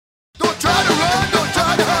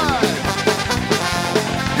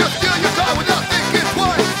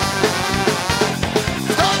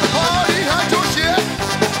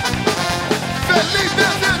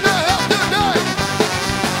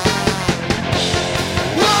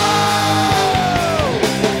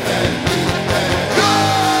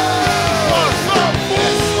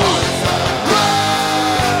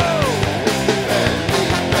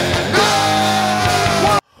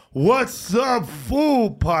What's Up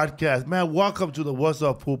Fool podcast, man. Welcome to the What's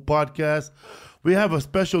Up Fool podcast. We have a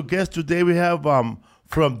special guest today. We have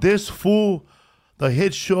from This Fool, the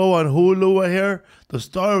hit show on Hulu right here, the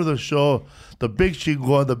star of the show, the big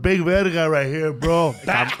chingon, the big verga right here, bro.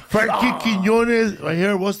 Frankie Quinones right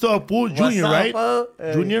here. What's up, fool? Junior, up,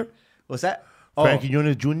 right? Junior? What's that? Frankie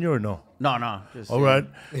Quinones Jr. or no? No. Just, All right.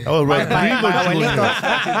 Oh, Rodrigo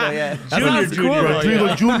Jr.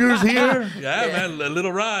 Rodrigo Jr.'s here. Yeah, man. A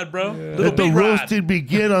little ride, bro. Let the roasting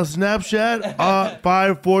begin on Snapchat.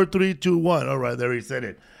 5, 4, 3, 2, 1. All right, there he said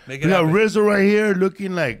it. We got Rizzo right here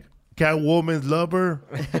looking like Catwoman's lover.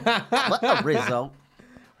 What up, Rizzo?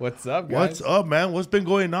 What's up, guys? What's up, man? What's been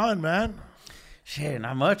going on, man? Shit,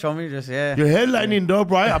 not much, homie. Just, yeah. You're headlining up,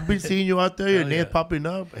 right? I've been seeing you out there. Your name's popping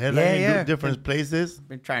up. Headlining different places.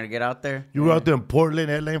 Been trying to get out there. You were out there in Portland,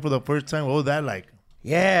 headlining for the first time. What was that like?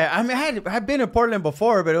 Yeah, I mean, I'd been in Portland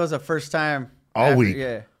before, but it was the first time. All week?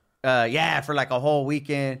 Yeah, for like a whole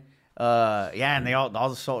weekend. And all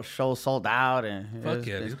the shows sold out, and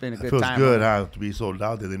it's been a good time. It feels good, huh, to be sold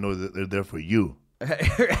out. That they know that they're there for you.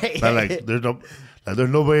 Right. Not like there's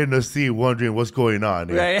nobody in the sea wondering what's going on.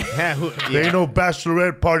 Right. There ain't no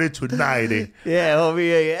bachelorette party tonight. Yeah,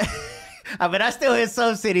 homie. Yeah. I mean, I still hit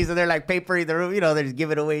some cities, and they're like papering the room. You know, they're just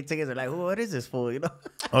giving away tickets. They're like, "What is this for?" You know.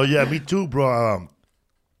 Oh yeah, me too, bro.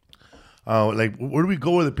 Like, where do we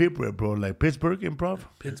go with the paper, bro? Like Pittsburgh Improv?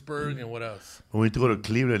 Pittsburgh and what else? We went to go to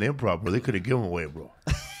Cleveland Improv, bro. They could have given away, bro.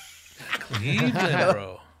 Cleveland,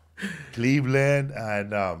 bro. Cleveland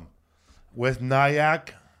and West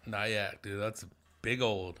Nyack. Nyack, dude. That's a big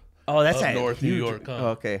old. Oh, that's up North New York. Huh? Oh,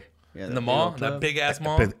 okay. Yeah, in the mall, that big ass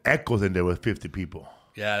mall. There's echoes in there with 50 people.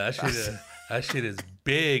 Yeah, that shit is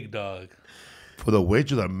big, dog. For the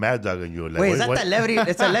waitress are mad dogging you. Like, wait, is that the Levity?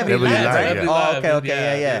 It's a Levity Live, right? Yeah. Oh,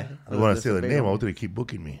 okay, yeah. I want to say the name. I want to keep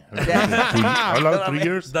booking me. How long? 3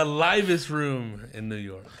 years? The livest room in New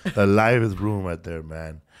York. The livest room right there,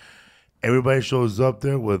 man. Everybody shows up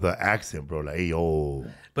there with an accent, bro. Like, hey, yo.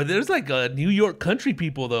 But there's like New York country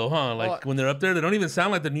people, though, huh? Like, when they're up there, they don't even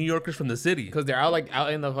sound like the New Yorkers from the city. Because they're out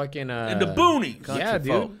in the fucking... in the boonies. Yeah, dude.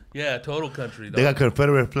 Folk. Yeah, total country, dog. They got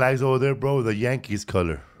Confederate flags over there, bro, with the Yankees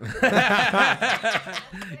color.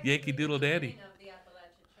 Yankee Doodle Dandy.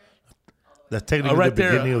 That's technically the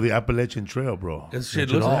beginning of the Appalachian Trail, bro.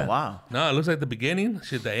 Wow. No, it looks like the beginning.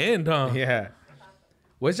 Shit, the end, huh? Yeah.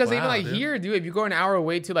 Well, it's just even like here, dude. If you go an hour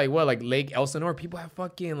away to like Lake Elsinore, people have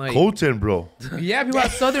fucking like Colton, bro. Yeah, people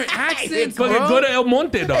have southern accents, bro. Go to El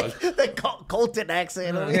Monte, dog. The Colton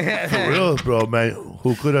accent. For real, bro, man.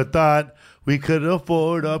 Who could have thought we could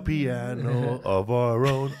afford a piano of our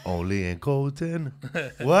own only in Colton?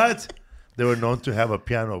 What? They were known to have a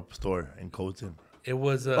piano store in Colton. It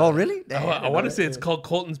was. Oh, really? I want to say it's called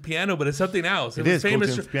Colton's Piano, but it's something else. It is famous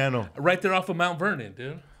Colton's Piano. Right there off of Mount Vernon,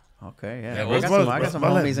 dude. Okay, yeah. I got some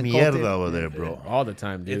homies in Colton over there, bro. All the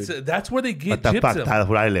time, dude. That's where they get gypsum. That's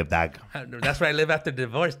where I live, dog. That's where I live after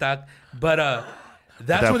divorce, dog. But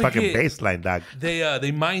that's where they fucking baseline, dog.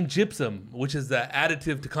 They mine gypsum, which is the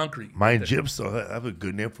additive to concrete. Mine gypsum. That's a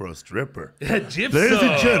good name for a stripper. Gypsum. Ladies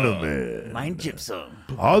and gentlemen. Mine gypsum.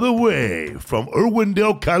 All the way from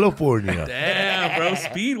Irwindale, California. Damn, bro.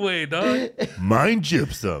 Speedway, dog. Mine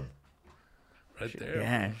gypsum. Right there.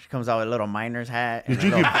 Yeah, she comes out with a little miner's hat. What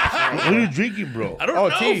are you drinking, bro? I don't know,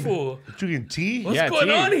 tea. fool. You're drinking tea? What's going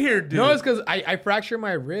on here, dude? No, it's because I fractured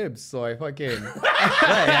my ribs, so I fucking...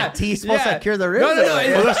 Tea's supposed to cure the ribs? No.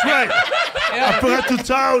 Oh, that's right. I forgot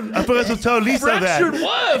to tell Lisa that. Fractured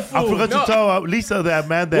what, fool? I forgot to tell Lisa that,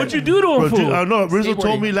 man. That What'd you do to him, fool? No, Rizzo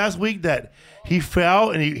told me last week that he fell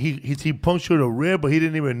and he punctured a rib, but he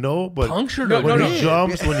didn't even know. But punctured a when rib? he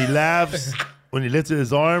jumps, when he laughs, when he lifts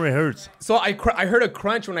his arm, it hurts. So I heard a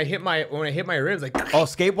crunch when I hit my ribs, like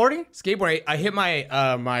skateboarding. I hit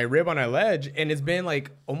my rib on a ledge, and it's been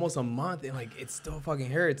like almost a month, and like it still fucking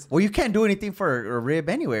hurts. Well, you can't do anything for a rib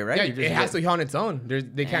anyway, right? Yeah, it has to heal on its own.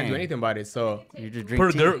 They can't do anything about it. So you just drink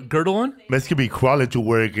Put a girdle on. Let's be crawling to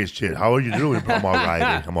work and shit. How are you doing? I'm all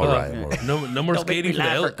right. I'm all right. No more skating for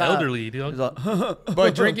the elderly, dude.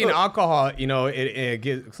 But drinking alcohol,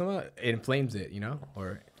 it inflames it,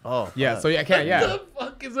 or. Oh yeah, so I can't. Yeah, what the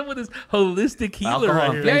fuck is up with this holistic healer? Alcohol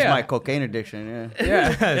right inflames here? my cocaine addiction.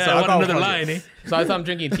 Yeah. So I want another line, eh? So I thought I'm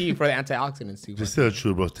drinking tea for the antioxidants too. Just tell the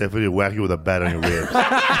truth, bro. Stephanie whack you with a bat on your ribs.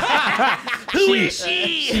 Who is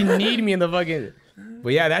she? She need me in the fucking.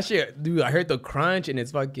 But yeah, that shit, dude. I heard the crunch and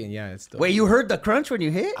it's fucking it's. Wait, you heard the crunch when you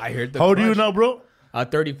hit? I heard the. How old crunch. are you now, bro?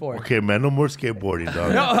 34. Okay, man, no more skateboarding,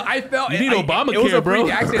 dog. No, I felt You need Obamacare, it was a bro.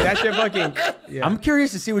 freak accident. That shit fucking. Yeah. I'm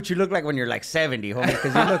curious to see what you look like when you're like 70, homie,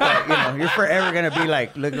 because you look like, you're forever gonna be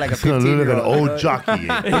like, look like a It's gonna 15 look year like an old jockey.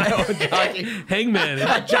 Old jockey.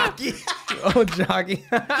 Hangman. jockey. Old jockey.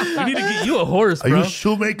 We need to get you a horse, Are bro. you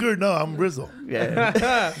Shoemaker? No, I'm Rizzo.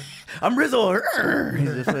 Yeah. I'm Rizzo.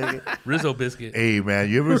 He's just like, Rizzo biscuit. Hey, man,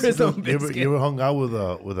 you ever Rizzo you ever biscuit. hung out with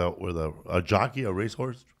a jockey, a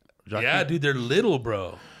racehorse jockey? Yeah, dude, they're little,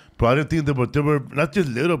 bro. Bro, I didn't think they were not just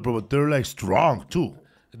little, bro, but they're like strong too.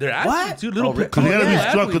 They're athletes, dude. Little Cause they gotta be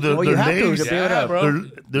strong. Cause their you have to legs, be able to-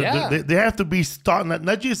 bro. they have to be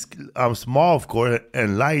not just small, of course,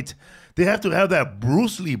 and light. They have to have that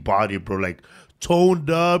Bruce Lee body, bro, like toned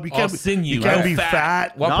up. You All can't sinew, you can't all be fat.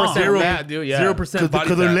 fat. What No. percent Zero, fat, dude? Yeah. 0% body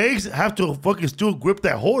Because their fat. legs have to fucking still grip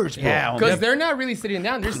that horse, bro. Yeah, Because they're not really sitting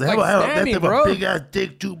down. They're just They like have standing, a bro. big ass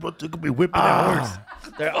dick too, bro. They could be whipping that horse.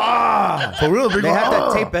 they're, For real, they have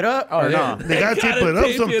to tape it up. Or yeah. no? They gotta tape it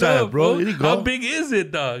up sometimes, bro. There you go. How big is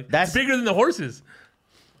it, dog? That's- It's bigger than the horses.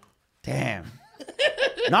 Damn.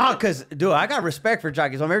 No, because, dude, I got respect for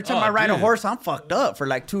jockeys. Every time Oh, I ride a dude. horse, I'm fucked up for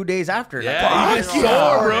like 2 days after. Yeah, like, you fuck get yeah,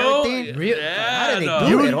 sore, bro. everything. Really? How did they dog. do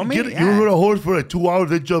You it, ever homie? you ever rode a horse for like 2 hours,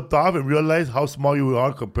 then jumped off and realized how small you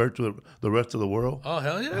are compared to the rest of the world? Oh,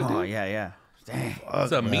 hell yeah, dude. Oh, yeah. Dang.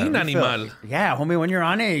 It's a mean animal. Yeah, homie, when you're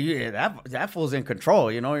on it, that fool's in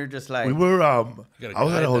control. You're just like, We were I gotta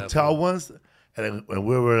was at a guide that, hotel once, and when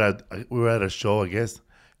we were at a show, I guess,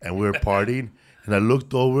 and we were partying, and I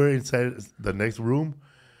looked over inside the next room,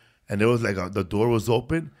 and there was like the door was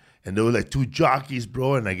open, and there was like 2 jockeys,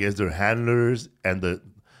 bro, and I guess their handlers and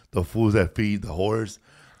the fools that feed the horse,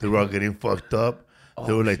 they were all getting fucked up.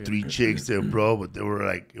 There were like 3 chicks there, bro, but they were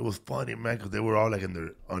like, it was funny, man, because they were all like in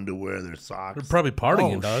their underwear, their They're socks. probably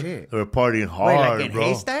partying, oh, dog. shit. They were partying Wait, hard, like in bro.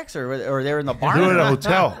 haystacks or they were in the barn? They were at a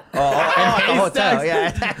hotel. Oh, the hotel,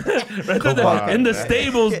 yeah. Right there, on, in the man.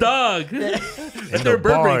 stables, dog. In They're the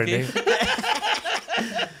barn, bird breaking.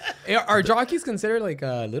 Are jockeys considered like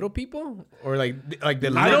little people or like the? I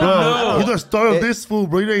little- don't Bro, know. you're the star of this fool,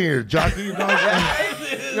 bro. You ain't a jockey, dog.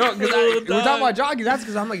 No, because we're talking about jockeys. That's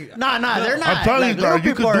because I'm like, Nah, they're not. I'm telling like, you, dog, little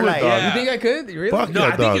you people could do are it, like, dog. you think I could? Really? Fuck No, yeah, I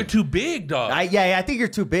think dog. you're too big, dog. I think you're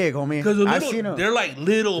too big, homie. Because I've seen them. they're like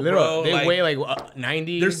little, Little, bro. they like, weigh like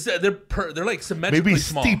 90. they're like symmetrically Maybe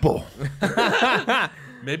small. steeple.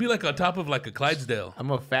 Maybe like on top of like a Clydesdale.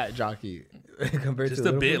 I'm a fat jockey compared Just to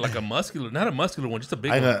a little bit, people. like a muscular, not a muscular one, just a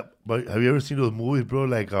big I one. got. But have you ever seen those movies, bro?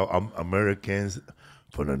 Like Americans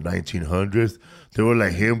from the 1900s. They were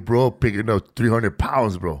like him, bro, picking up 300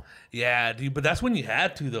 pounds, bro. Yeah, dude, but that's when you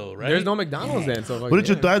had to, though, right? There's no McDonald's then. So What did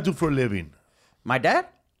your dad do for a living? My dad,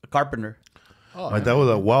 a carpenter. My dad was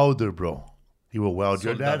a welder, bro. He was weld.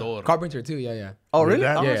 Your dad? Soldador. Carpenter too? Yeah. Oh, really?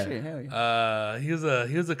 dad? Oh, Yeah. shit. Hell yeah.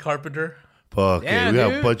 He was a carpenter. Fuck Yeah, yeah, we have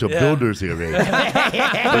a dude. bunch of Yeah. builders here, eh?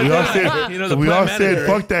 But we all said, You know, the we all plant said, manager,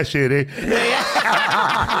 fuck that shit, eh?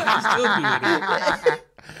 Still doing it.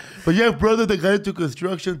 But you have brother that got into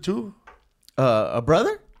construction too? A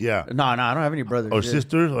brother? Yeah. No, I don't have any brothers. Or Yeah.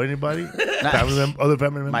 sisters or anybody? Other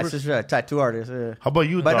family members? My sister's a tattoo artist. Yeah. How about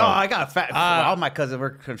you, But no, dog? I got all my cousins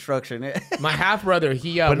work construction. My half brother,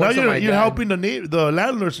 he But now works with my you're dad. helping the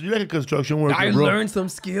landlord, so you're like a construction worker, I bro. learned some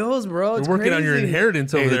skills, bro. It's You're working on your crazy.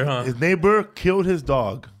 inheritance over Hey, there, huh? His neighbor killed his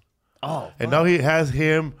dog. Oh, And now he has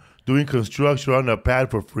him doing construction on the pad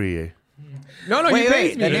for free, eh? No, he Wait,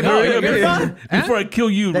 pays me. the neighbor- No, your yeah, dog? before I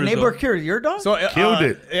kill you, the Rizzo. neighbor killed your dog? So Killed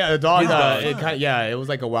it. Yeah, the dog. His dog. It kinda, yeah, it was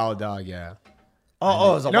like a wild dog. Yeah.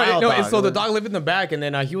 oh, it was a wild dog. So the dog lived in the back, and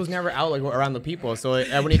then he was never out like around the people. So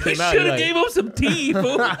when he came out, Should he, have like, gave him some tea,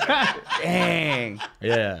 fool. Dang.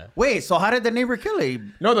 yeah. Wait, so how did the neighbor kill it?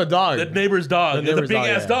 No, the dog. The neighbor's dog. The It's a neighbor's big dog,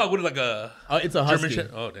 ass yeah. dog. What is like a? It's a German husky.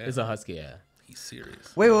 shit? Oh, damn. It's a husky. Yeah. He's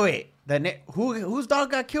serious. Wait. Whose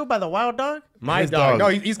dog got killed by the wild dog? My His dog. dog. No,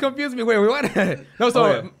 he's confused me. Wait, what? No, so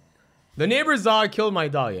Oh, yeah. the neighbor's dog killed my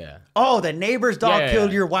dog. Yeah. Oh, the neighbor's dog Yeah.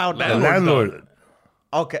 killed your wild The dog. landlord.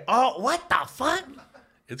 Okay. Oh, what the fuck?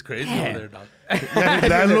 It's crazy over there, dog. Yeah, his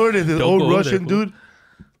landlord is this Don't old go there, Russian fool. dude.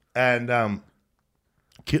 And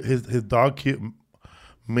his dog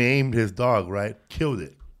maimed his dog, right? Killed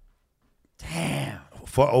it. Damn.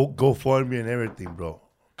 GoFundMe and everything, bro.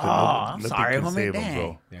 I'm sorry, can homie. save him, Dang.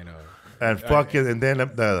 bro. Yeah, no. And fuck it. And then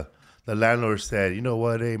the landlord said, you know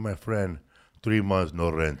what, hey, my friend, 3 months, no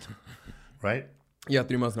rent. Right? Yeah,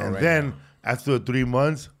 3 months now. And right then after the 3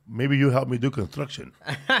 months, maybe you help me do construction.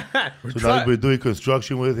 So now we're doing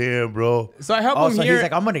construction with him, bro. So I help Oh, him so here. he's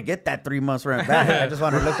like, I'm gonna get that 3 months rent back. I just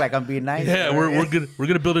want to look like I'm being nice. Yeah, we're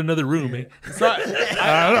gonna build another room, eh? So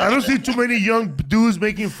I don't see too many young dudes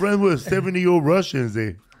making friends with 70-year-old Russians.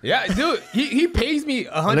 Yeah, dude. He pays me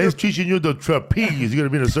Unless he's 100. teaching you the trapeze, you're gonna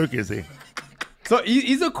be in a circus. Eh? So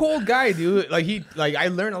he's a cool guy, dude. Like I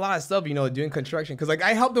learned a lot of stuff, doing construction. Cause like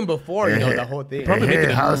I helped him before, the whole thing.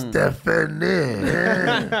 Hey, how's Stephanie?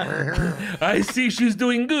 I see she's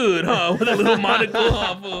doing good, huh? With a little monocle,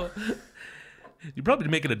 huh, fool? You're probably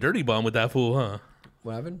making a dirty bomb with that fool, huh?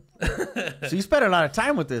 What happened? So you spent a lot of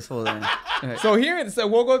time with this fool then. So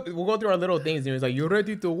we'll go through our little things. And he's like, "You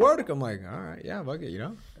ready to work?" I'm like, "All right, yeah, fuck it,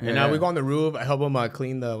 And now we go on the roof. I help him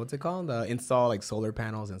clean what's it called? Install like solar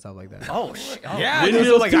panels and stuff like that. Oh shit. Oh, Yeah, Windmills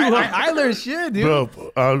dude, so, like too, I learned shit, dude.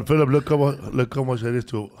 Bro, Philip, look how much it is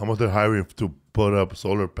how much they're hiring to put up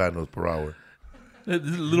solar panels per hour. This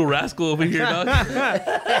little rascal over here, dog.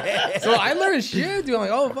 So I learned shit, dude. I'm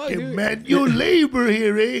like, oh fuck, Hey, dude. man, you labor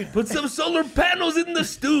here, eh? Put some solar panels in the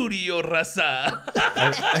studio, raza.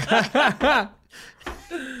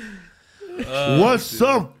 What's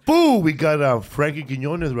up, fool? We got Frankie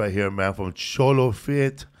Quinones right here, man, from Cholo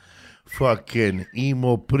Fit, fucking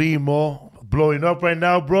Emo Primo, blowing up right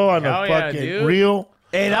now, bro, on Hell a yeah, fucking dude. reel.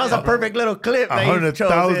 Hey, that was a perfect little clip. that you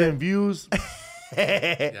chose 100,000 in. views.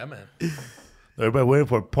 Yeah, man. Everybody waiting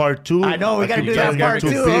for part 2. I know, we gotta think do you that guys part got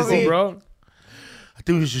too two, busy. homie. bro. I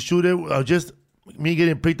think we should shoot it. Just me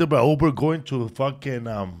getting picked up by Uber going to fucking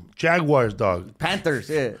Jaguars, dog. Panthers,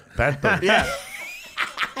 yeah. Panthers. Yeah.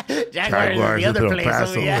 Jaguars is the into other place.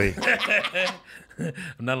 Paso, Over, yeah. eh?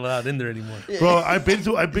 I'm not allowed in there anymore. Bro, when I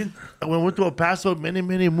went to El Paso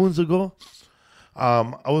many moons ago. I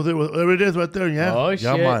was there with, there it is right there. Yeah. Oh,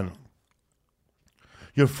 Yeah, shit. man.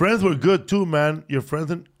 Your friends were good too, man. Your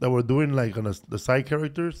friends that were doing like the side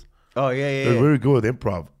characters, Oh, yeah, they're yeah. very good with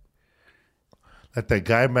improv. Like that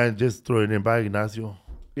guy, man, just throwing in by Ignacio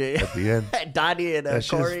Yeah, at the end. yeah. Donnie and That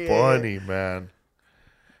Corey. shit's funny, man.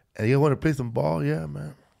 And you want to play some ball? Yeah,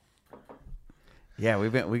 man. Yeah, we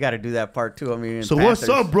got to do that part too. I mean, So what's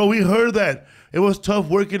up, bro? We heard that it was tough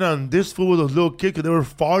working on this fool with those little kids because they were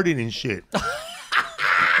farting and shit.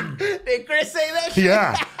 Did Chris say that shit?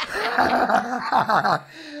 Yeah.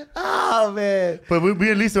 Oh, man. But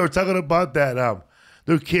we at least were talking about that.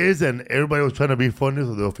 They're kids and everybody was trying to be funny,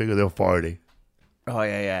 so they'll figure they're farting. Oh,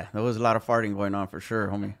 yeah. There was a lot of farting going on for sure,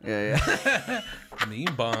 homie. Yeah.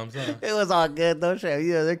 Mean bombs, huh? It was all good, though. Shit.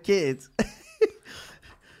 Yeah, they're kids.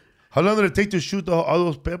 How long did it take to shoot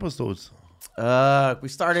all those episodes? We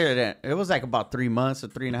started it was like about 3 months or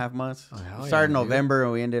 3.5 months. hell We started in yeah, dude. November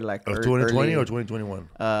and we ended like Of 2020 early, or 2021?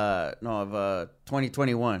 No, of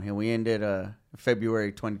 2021, and we ended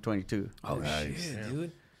February 2022. Oh Nice. shit,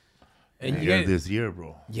 dude. And you Yeah, guys, this year,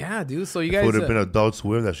 bro. yeah, dude. So you It guys, would have been Adult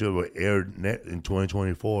Swim that should have aired net in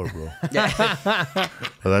 2024, bro. By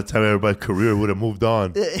that time, everybody's career would have moved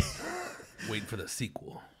on. Waiting for the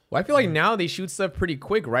sequel. well, I feel like now they shoot stuff pretty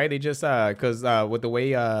quick, right? They just because with the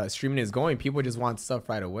way streaming is going, people just want stuff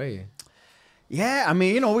right away. Yeah, I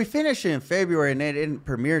mean, we finished in February and it didn't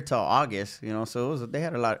premiere till August, so they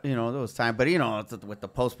had a lot, there was time. But, with the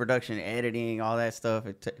post-production, editing, all that stuff,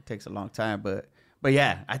 it takes a long time. But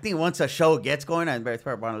yeah, I think once a show gets going, I better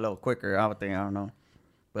probably run a little quicker. I don't know.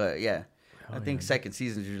 But yeah, I think second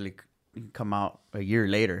seasons usually come out a year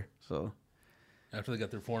later. So After they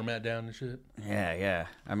got their format down and shit. yeah.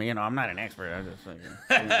 I mean, I'm not an expert. I just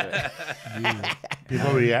People are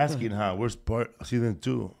already asking, where's season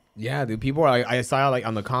 2? Yeah, dude. People are. I saw like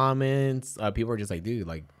on the comments. People are just like, dude,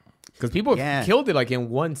 like, because people Yeah. killed it like in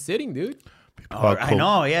one sitting, dude. I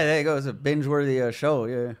know. Yeah, there you go. It's a binge-worthy show.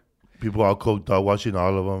 Yeah. People all coked out watching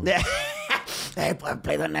all of them. Yeah. Hey,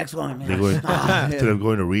 play the next one. They go instead of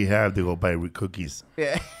going to rehab, they go buy cookies.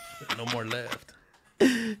 Yeah. No more left.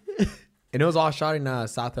 And it was all shot in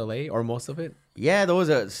South LA, or most of it. Yeah, there was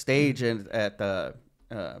a stage at the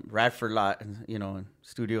Radford lot, in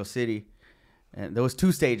Studio City, and there was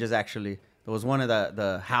 2 stages actually. There was one of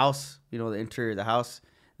the house, the interior of the house,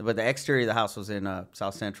 but the exterior of the house was in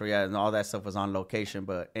South Central. Yeah, and all that stuff was on location.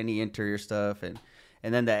 But any interior stuff and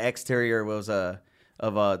then the exterior was of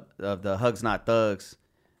the Hugs Not Thugs.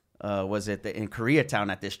 Was in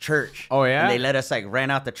Koreatown at this church. Oh, yeah? And they let us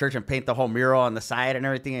rent out the church and paint the whole mural on the side and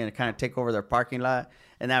everything and kind of take over their parking lot.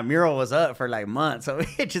 And that mural was up for months. So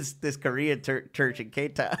it's just this Korean church in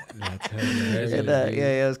K-Town. And,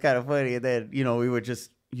 it was kind of funny. And then, we would just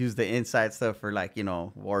use the inside stuff for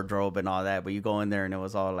wardrobe and all that. But you go in there and it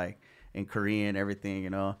was all in Korean, everything,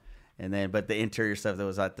 And then, but the interior stuff that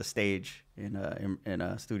was at the stage in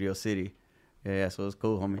Studio City. Yeah, so it was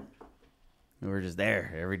cool, homie. We were just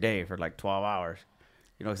there every day for 12 hours.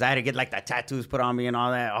 Because I had to get the tattoos put on me and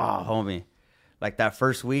all that. Oh, homie. That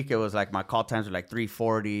first week, it was my call times were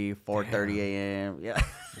 3:40, 4:30 a.m. Yeah.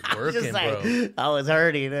 Working, Just like, bro. I was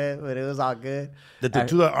hurting, but it was all good. The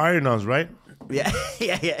two iron-ons, right? Yeah,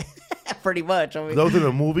 yeah. Pretty much. I mean, Those in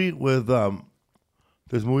a movie with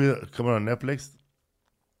this movie coming on Netflix.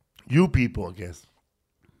 You People, I guess.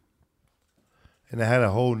 And I had a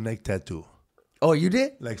whole neck tattoo. oh, you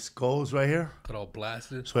did? Like skulls right here. Got all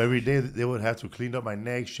blasted. So every day they would have to clean up my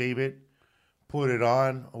neck, shave it, put it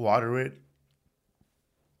on, water it,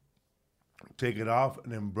 take it off,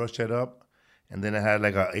 and then brush it up. And then I had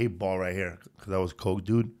like a 8-ball right here because I was Coke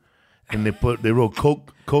dude. And they wrote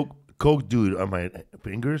Coke dude on my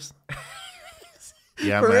fingers.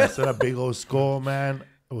 Yeah, For man. real? So that big old skull, man.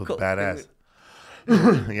 It was Coke badass.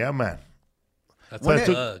 Yeah, man. That's When a it-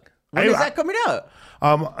 thug. When is that coming out?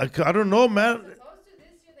 I don't know, man. Supposed to this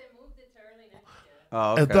year, they moved it to early next year.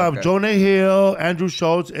 Oh, It's okay. Jonah Hill, Andrew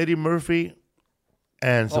Schultz, Eddie Murphy,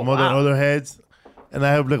 and some other heads. And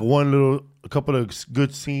I have like a couple of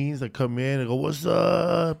good scenes that come in and go, "What's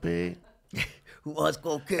up, eh?" What's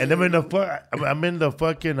going on? And I'm in the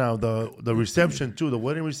fucking the reception too, the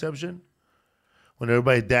wedding reception, when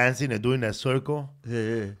everybody's dancing and doing that circle.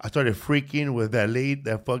 Yeah. I started freaking with that lady.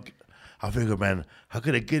 I figured, man, how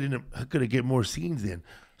could I get more scenes in?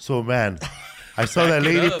 So, man, I saw that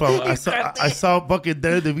lady I saw fucking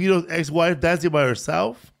Danny DeVito's ex-wife dancing by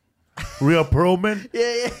herself, Rhea Perlman.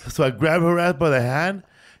 Yeah. So I grabbed her ass by the hand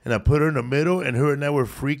and I put her in the middle, and her and I were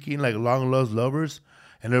freaking like long lost lovers,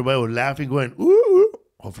 and everybody was laughing, going, "Ooh, ooh."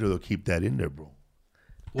 Hopefully they'll keep that in there, bro.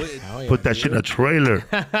 Wait, Hell yeah, Put that shit in a trailer.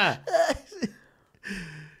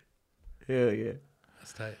 Hell yeah.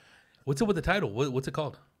 that's tight. What's up with the title? What's it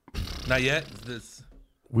called? Not yet. This.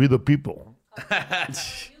 We the people.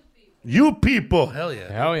 You people. Hell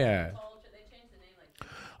yeah. Hell yeah. They changed the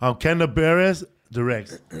name like Kenda Barris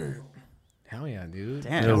directs. Hell yeah, dude.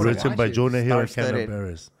 Damn. It I was wanna written watch by it. Jonah Hill and Kenda Star-studded.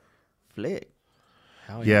 Barris. Flick.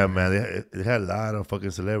 Hell Yeah, man, they had a lot of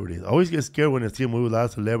fucking celebrities. I always get scared when I see a movie with a lot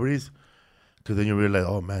of celebrities, because then you realize,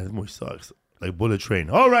 oh man, this movie sucks. Like Bullet Train.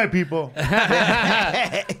 All right, people.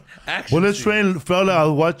 Action Bullet scene. Train felt like I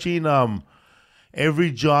was watching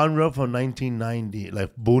every genre from 1990,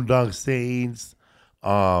 like Boondock Saints,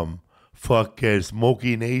 fucking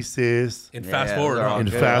Smoking Aces, In Yeah, fast forward. they're huh? all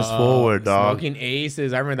and good. Fast Forward, dog. Smoking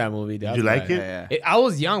Aces. I remember that movie. Did you like it? Yeah. I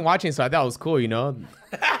was young watching, so I thought it was cool, you know?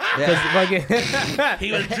 Yeah.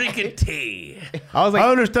 He was drinking tea. I was like,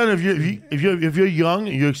 I understand if you're young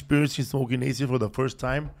and you're experiencing Smoking Aces for the first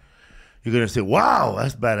time, you're gonna say, "Wow,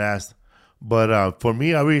 that's badass." But for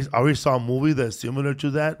me, I already saw a movie that's similar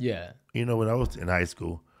to that. yeah. You know, when I was in high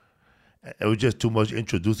school, it was just too much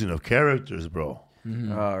introducing of characters, bro.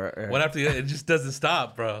 All right. What after it just doesn't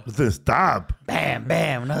stop, bro. It didn't stop. Bam,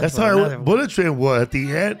 bam. Another That's one, how another one. Bullet Train was at the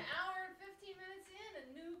end. an hour and 15 minutes in, a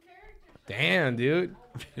new character. Damn, dude.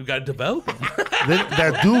 You got to develop him. Then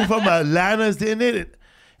that dude from Atlanta's in it,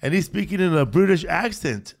 and he's speaking in a British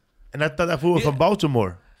accent. And I thought that fool was from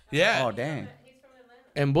Baltimore. Yeah. Oh, dang. He's from Atlanta.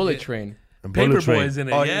 And Bullet Train. And Bullet Paper Train. Boy's in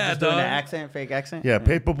it. Oh, yeah, you're just doing dog. an accent, fake accent? Yeah,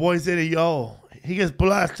 Paperboy's in it, yo. He gets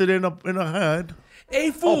blasted in the head. Hey,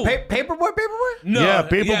 fool. Oh, Paperboy? No, Yeah,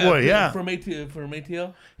 Paperboy, yeah. From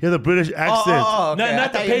ATL. He has a British accent. Oh, okay. No, not I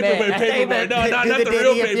the thought you meant- Paperboy, I thought you Paperboy. meant No, do not the the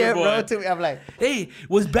real Diddy if you Paperboy. wrote to me. I'm like, Hey,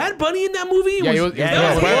 was Bad Bunny in that movie? Yeah, he was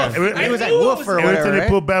yeah, was yeah, Wolf. he was like knew it Wolf was or him. Every whatever, time they right?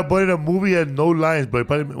 put Bad Boy in a movie, he had no lines, but he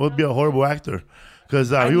probably would be a horrible actor. Because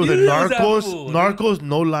he was in knew it was that Narcos. fool. Narcos,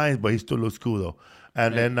 no lines, but he still looks cool, though.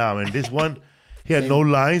 And then in this one, he had no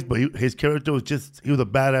lines, but his character was he was a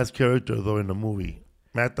badass character, though, in the movie.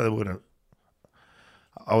 Man, I thought it wouldn't.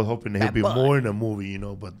 I was hoping that he'd be Bad Bunny. more in the movie, you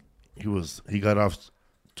know, but he got off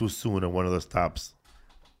too soon at one of the stops.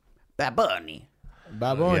 Bad Bunny.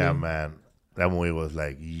 Bad Bunny. Yeah, man. That movie was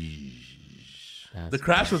like, yeesh. The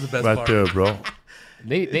crash was the best Right part. there, bro.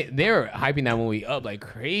 They were hyping that movie up like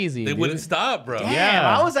crazy. They dude. wouldn't stop, bro. Damn,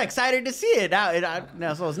 Yeah. I was excited to see it. Now,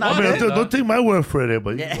 so it's not I mean, good. don't take my word for it,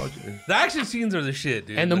 but you Yeah. can watch it. The action scenes are the shit,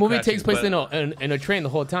 dude. And the movie crash takes scenes, place but- in a train the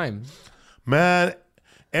whole time. Man,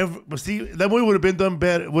 but see, that movie would have been done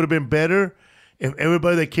better. Would have been better if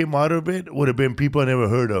everybody that came out of it would have been people I never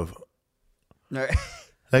heard of. Like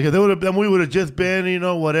if that movie would have just been, you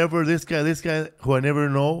know, whatever. This guy who I never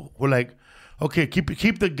know. We're like, okay,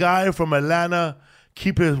 keep the guy from Atlanta,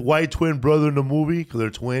 keep his white twin brother in the movie because they're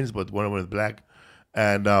twins, but one of them is black,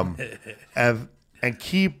 and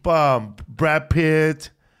keep Brad Pitt.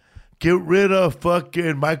 Get rid of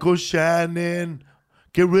fucking Michael Shannon.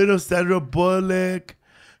 Get rid of Sandra Bullock.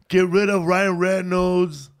 Get rid of Ryan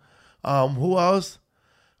Reynolds. Who else?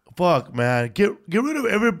 Fuck, man. Get rid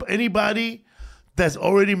of anybody that's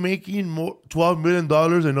already making more $12 million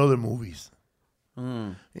in other movies.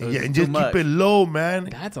 Yeah, and just keep it low, man.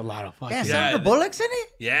 That's a lot of fucking. Yeah, Sandra Bullock's in it?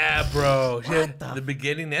 Yeah, bro. Shit, the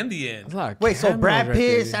beginning and the end. That's a lot of Wait, so cameos Brad right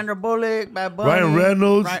Pitt, there. Sandra Bullock, Bad Bunny. Ryan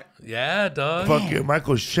Reynolds. Yeah, dog. Fucking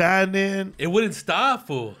Michael Shannon. It wouldn't stop,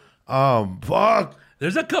 fool. Fuck.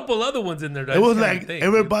 There's a couple other ones in there. That It I was just can't like think,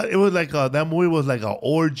 everybody. It was like that movie was like an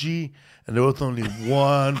orgy, and there was only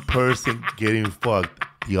one person getting fucked.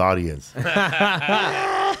 The audience.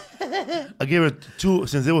 I gave it 2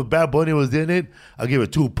 since it was Bad Bunny was in it. I gave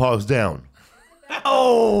it 2 paws down.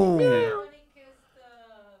 Oh. When he kissed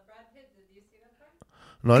Brad Pitt, did you see that part?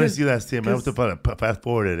 No, I didn't see that scene. I have to fast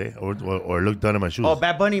forward it, or look down at my shoes. Oh,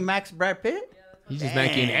 Bad Bunny, Max, Brad Pitt? He's just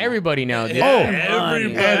making everybody now. Dude. Yeah, Oh,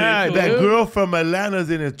 everybody. and that dude. girl from Atlanta's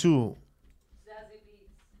in it too. Zazie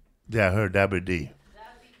Beetz. Yeah, her Dabber D.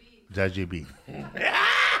 Zazie Beetz. Zazie B.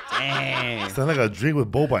 Dang. Sounds like a drink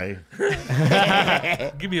with boba.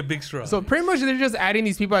 Give me a big straw. So pretty much they're just adding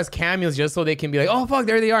these people as cameos just so they can be like, oh fuck,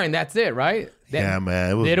 there they are, and that's it, right? Yeah,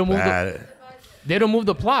 man, it was they don't move bad. They don't move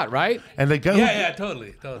the plot, right? And the guy, yeah,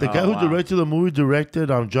 totally. the guy who directed the movie directed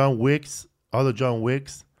John Wicks, all the John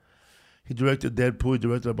Wicks. He directed Deadpool. He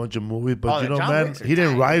directed a bunch of movies, but Oh, you know, John man, Wicks are he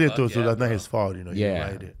didn't tight. write it Fuck though, so yeah, that's not bro. his fault. You know, he didn't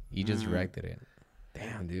write it. He just directed it.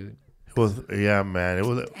 Damn, dude. It was, yeah, man. It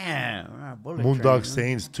was Damn. Bullet Moondog Train,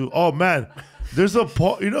 Saints too. Oh man, there's a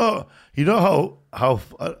you know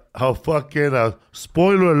how fucking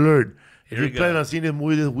spoiler alert. If Here we you're planning go. on seeing this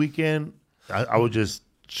movie this weekend, I would just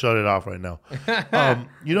shut it off right now.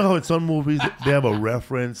 You know how in some movies they have a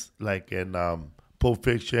reference, like in Pulp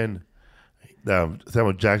Fiction,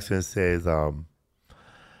 Samuel Jackson says, "I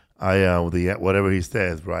am the whatever he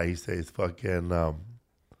says, right? He says fucking."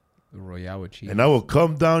 The Royale with cheese. And I will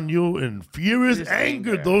come down you in furious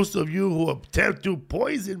anger, those of you who attempt to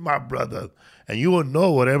poison my brother. And you will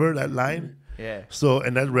know whatever that line. Yeah. So,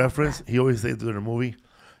 in that reference, he always says it in the movie.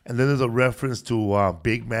 And then there's a reference to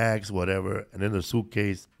Big Macs, whatever, and then the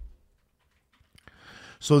suitcase.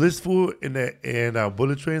 So this fool in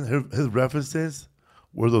Bullet Train, his references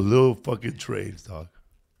were those little fucking trains, dog.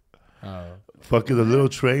 Oh. Fucking the little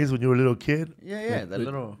trains when you were a little kid. Yeah, the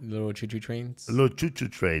little... choo-choo trains. The little choo-choo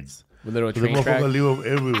trains. With little The train tracks. motherfucker leave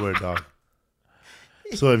them everywhere, dog.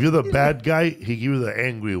 So if you're the bad guy, he give you the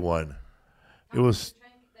angry one. It was,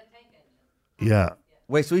 The tank engine. yeah.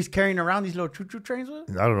 Wait, so he's carrying around these little choo-choo trains with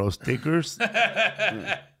him? I don't know, stickers.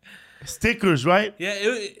 Stickers, right?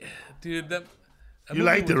 Yeah, dude. That You movie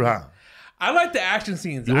liked it, was- huh? I like the action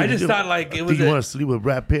scenes. You- I just you- thought like I it think you want was to sleep with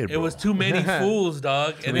Brad Pitt. it Bro. was too many fools,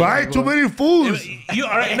 dog. And then- Right? Too many fools. You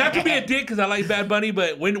all right? Not to be a dick because I like Bad Bunny,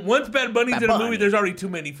 but once Bad Bunny's Bad in a Bunny. movie, there's already too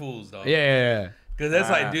many fools, dog. Yeah. Because that's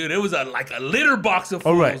like, dude, it was like a litter box of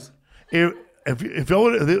All fools. right. If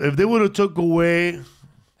they would have took away,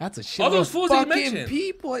 That's a shit. All those fools that you fucking mentioned.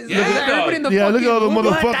 people. Yeah, Everybody in the yeah, look at all the fucking movie.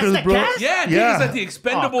 motherfuckers, That's the bro. cast? Yeah, dude, Yeah. it's like the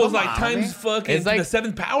Expendables, Oh, come like on, times man. fucking It's like the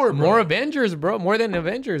seventh power, bro. More Avengers, bro. More than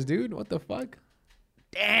Avengers, dude. What the fuck?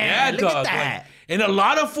 Damn, Yeah, look dog. at that. Like, and a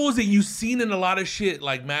lot of fools that you've seen in a lot of shit,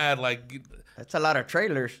 like mad, like That's a lot of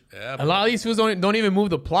trailers. yeah, A lot of these fools don't even move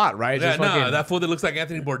the plot, right? It's yeah, just no, fucking, that fool that looks like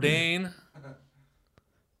Anthony Bourdain.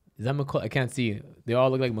 Is that Macaulay? I can't see. They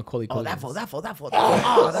all look like Macaulay Oh, Culkin. that fool.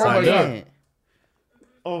 Oh, they're all yeah. in.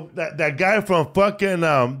 oh, that guy from fucking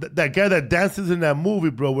that guy that dances in that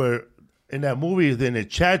movie, bro. Where in that movie is in it,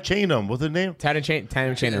 Chad Chanum. What's his name? Tatum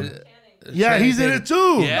Chainham. Yeah, he's in it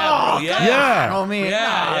too. Yeah, bro, yeah, Yeah. Oh, man.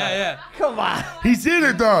 yeah. Come on. He's in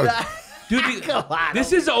it, dog. Dude, Come on.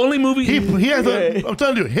 this is the only movie. He has I'm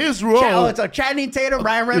telling you, his role. Oh, it's a Channing Tatum,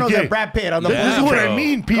 Ryan Reynolds, Okay. and Brad Pitt on the This is what I bro.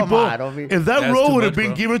 mean, people. Come on, don't be- If that That's role too would have much,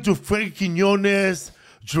 been bro. given to Frankie Quinones,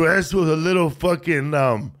 dressed with a little fucking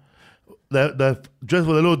the dressed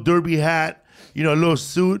with a little derby hat, you know, a little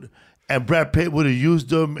suit, and Brad Pitt would have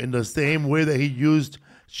used him in the same way that he used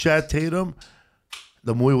Chad Tatum,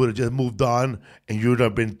 the movie would have just moved on, and you would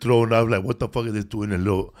have been thrown up like, what the fuck is this doing?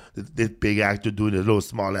 This big actor doing a little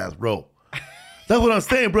small ass role. That's what I'm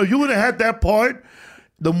saying, bro. You would have had that part.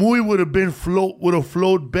 The movie would have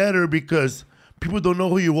flowed better because people don't know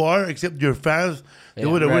who you are except your fans. They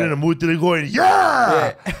would have went in the movie theater going,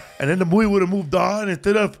 yeah! And then the movie would have moved on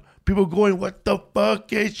instead of people going, what the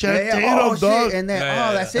fuck is Chad Tatum, Oh, dog? shit. And then,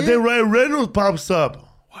 Yeah. that's it. And then Ryan Reynolds pops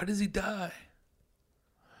up. Why does he die?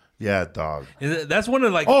 Yeah, dog. That's one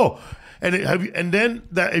of like. Oh, and have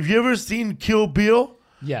you ever seen Kill Bill?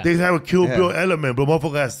 Yeah. They have a Kill Bill element, but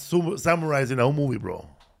motherfucker has summarized in the whole movie, bro.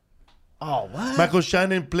 Oh, what? Michael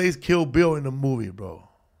Shannon plays Kill Bill in the movie, bro.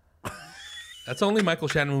 That's the only Michael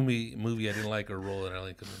Shannon movie I didn't like or role that I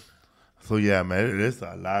like him in. So yeah, man, it is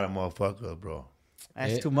a lot of motherfuckers, bro.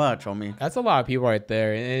 That's too much on me. That's a lot of people right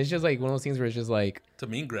there, and it's just like one of those things where it's just like, It's a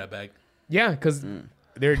mean grab bag. yeah, because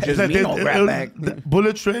they're It's just like grab bag. the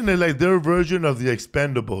Bullet Train is like their version of the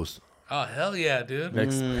Expendables. Oh hell yeah, dude. the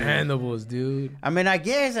Expendables, dude. I mean, I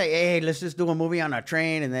guess like, hey, let's just do a movie on a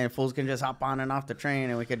train, and then fools can just hop on and off the train,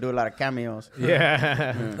 and we can do a lot of cameos.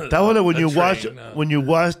 Yeah. That was like when you train,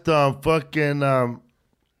 watched fucking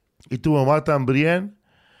Y tu mamá también,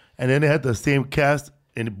 and then they had the same cast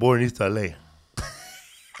in Born East LA.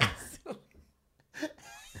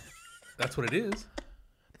 That's what it is.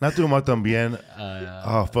 Not tu mamá también.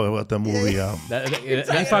 Oh fuck about that movie.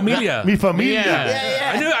 Mi familia. Mi familia.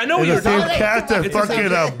 Yeah. I know what It's you're the same talking. cast as It's the same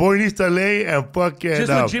fucking Born East LA and fucking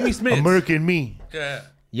Just with Jimmy Smits. American Me. Yeah.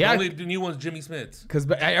 Yeah. The only new one's Jimmy Smits. Because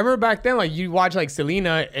I remember back then, like, you watch, like,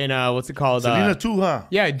 Selena and, what's it called? Selena too, huh?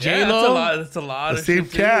 Yeah, Yeah, J-Lo. that's a lot The of same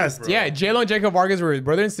shit too, cast. bro. Yeah, J-Lo and Jacob Vargas were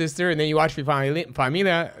brother and sister, and then you watch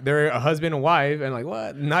Familia, they're a husband and wife, and like,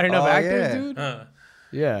 what? Not enough actors, yeah. dude? Huh.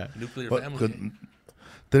 Yeah. Nuclear But family.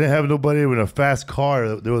 they didn't have nobody with a fast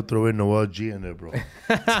car. They would throw in Noel G in there, bro.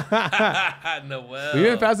 Noel.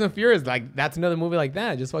 Even Fast and Furious, like, that's another movie like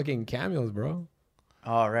that. Just fucking cameos, bro.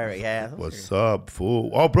 Oh, right, yeah. What's up, fool?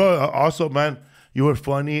 Oh, bro. Also, man, you were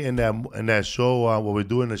funny in that show. What we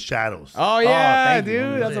do in the shadows. Oh, yeah, thank you.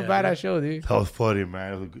 dude. That's a Yeah, badass show, dude. That was funny,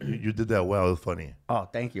 man. You did that well. It was funny. Oh,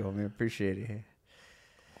 thank you, homie. Appreciate it.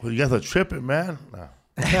 Well, you guys are tripping, man. Nah.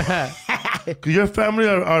 'Cause your family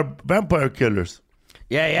are vampire killers.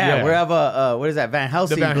 Yeah. We have a what is that? Van The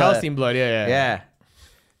Helsing. Van blood. Helsing blood, yeah. Yeah,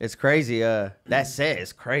 it's crazy. That set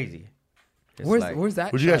is crazy. It's Where's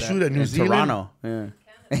that? Where'd you guys shot shoot at? New in Zealand? Toronto.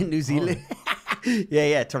 Yeah, in New Zealand.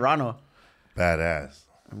 yeah, Toronto. Badass.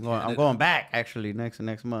 I'm going back actually next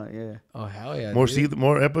month. Yeah, Oh, hell yeah. More dude. season,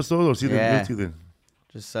 more episodes, or season? Yeah. New season?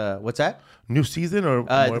 just what's that? New season or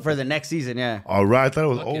more For the next season, yeah. All right, I thought it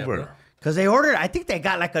was Fuck yeah, over. bro. Because they ordered, I think they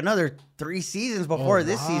got like another 3 seasons before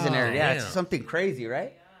this season aired. Yeah, it's Damn. something crazy,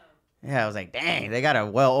 right? Yeah, I was like, dang, they got a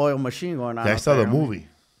well-oiled machine going on. Yeah, I up saw the there. movie.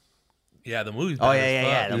 Yeah, the movie's Oh bad yeah, as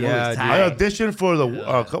yeah. fuck. The Yeah, movie's dude. I tight. auditioned for I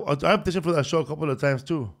auditioned for that show a couple of times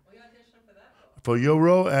too. For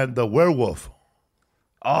Euro and the Werewolf.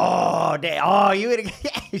 Oh, damn. You would have.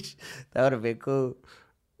 That would have been cool.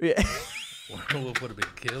 Yeah. Werewolf would have been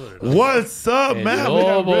killer. What's up, El man? We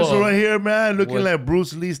got Lobo. Rizzo right here, man, looking like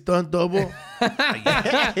Bruce Lee's stunt double.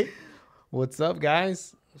 What's up,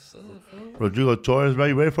 guys? Rodrigo Torres, right?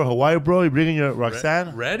 You ready for Hawaii, bro? You bringing your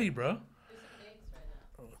Roxanne? Ready, bro.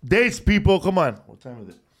 Dates, people, come on. What time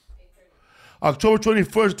is it? October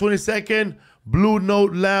 21st, 22nd, Blue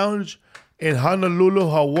Note Lounge in Honolulu,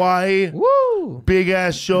 Hawaii. Woo! Big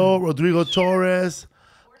ass show. Rodrigo Torres,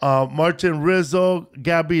 Martin Rizzo,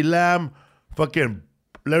 Gabby Lamb, fucking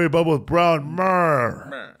Larry Bubbles Brown.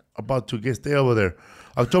 About to stay over there.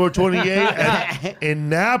 October 28th in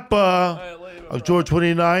Napa. October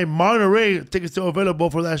 29th, Monterey. Tickets still available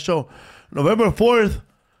for that show. November 4th,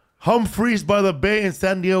 Humphreys by the Bay in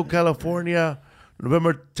San Diego, California.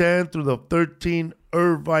 November 10th through the 13th,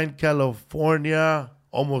 Irvine, California.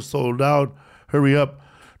 Almost sold out. Hurry up.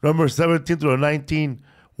 November 17th through the 19th,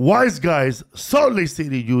 Wise Guys, Salt Lake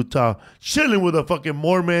City, Utah. Chilling with the fucking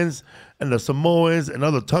Mormons and the Samoans and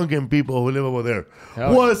other Tongan people who live over there.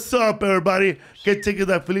 What's up, everybody? Get tickets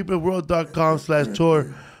at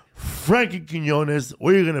FelipeWorld.com/tour. Frankie Quinones,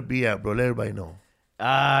 where you going to be at, bro? Let everybody know.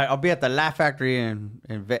 I'll be at the Laugh Factory in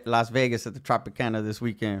Las Vegas at the Tropicana this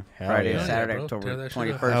weekend. Friday and yeah, Saturday, bro. October Tear that shit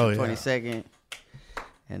 21st up. and Hell yeah. 22nd.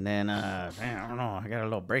 And then, man, I don't know. I got a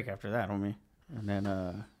little break after that, homie. And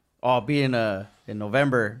then I'll be in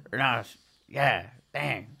November.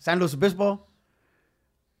 Dang. San Luis Obispo,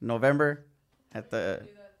 November at the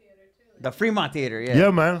Fremont Theater, yeah.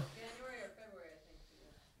 Yeah, man. January or February, I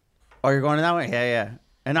think. Oh, you're going to that one? Yeah, yeah.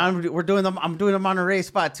 And I'm doing the Monterey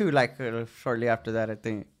spot too, like shortly after that, I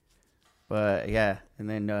think. But yeah, and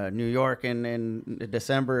then New York in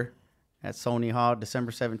December at Sony Hall,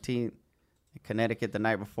 December 17th. In Connecticut the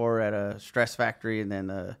night before at a Stress Factory, and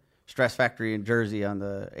then Stress Factory in Jersey on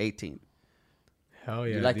the 18th. Hell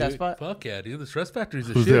yeah. You like that dude. spot? Fuck yeah, dude. The Stress Factory's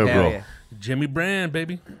the Who's shit. there, Hell bro? yeah. Jimmy Brand,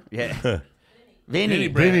 baby. Yeah. Vinny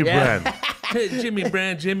Vinny Yeah. Brand. Jimmy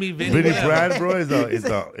Brand, Vinny. Vinny whatever. Brand, bro, is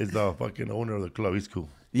the fucking owner of the club. He's cool.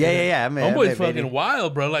 Yeah, man. Homeboy's fucking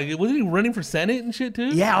wild, bro. Like, wasn't he running for Senate and shit, too?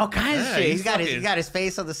 Yeah, all kinds of Yeah, shit. he's He got his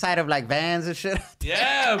face on the side of like vans and shit.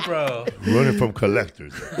 Yeah, bro. Running from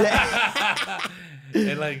collectors.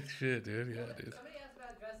 And like, shit, dude. Yeah, dude. Somebody asked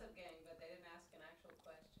about Dress Up Gang, but they didn't ask an actual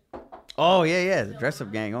question. Oh yeah, the Dress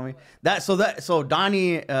Up Gang, homie. So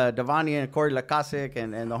Donnie, Devani, and Corey Lacasic,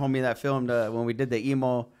 and the homie that filmed when we did the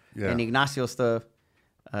emo and Ignacio stuff.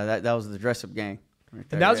 That was the Dress Up Gang. Right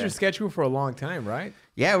there, And that was yeah. your sketch group for a long time, right?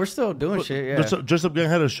 Yeah, we're still doing shit. Yeah. Dress Up Gang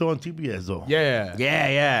had a show on TBS, though. Yeah.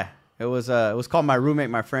 Yeah. It was called My Roommate,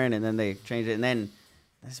 My Friend, and then they changed it, and then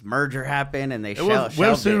this merger happened, and they It was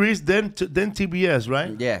web series, then TBS,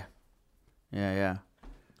 right? Yeah.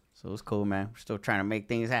 So it was cool, man. We're still trying to make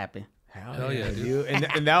things happen. Hell yeah, dude.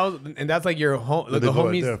 And that's like your home, like the They go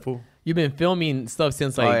right homies. there, fool. You've been filming stuff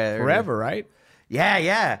since like forever, right?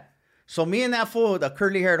 Yeah. So me and that fool, the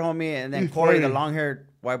curly-haired homie, and then Corey, the long-haired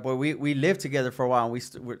white boy, we lived together for a while.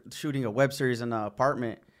 And we're shooting a web series in an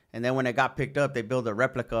apartment, and then when it got picked up, they built a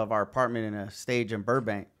replica of our apartment in a stage in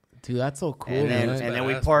Burbank. Dude, that's so cool. And then, man.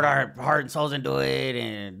 we poured our heart and souls into it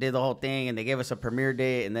and did the whole thing, and they gave us a premiere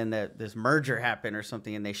date, and then this merger happened or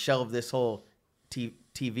something, and they shelved this whole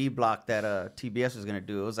TV block that TBS was gonna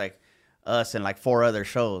do. It was like us and like 4 other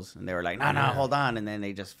shows, and they were like, no, hold on, and then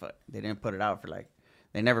they didn't put it out for like.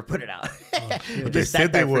 They never put it out. But they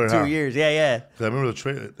said they were, for 2 years. Yeah. 'Cause I remember the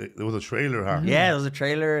trailer. There was a trailer, huh? Yeah, there was a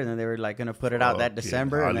trailer, and then they were like gonna put it out that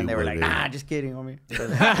December, and then they were like, nah, just kidding, homie. And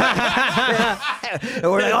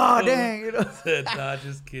we're like, oh dang, you know. Nah,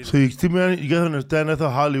 just kidding. So you see, man, you gotta understand that's how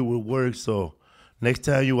Hollywood works. So next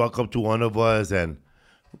time you walk up to one of us and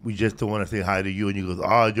we just don't want to say hi to you, and you go,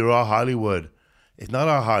 oh, you're all Hollywood. It's not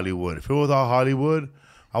all Hollywood. If it was all Hollywood,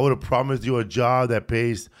 I would have promised you a job that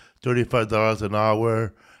pays $35 an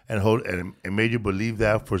hour and made you believe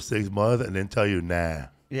that for 6 months and then tell you, nah.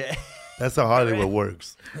 Yeah. That's how Hollywood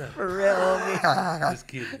works. For real, homie. Just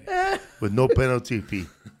kidding. With no penalty fee.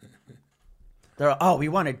 They're like, oh, we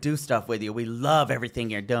want to do stuff with you. We love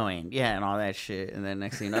everything you're doing. Yeah, and all that shit. And then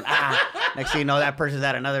next thing you know, that person's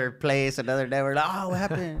at another place, another day. We're like, oh, what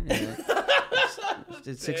happened? Yeah.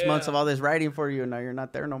 Did 6 months of all this writing for you, and now you're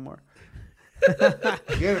not there no more.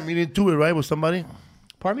 You had a meeting too, right, with somebody?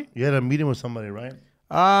 Pardon me? You had a meeting with somebody, right?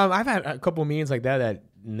 I've had a couple meetings like that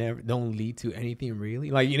never don't lead to anything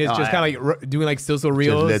really. Like, you know, it's just kind of like doing like sizzle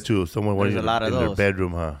reels. Just led to someone wanting in their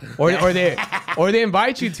bedroom, huh? Or they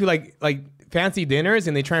invite you to like fancy dinners,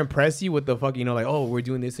 and they try and press you with the fuck, you know, like, oh, we're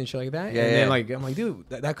doing this and shit like that. Yeah, and then like I'm like, dude,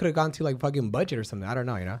 that could have gone to like fucking budget or something. I don't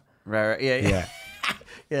know, you know. Right. Yeah.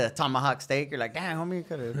 Yeah, tomahawk steak. You're like, damn, homie, you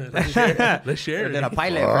could have. Let's share it. Did a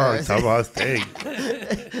pilot Oh, first. tomahawk steak.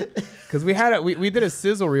 Because we did a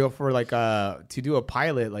sizzle reel for like to do a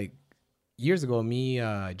pilot like years ago. Me,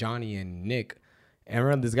 Johnny, and Nick. And I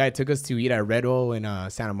remember this guy took us to eat at Red O in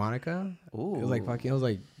Santa Monica. Ooh. It was like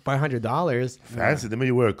 $500. Fancy. They made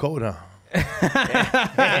you wear a coat, huh?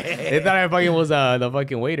 They thought I fucking was the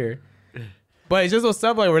fucking waiter. But it's just those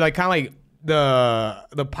stuff like we're like kind of like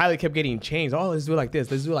the pilot kept getting changed. Oh, let's do it like this.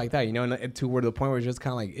 Let's do it like that. You know, and to where the point where it's just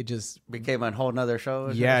kind of like it just Became a whole nother show.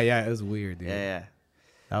 yeah. It was weird, dude. Yeah.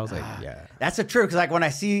 That was like yeah. That's the truth. Because like when I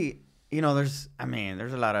see, you know, there's a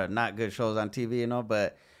lot of not good shows on TV, you know,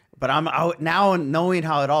 but I'm out now knowing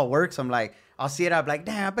how it all works. I'm like, I'll see it. I'm like,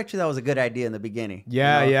 damn, I bet you that was a good idea in the beginning.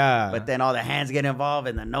 Yeah, you know? yeah. But then all the hands get involved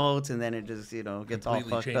and the notes, and then it just, you know, gets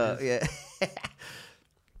Completely all fucked up. changes. Yeah.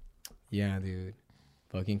 Yeah, dude.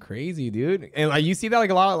 Fucking crazy, dude. And like you see that like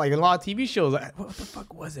a lot of TV shows. Like, what the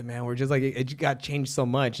fuck was it, man? We're just like it got changed so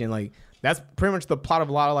much, and like that's pretty much the plot of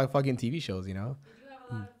a lot of like fucking TV shows, you know? Did you have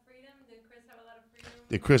a lot of freedom? Did Chris have a lot of freedom?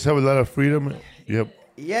 Did Chris have a lot of freedom? Yep.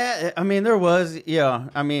 Yeah, I mean, there was,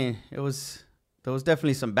 I mean, there was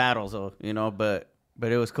definitely some battles, though, you know, but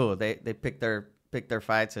it was cool. They picked their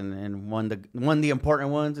fights and won the important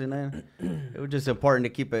ones, and then it was just important to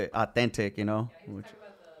keep it authentic, you know. Yeah, you talk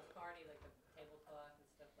about the party, like the tablecloth and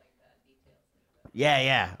stuff like that, details like that.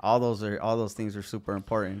 Yeah, all those things are super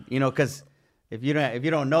important, you know, because if you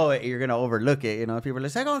don't know it, you're gonna overlook it, you know. People are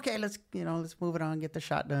just like, okay, let's move it on, get the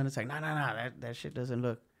shot done. It's like, no, that shit doesn't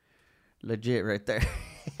look legit right there.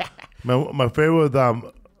 My favorite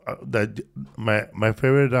my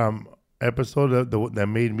favorite episode that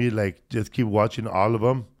made me like just keep watching all of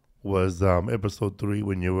them was episode 3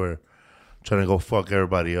 when you were trying to go fuck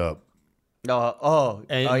everybody up. And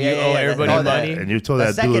yeah, you owe everybody money. And you told The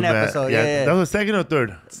that second dude, man. episode, yeah. That was the second or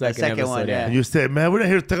third? Second second one, yeah. And you said, man, we're not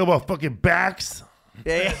here to talk about fucking backs.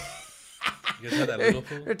 Yeah. You guys had that little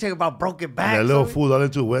fool? They're talking about broken backs. And that little homie. fool all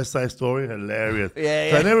into West Side Story. Hilarious.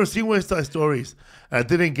 Yeah, So I yeah. never seen West Side Stories. I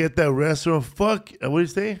didn't get that restaurant. Fuck. What do you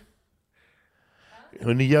say?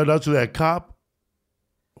 When he yelled out to that cop,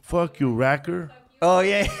 fuck you, racker. Oh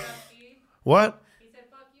yeah. What? He said,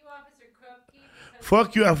 fuck you, Officer Krupke. because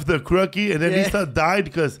Fuck you after the crookie. And then Yeah. Lisa died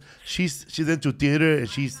because she's into theater and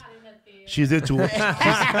she's I'm not in the theater. she's into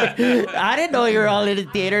I didn't know you were all in the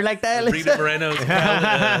theater like that. Rita Moreno's she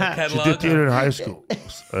catalog. did theater in high school,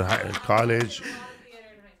 college, I'm not theater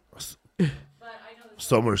in high school. But I know the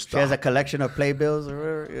summer She has a stuff. collection of playbills or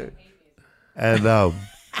whatever. And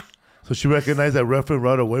so she recognized that reference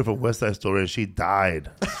right away from West Side Story and she died.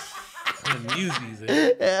 Newsies.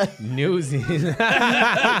 Eh? Newsies.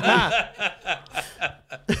 I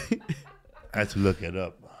had to look it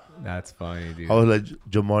up. That's funny, dude. I was like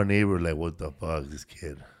Jamar Neighbor, like, what the fuck, this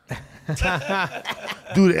kid.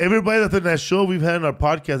 Dude, everybody that's in that show we've had in our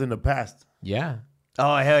podcast in the past. Yeah.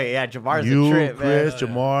 Oh hell yeah, Jamar's You, a trip, Chris, man.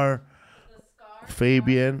 Jamar,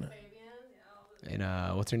 Fabian.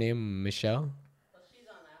 And what's her name? Michelle?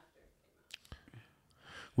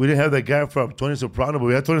 We didn't have that guy from Tony Soprano, but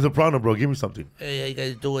we had Tony Soprano, bro. Give me something. Hey, how you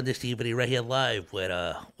guys doing this evening right here live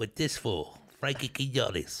with this fool, Frankie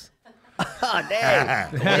Quinones? Oh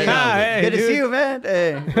damn. Hey, Good to dude. see you, man.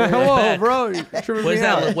 Hey. Whoa, bro. You're tripping me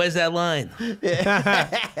out. Where's that line?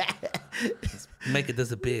 Make it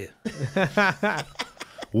disappear.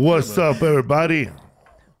 What's up, everybody?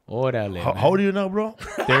 Órale, How old are you now, bro?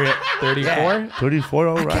 34? 34,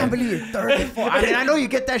 all I can't right. believe you're 34. I mean, I know you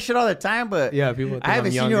get that shit all the time, but Yeah, people think I haven't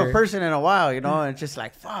I'm seen you in younger. person in a while, you know, and it's just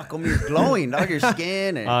like, fuck, you're glowing, dog, your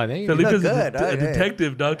skin. And Oh, thank you. look Felipe's good, a dog, yeah.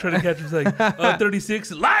 detective, dog, trying to catch him. He's like,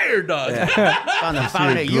 36, liar, dog. on the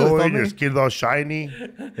fountain You're of youth, glowing, your homie. skin's all shiny.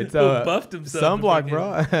 It's Fool buffed himself sunblock,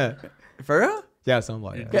 for bro. For real? Yeah,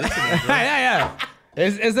 sunblock. Yeah, yeah.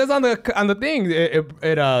 It says on the thing,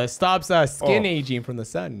 it stops skin aging from the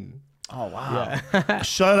sun. Oh, wow.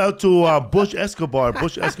 Shout out to Bush Escobar.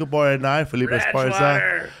 Bush Escobar and I, Felipe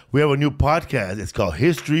Esparza. We have a new podcast. It's called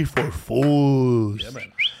History for Fools.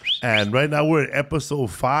 And right now we're in episode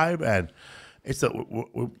 5, and it's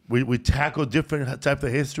we tackle different types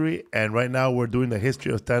of history. And right now we're doing the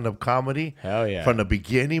history of stand-up comedy. Hell yeah. From the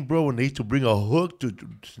beginning, bro, when they used to bring a hook to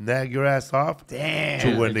snag your ass off. Damn.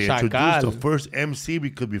 To when they introduced Chacal. the first MC,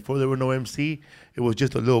 because before there were no MC, it was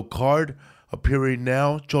just a little card appearing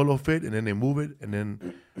now, Cholo Fit, and then they move it, and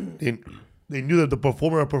then they knew that the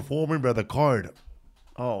performer are performing by the card.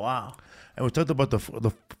 Oh, wow. And we talked about the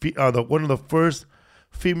one of the first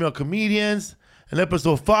female comedians. In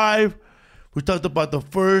episode 5, we talked about the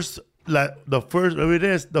first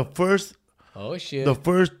Oh shit. the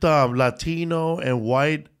first Latino and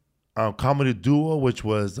white comedy duo, which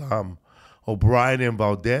was O'Brien and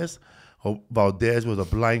Valdez. Valdez was a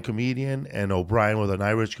blind comedian, and O'Brien was an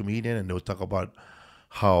Irish comedian, and they would talk about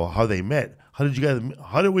how they met. How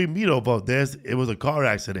did we meet Valdez? It was a car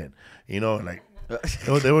accident, you know, like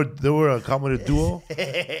they were a comedy duo,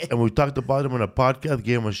 and we talked about them on a podcast,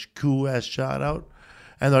 gave them a cool ass shout out.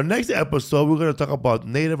 And our next episode, we're going to talk about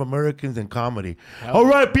Native Americans and comedy. All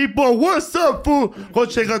right, people, what's up, fool? Go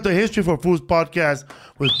check out the History for Fools podcast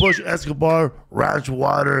with Bush Escobar, Ranch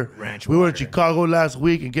Water. We were in Chicago last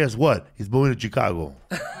week, and guess what? He's moving to Chicago.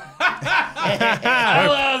 I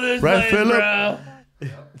love this Right, place, Philip? bro.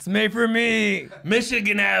 It's made for me.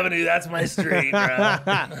 Michigan Avenue, that's my street, bro.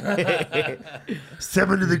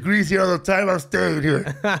 70 degrees here all the time. I'm staying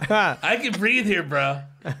here. I can breathe here, bro.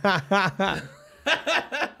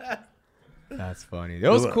 That's funny.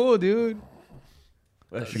 That was cool, dude.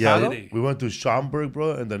 Yeah, we went to Schaumburg,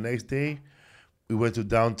 bro, and the next day we went to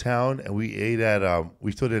downtown and we ate at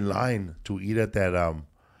we stood in line to eat at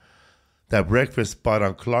that breakfast spot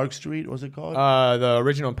on Clark Street. What's it called? The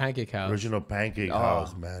original pancake house. Original Pancake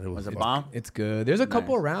House, man. It Was it fucking- bomb? It's good. There's a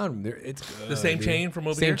couple around. It's good. The same dude. chain from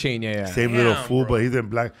over Same here? chain, yeah. Same little Damn, fool, bro. but he's in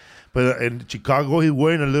black. But in Chicago, he's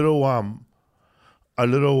wearing a little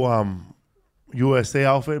USA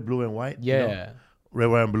outfit, blue and white. you know, Yeah. red,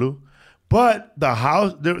 white, and blue. But the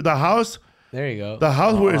house There you go. The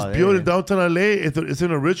house where it's there built you in downtown LA, it's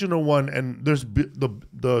an original one, and there's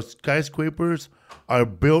the skyscrapers are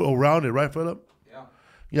built around it, right, Philip?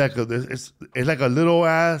 Yeah, because it's like a little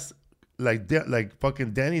ass, like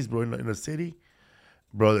fucking Denny's, bro, in the city.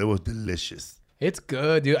 Bro, it was delicious. It's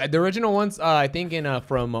good, dude. The original ones, I think,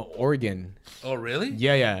 from Oregon. Oh, really?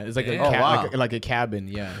 Yeah. It's like Yeah. a Oh, wow. like a cabin.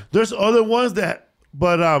 Yeah. There's other ones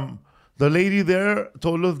but the lady there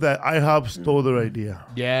told us that IHOP stole their idea.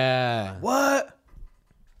 Yeah. What?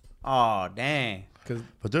 Oh, dang.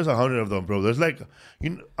 But there's 100 of them, bro. There's like,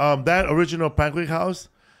 that original Pancake House.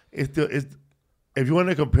 If you want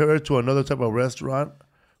to compare it to another type of restaurant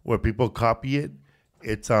where people copy it,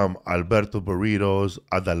 it's Alberto Burritos,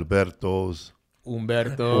 Adalbertos,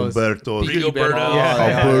 Humbertos. Rigoberto.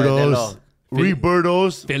 Yeah. Albertos,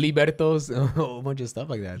 Rebertos, Filibertos. A whole bunch of stuff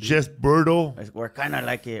like that. Dude. Just Berto. We're kind of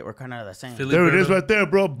like it. We're kind of the same. There it is right there,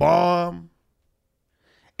 bro. Bomb.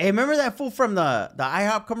 Hey, remember that fool from the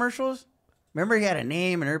IHOP commercials? Remember he had a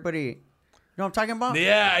name and everybody, you know what I'm talking about?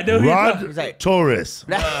 Yeah, I know. who you're talking- He's like, Torres.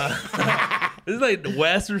 This is like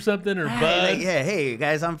Wes or something or Bud. like, yeah, hey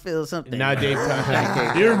guys, I'm feeling something. Now Dave.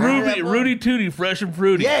 You're Rudy Tooty, fresh and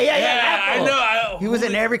fruity. Yeah, that I fool. know. He was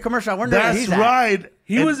in every commercial. I wonder where That's he's at. right.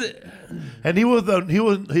 He was. And he was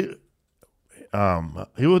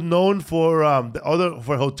He was known for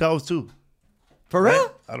for hotels too. For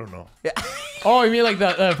real? I don't know. Oh, you mean like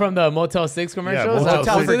the from the Motel 6 commercials? Motel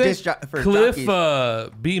Hotel Six. for disc jo- for Cliff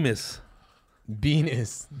jockeys. Bemis.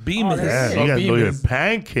 Venus. Bemis. Man, Oh, you guys know your Bemis.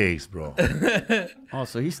 pancakes, bro. Oh,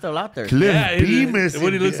 so he's still out there. Cliff Yeah, Bemis.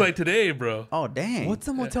 what he looks like today, bro. Oh, dang. What's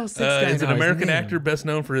the Motel 6 guy? He's an now? His American name? actor best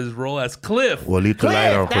known for his role as Cliff, Well, leave the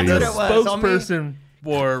light on for Cliff, you. that's what it was. spokesperson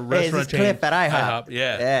for Hey, is restaurant this chain. Cliff at IHOP?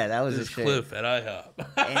 Yeah. Yeah, that was This his is shit. Cliff at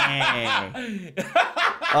IHOP. Dang.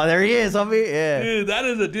 Oh, there he is, homie. Yeah. Dude, that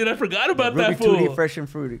is a dude. I forgot about Rudy that fool. Tooty, fresh and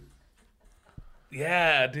fruity.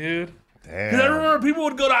 Yeah, dude. Damn. Because I remember people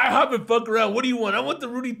would go to IHOP and fuck around. What do you want? I want the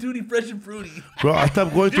Rudy Tooty fresh and fruity. Bro, I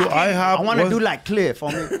stopped going to IHOP. I want to once- do like Cliff,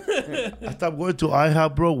 homie. I stopped going to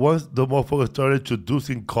IHOP, bro, once the motherfuckers started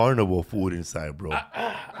introducing carnival food inside, bro.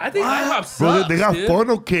 I think IHOP sucks, Bro, they got dude.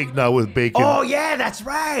 funnel cake now with bacon. Oh, yeah, that's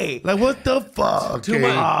right. Like, what the fuck? Too eh?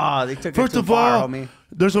 much. Oh, they took First it too of far, all, homie.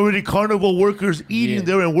 there's already carnival workers eating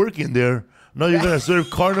there and working there. Now you're going to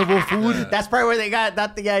serve carnival food? That's probably where they got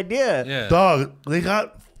the idea. Yeah. Dog, they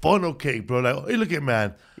got funnel cake, bro. Like, hey, look at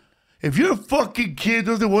man. If your fucking kid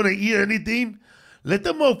doesn't want to eat anything, let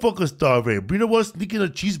the motherfucker starve him. You know what? Sneak in a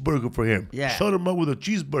cheeseburger for him. Yeah. Shut him up with a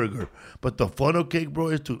cheeseburger. But the funnel cake, bro,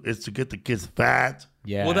 is to get the kids fat.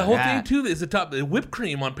 Yeah. Well, the whole Yeah. thing too is the whipped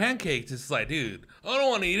cream on pancakes. It's like, dude, I don't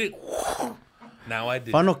want to eat it. Now I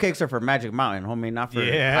do. Funnel cakes are for Magic Mountain, homie, not for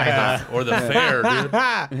Yeah. IHOP. Or the fair,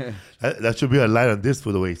 dude. That should be a line on this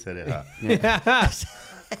for the way he said it. Huh?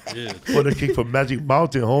 Dude. Funnel cake from Magic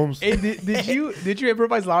Mountain, Holmes. Hey, did you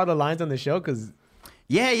improvise a lot of the lines on the show? Because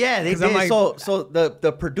Yeah, they 'Cause I'm did. like- So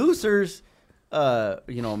the producers,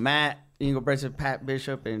 Matt Engelbrecht, Pat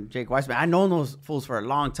Bishop, and Jake Weissman. I known those fools for a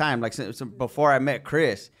long time, like since before I met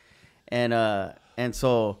Chris, and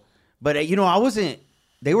so, but I wasn't.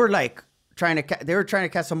 They were like trying to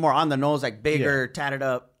catch some more on the nose, like bigger, tatted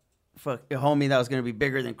up, fuck homie that was gonna be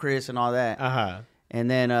bigger than Chris and all that. And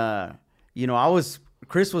then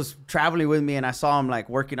Chris was traveling with me, and I saw him like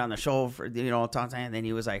working on the show for talking, and then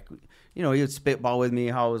he was like, he would spitball with me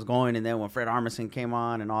how it was going, and then when Fred Armisen came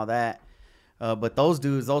on and all that, but those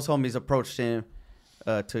homies approached him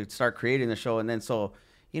to start creating the show, and then so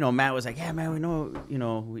Matt was like, yeah man, we know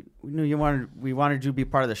we knew we wanted you to be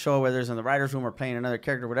part of the show, whether it's in the writers room or playing another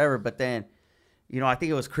character, whatever. But then I think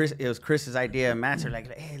it was Chris's idea, and Matt's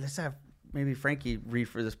like, hey, let's have maybe Frankie read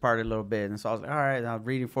for this part a little bit, and so I was like, all right, I was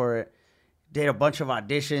reading for it. Did a bunch of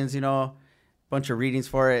auditions, bunch of readings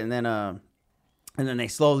for it, and then they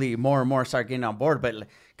slowly more and more start getting on board. But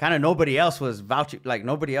kind of nobody else was vouching. Like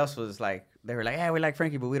nobody else was like, they were like, yeah, we like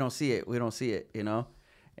Frankie, but we don't see it.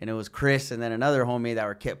 And it was Chris and then another homie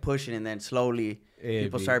that kept pushing, and then slowly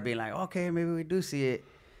people started being like, okay, maybe we do see it.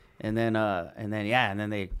 And then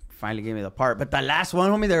they finally gave me the part. But the last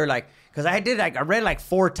one, homie, they were like, because I read like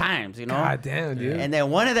 4 times, God damn, dude. And then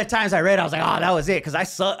one of the times I read, I was like, oh, that was it. Because I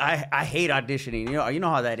hate auditioning. You know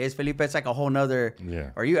how that is, Felipe. It's like a whole nother,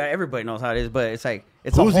 everybody knows how it is, but it's like,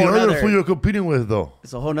 it's Who's a whole the other nother, fool you're competing with, though?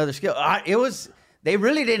 it's a whole nother skill. They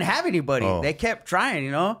really didn't have anybody. Oh. They kept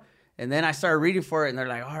trying, And then I started reading for it, and they're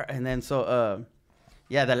like, all right. And then so,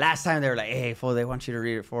 the last time they were like, hey, fool, they want you to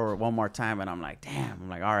read it for one more time. And I'm like, damn. I'm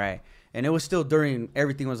like, all right. And it was still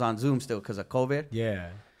everything was on Zoom still because of COVID. Yeah.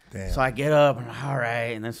 Damn. So I get up and I'm like, all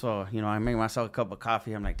right. And then so, I make myself a cup of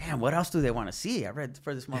coffee. I'm like, damn, what else do they want to see? I read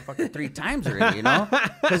for this motherfucker 3 times already,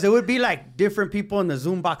 Because it would be like different people in the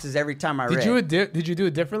Zoom boxes every time I read. Did you do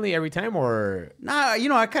it differently every time, or? Nah,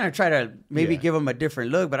 I kind of try to maybe give them a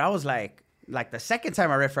different look, but I was like the second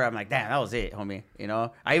time I read for it, I'm like, damn, that was it, homie.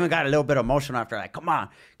 I even got a little bit emotional after, like, come on.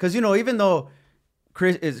 Because, even though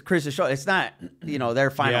Chris's show, it's not, their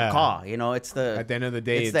final call. It's the, At the end of the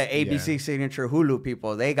day, it's the ABC signature Hulu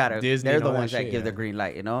people. They gotta, Disney they're and the all that ones that shit, give the yeah. green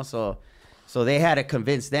light, So they had to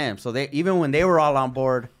convince them. So they, even when they were all on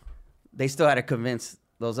board, they still had to convince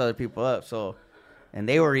those other people up. So, and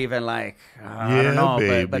they were even like, I don't know,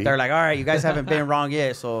 baby. but they're like, all right, you guys haven't been wrong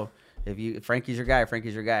yet. So Frankie's your guy,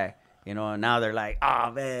 And now they're like,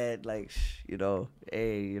 oh man, like,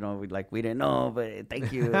 hey, we didn't know, but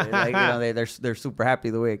thank you. They're super happy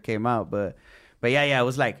the way it came out. But yeah, it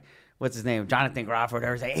was like, what's his name? Jonathan Groff or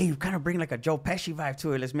whatever. He's like, hey, you kind of bring like a Joe Pesci vibe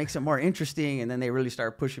to it. Let's make it more interesting. And then they really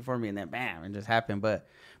started pushing for me, and then bam, it just happened. But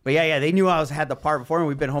yeah, they knew I had the part before, and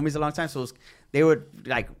we've been homies a long time. So they would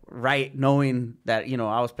like write knowing that,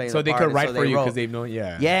 I was playing So the they part. could write So for you wrote. because they've known,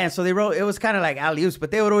 yeah. Yeah, and so they wrote, it was kind of like alley-oops, but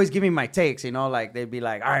they would always give me my takes, like they'd be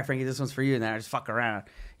like, all right, Frankie, this one's for you, and then I just fuck around,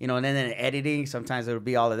 you know, and then in editing, sometimes it would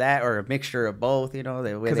be all of that or a mixture of both, you know.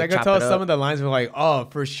 Because I could tell some of the lines were like, oh,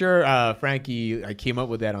 for sure, Frankie, I came up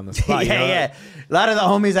with that on the spot. Yeah, you know? yeah. A lot of the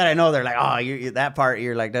homies that I know, they're like, oh, that part,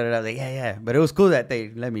 you're like, da da da. Like, yeah, yeah. But it was cool that they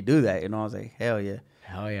let me do that, you know. I was like, hell yeah.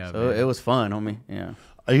 Hell yeah, So man. it was fun, homie. Yeah.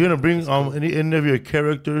 Are you gonna bring any of your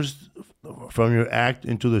characters from your act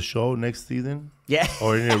into the show next season? Yeah.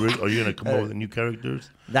 Or are you gonna come up with new characters?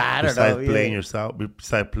 Nah, I don't besides know. playing Yeah. yourself,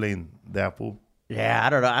 besides playing that fool, Yeah, I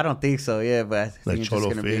don't know. I don't think so. Yeah, but I think like it's Cholo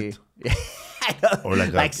just gonna be. Fit, I know. or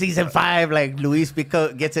like season 5, like Luis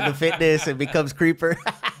gets into fitness and becomes creeper.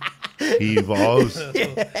 he evolves.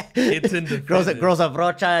 It's in the girls a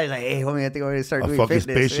brocha. He's like, hey, homie, I think we're gonna start A doing fucking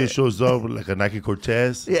fitness. spaceship shows up with like a Nike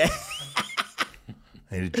Cortez, Yeah.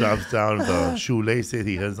 and he drops down the shoelaces.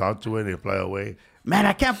 He heads onto it and they fly away. Man,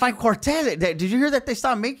 I can't find Cortez. Did you hear that they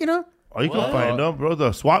stopped making them? Oh, you can find them, bro.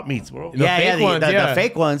 The swap meets, bro. fake ones, the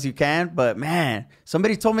fake ones you can. But man,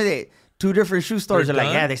 somebody told me that 2 different shoe stores They're are like,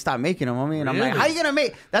 done? yeah, they stopped making them, homie. And I'm like, Really? how you gonna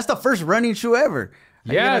make? That's the first running shoe ever.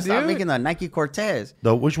 How you Yeah, gonna stop dude. making the Nike Cortez.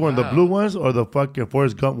 Which one? The blue ones or the fucking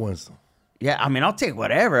Forrest Gump ones? Yeah, I mean, I'll take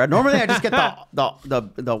whatever. Normally, I just get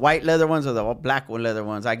the white leather ones or the black leather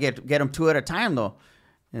ones. I get them 2 at a time though,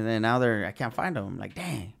 and then now I can't find them. I'm like,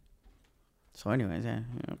 dang. So, anyways, yeah.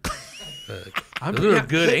 Those are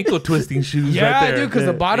good ankle twisting shoes Yeah, right there. dude, because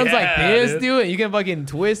the bottom's like Yeah, this, dude. dude. And you can fucking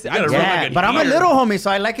twist. gotta rub Yeah, like a but I'm a deer. little homie,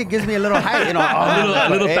 so I like it. Gives me a little height, you know. A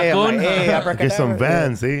little hey, I'm tacón. like, hey, Get some abracadabra.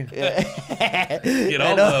 Vans, eh? Get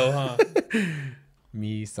all low, huh?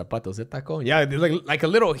 Mi zapatos de tacón. Yeah, dude, like a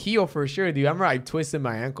little heel for sure, dude. I remember I twisted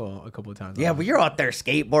my ankle a couple of times. Yeah, but you're out there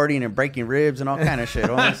skateboarding and breaking ribs and all kind of shit,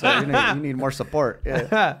 homie. So you need more support.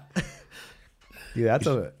 Yeah. Dude, that's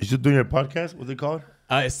a. You still doing your podcast? What's it called?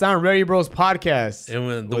 It's Sound Ready Bros podcast. And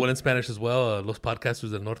when the one in Spanish as well, Los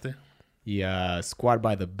Podcasters del Norte. Yeah, Squad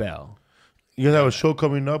by the Bell. You guys have a show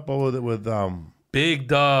coming up with Big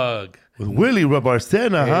Dog. Willie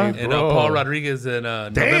Barcena, huh? And Bro. Paul Rodriguez in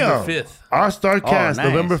November Damn. 5th. Our star cast, nice.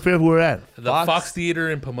 November 5th, we're at. The Fox. Fox Theater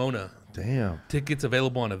in Pomona. Damn. Tickets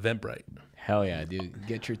available on Eventbrite. Hell yeah, dude.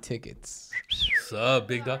 Get your tickets. What's up,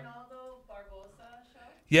 Big Dog? Arnaldo Barbosa show?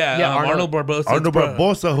 Yeah, Arnold Barbosa. Arnold It's pro-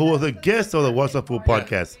 Barbosa, who was a guest of the What's Up Food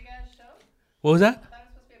podcast. Big ass show? What was that? I thought it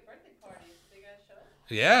was supposed to be a birthday party. Big ass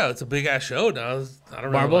show? Yeah, it's a big ass show. Now, I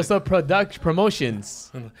don't know. Barbosa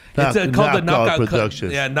Promotions. It's called the Knockout Knockout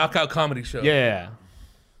Productions. Knockout Comedy Show. Yeah.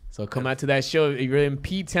 So come out to that show if you're in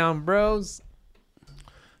P-Town, bros.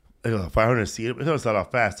 500 seats. It's gonna start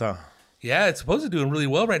off fast, huh? Yeah, it's supposed to be doing really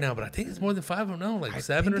well right now, but I think it's more than 5. I don't know, like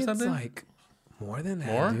 7 or It's something. like more than that,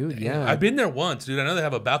 More, dude. Damn. Yeah. I've been there once, dude. I know they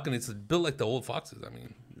have a balcony. It's built like the old Foxes. I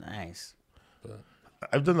mean, Nice.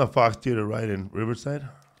 I've done the Fox Theater right in Riverside.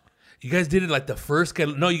 you guys did it like the first.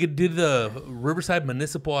 No, you did the Riverside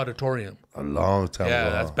Municipal Auditorium. A long time Yeah,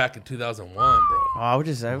 ago. that's back in 2001, bro. Oh, I was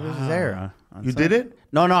just there. On You Sunday. did it?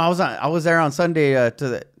 No, I was there on Sunday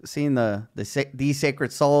seeing these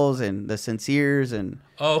Sacred Souls and the Sinceres and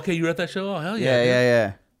Oh, okay, you were at that show. Oh, hell yeah, yeah, dude. yeah.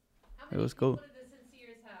 How It many was cool. people did the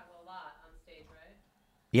Sinceres have? A lot on stage, right?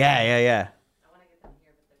 Yeah. I want to get them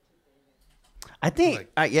here, but they're too big. I think,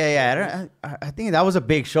 I think that was a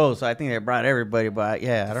big show, so I think they brought everybody. But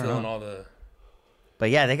yeah, I don't Filling know. all the But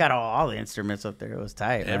yeah, they got all the instruments up there. It was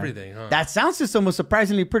tight. man. Everything, huh? That sound system was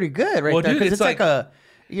surprisingly pretty good, right Well, there. dude, Because it's it's like a,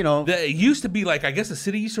 you know, It used to be like, I guess the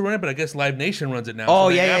city used to run it, but I guess Live Nation runs it now. Oh,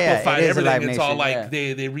 they yeah. amplified It is a everything. Live It's all Nation, like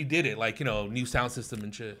yeah. they redid it, like, new sound system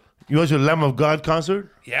and shit. You went to the Lamb of God concert?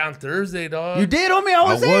 Yeah, on Thursday, dog. you did, homie. I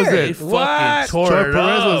was How was there. They it? fucking tore Troy it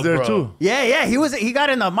Perez up, was there bro. too. Yeah. He got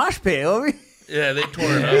in the mosh pit, homie. Yeah, they tore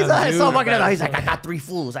it He's up. like, I saw him walking bad. out. He's like, I got 3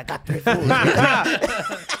 fools. I got 3 fools.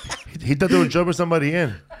 He thought they were jumping somebody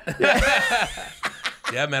in.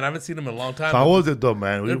 Yeah, man, I haven't seen them in a long time. How was it though,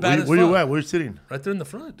 man? They're bad Where as you fuck. at? Where you sitting? Right there in the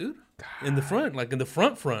front, dude. In the front, like in the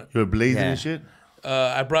front. You were blazing Yeah. and shit?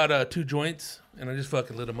 I brought 2 joints, and I just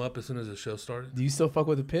fucking lit them up as soon as the show started. Do you still fuck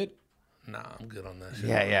with the pit? Nah, I'm good on that shit.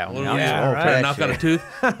 Yeah. What I'm are we too doing? old for Trying to that knock out a shit. tooth?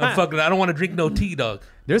 I don't want to drink no tea, dog.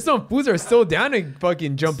 There's some fools that are still down to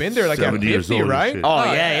fucking jump in there like at 70 years 50, old and right? shit. Oh, Oh,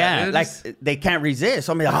 yeah. yeah, dude, Like, it's- they can't resist.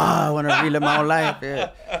 So I'm like, I want to relive my own life.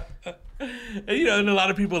 Yeah. And, and a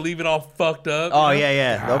lot of people leave it all fucked up. Oh, you know?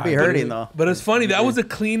 yeah. They'll be hurting, though. But it's funny. That was the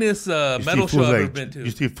cleanest You metal see show fools I've ever like been to.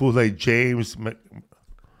 you see fools like James,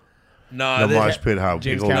 Nah, the mosh pit, how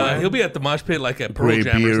James big old Cameron. he'll be at the mosh pit like at Pearl Gray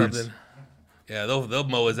Jam or beards. something. Yeah, they'll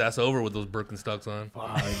mow his ass over with those Birkenstocks on.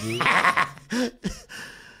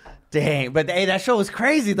 Dang. But, hey, that show was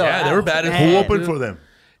crazy, though. Yeah, they were bad as Man. Who fuck. opened for them?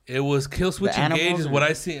 It was Kill Switch The Engage Animals is and- what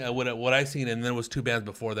I seen. What I seen, and then it was 2 bands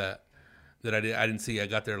before that I didn't see. I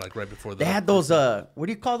got there like right before They the. had those, what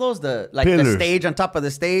do you call those? The Pillars. stage on top of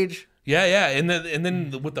the stage. Yeah, and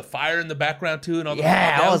then with the fire in the background too, and all the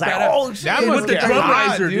Yeah, I was like, badass. oh shit. That And was with the get drum hot,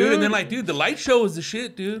 riser, dude. dude. And then like, dude, the light show was the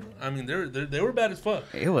shit, dude. I mean, they were bad as fuck.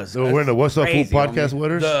 It was. They were wearing the What's Up Food crazy, podcast homie.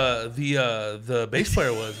 sweaters. The bass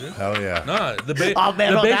player was, dude. Hell yeah. Nah, the Oh,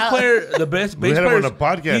 man, bass that- player, the bass We had him player. on the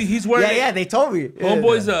podcast. He's wearing. Yeah, they told me.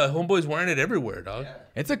 Homeboy's wearing it everywhere, dog.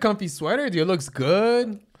 It's a comfy sweater, dude. It looks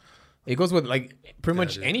good. It goes with like pretty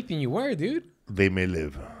much anything you wear, dude. They may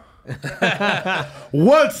live.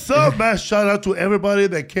 What's up, man? Shout out to everybody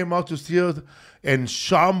that came out to see us in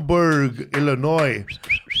Schaumburg, Illinois,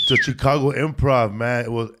 to Chicago Improv, man.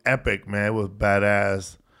 It was epic, man. It was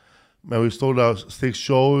badass. Man, we sold out 6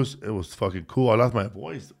 shows. It was fucking cool. I lost my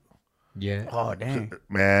voice. Yeah. Oh dang.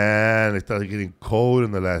 Man, it started getting cold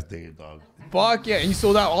in the last day, dog. Fuck yeah. And you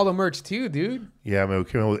sold out all the merch too, dude. Yeah, man, we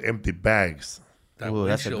came out with empty bags. Ooh,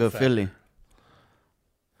 that's a windshield good factor. feeling.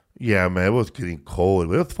 Yeah, man, it was getting cold.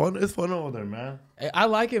 But it was fun. It's fun over there, man. I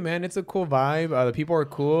like it, man. It's a cool vibe. The people are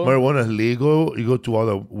cool. Marijuana is legal. You go to all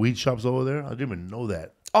the weed shops over there. I didn't even know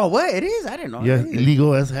that. Oh, what? It is? I didn't know. Yeah, it is.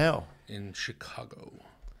 illegal as hell. In Chicago.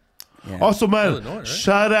 Yeah. Also, man, Illinois, right?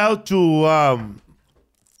 shout out to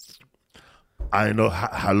I know.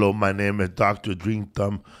 Hello, my name is Dr. Green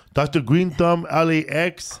Thumb. Dr. Green Thumb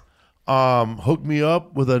LAX hooked me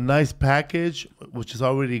up with a nice package, which is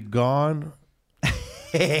already gone.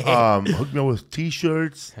 Hooked me up with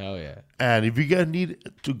T-shirts, Hell yeah. and if you guys need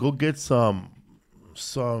to go get some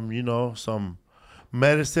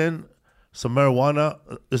medicine, some marijuana,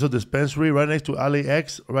 there's a dispensary right next to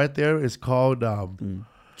LAX. Right there, it's called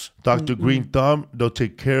Dr. Green Thumb. They'll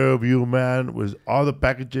take care of you, man. With all the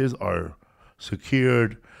packages are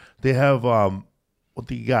secured. They have what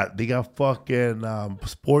they got? They got fucking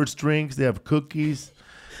sports drinks. They have cookies.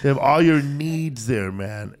 They have all your needs there,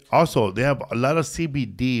 man. Also, they have a lot of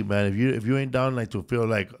CBD, man. If you ain't down like to feel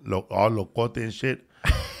like all locote and shit,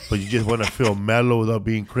 but you just want to feel mellow without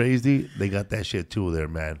being crazy, they got that shit too there,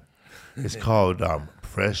 man. It's called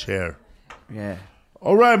Fresh Air. Yeah.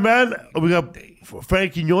 All right, man. We got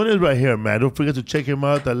Frankie Quinones right here, man. Don't forget to check him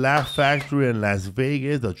out. The Laugh Factory in Las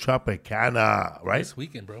Vegas, the Tropicana, right? This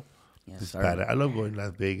weekend, bro. It's bad. I love going to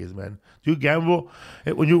Las Vegas, man. Do you gamble?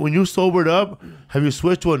 When you sobered up, have you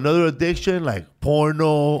switched to another addiction like porno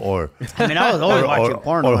or I mean, I was always watching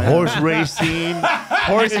porno. or man. horse racing,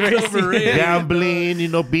 Horse racing. gambling?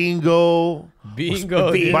 Bingo,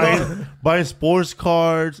 Bingo. buying sports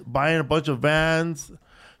cards, buying a bunch of vans.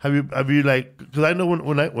 Have you like? Because I know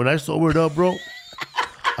when I sobered up, bro,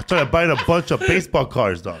 I started buying a bunch of baseball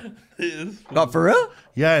cards, dog. Oh, for real?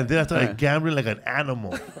 Yeah, and then I started gambling like an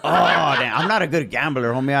animal. Oh, damn. I'm not a good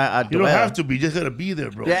gambler, homie. I You don't have to be. You just gotta be there,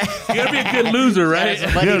 bro. Yeah. You gotta be a good loser, right? Some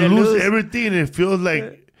You money gotta to lose everything, and it feels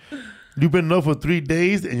like you've been up for 3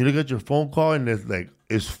 days, and you look at your phone call, and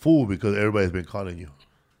it's full because everybody's been calling you.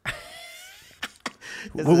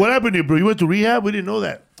 What happened to you, bro? You went to rehab? We didn't know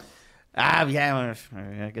that. Yeah.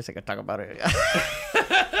 I guess I could talk about it.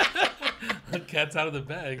 Cat's out of the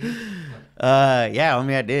bag. Yeah,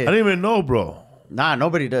 homie, I did. I didn't even know, bro. Nah,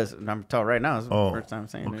 nobody does. I'm telling right now. It's the Oh, first time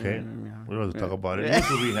saying it. okay. Yeah. We don't have to talk about it. You went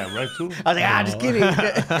to rehab, right, too? I was like, just kidding.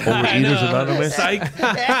 Overeaters Anonymous. Psych.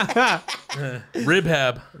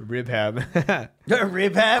 Ribhab. Ribhab.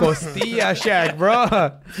 Rib hab. Costilla shack, bro.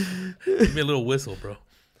 Give me a little whistle, bro.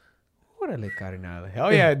 Órale, carnal.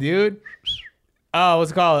 Hell yeah, dude.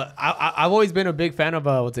 What's it called? I've always been a big fan of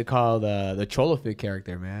what's it called? The Cholo Fit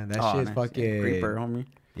character, man. That shit's nice. fucking Creeper, homie.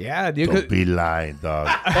 Yeah, dude. Don't be lying, dog.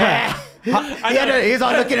 He's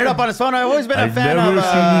all looking it up on his phone. I've always been a I've fan never of.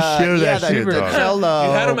 seen you share that shit, the dog. Cholo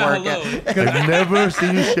You had him at workout. hello. I've never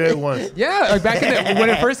seen you share it once. Yeah, like back in when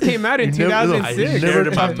it first came out in You never 2006. shared never it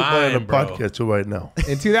in talked my about it on mind, the bro. podcast till right now.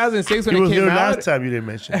 In 2006 when You it was came there out. last time. You didn't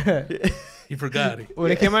mention it. You forgot it.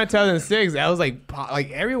 When it came out in 2006, I was like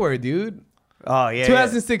everywhere, dude. Oh, yeah.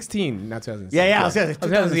 2016, not 2006. Yeah, I was going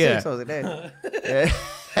to say Yeah. 2006. I was like,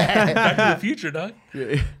 Back to the future, dog.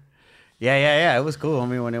 Yeah. It was cool,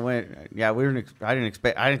 homie, when it went. Yeah, I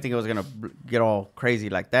didn't think it was gonna get all crazy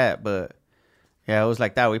like that, but yeah, it was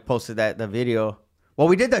like that. We posted the video. Well,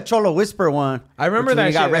 we did the Cholo Whisper one. I remember which that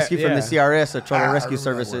we got shit, rescued from the yeah. CRS, the Cholo Rescue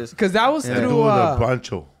Services. Because that was Do through the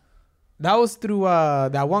Pancho. that was through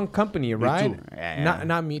that one company, right? Too. Yeah.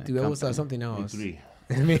 Not Me Too. It was something else. Three.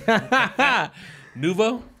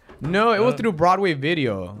 Nuvo? No, it was through Broadway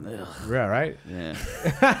Video. Yeah, right? Yeah.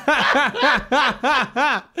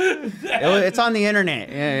 It's on the internet.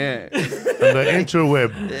 Yeah. On the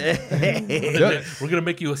interweb. We're gonna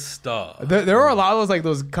make you a star. There were a lot of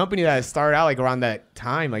those companies that started out like around that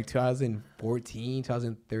time, like 2014,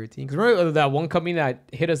 2013. Because remember that one company that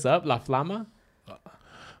hit us up, La Flama?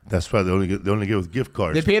 That's right. They only give us gift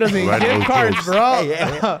cards. They paid us in Right, gift those cards, jokes.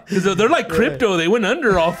 bro. Because they're like crypto. They went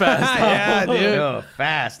under all fast. Yeah, dude. Yo,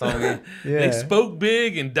 fast, homie. They Yeah. spoke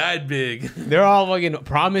big and died big. They're all fucking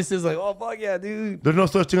promises like, oh, fuck yeah, dude. There's no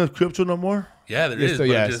such thing as crypto no more. Yeah, there Yes, is, so but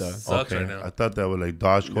yeah, it just so- sucks right I now. thought that was like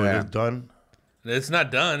Dogecoin Yeah. is done. It's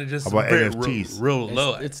not done. It's just How about very NFTs? real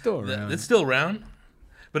low. It's still around. It's still around.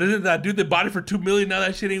 But isn't that dude that bought it for $2 million? Now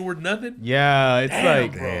that shit ain't worth nothing. Yeah, it's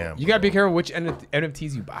like, Damn, you gotta be careful which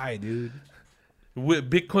NFTs you buy, dude.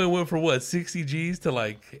 Bitcoin went from what 60 G's to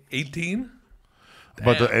like 18.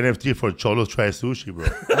 But the NFT for Cholos Try Sushi, bro.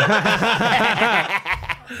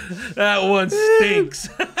 That one stinks.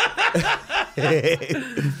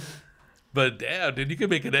 But damn, dude, you can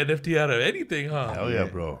make an NFT out of anything, huh? Hell yeah,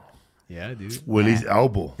 bro. Yeah, dude. Willie's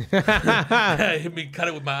elbow. Hit me, cut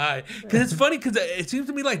it with my eye. Because it's funny, because it seems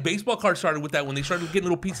to me like baseball cards started with that when they started getting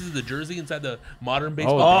little pieces of the jersey inside the modern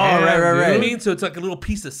baseball. damn, right, right, You know what I right. mean? So it's like a little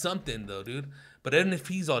piece of something, though, dude. But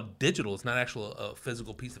NFT's all digital. It's not actual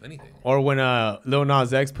physical piece of anything. Or when Lil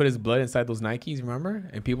Nas X put his blood inside those Nikes, remember?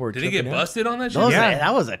 And people were Did he get tripping out. busted on that shit? Those, Yeah.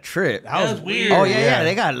 that was a trip. That was weird. Oh, yeah.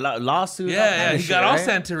 They got lawsuits. all Yeah, kind yeah. of He shit, got all right?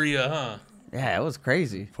 Santeria, huh? Yeah, it was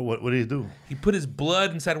crazy. For what did he do? He put his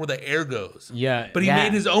blood inside where the air goes. Yeah. But he Yeah.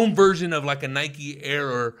 made his own version of like a Nike Air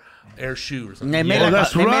or Air shoe or And something. they made, Oh, like,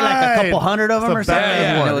 that's they made like a right. couple hundred of them That's or a something. bad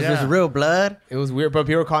And one, it was just yeah. real blood. It was weird, but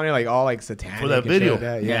people were calling it like all like satanic. For that and shit video. like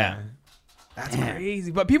that. Yeah. That's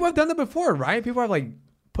crazy. But people have done that before, right? People have like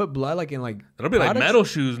put blood like in like That'll be like products. metal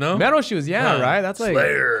shoes, no? Metal shoes, yeah, Huh. right? That's like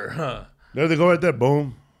Slayer, huh? There they go right there.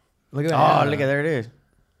 Boom. look at that. Oh, yeah. look at there it is.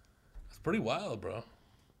 It's pretty wild, bro.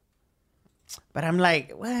 But I'm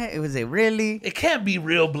like, what? Was it really? It can't be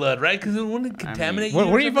real blood, right? Because it wouldn't contaminate you. What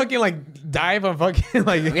or do you something? fucking like dive on fucking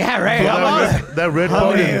like Yeah, right. That red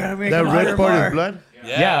part many- is how many that red more? part is blood.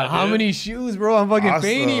 Yeah, how dude. many shoes, bro? I'm fucking Awesome.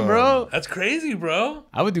 fainting, bro. That's crazy, bro.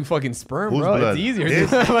 I would do fucking sperm, Whose bro. blood? It's easier. This?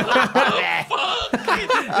 Dude,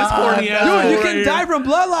 This horny ass. you right can here. die from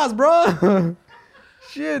blood loss, bro.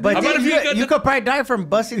 Shit, But How about dude, if you got you the- could probably die from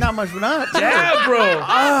busting that much blood. Yeah,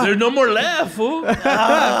 bro. There's no more left, fool.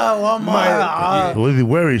 One more. What is he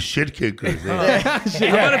wearing? Shit kickers. eh? How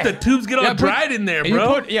about if the tubes get all Yeah, put- dried in there, And you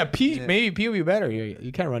bro? put, maybe pee would be better.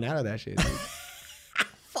 You can't run out of that shit. Dude.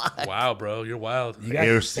 Wow, bro. You're wild.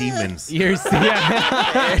 Air Siemens. You're,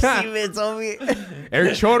 yeah. Siemens on me. Air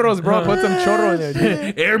chorros, bro. Put some chorro in there,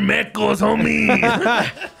 dude. Air mecos, homie.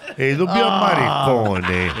 Hey, don't be a maricón,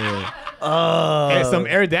 eh? Hey, some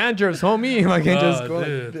air dandruffs, homie. I can just go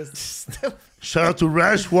dude. like this. Shout out to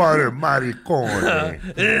Rashwater, maricón. Eh?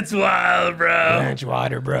 It's wild, bro. Ranch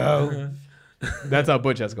water, bro. That's how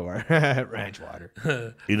Butch Escobar. Ranch water.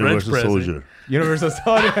 Universal French Soldier. Universal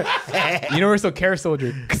soldier. Universal care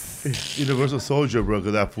soldier. Universal Soldier, bro.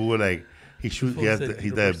 Because that fool, like, he shoots, Fool said he's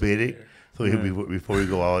universal diabetic. So before we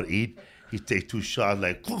go out and eat, he takes 2 shots,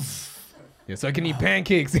 like, Yeah, so I can eat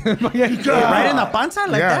pancakes. Right in the panza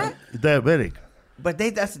like yeah, that? he's diabetic. But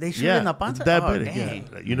they shoot Yeah, in the he's panza? diabetic. Oh, dang.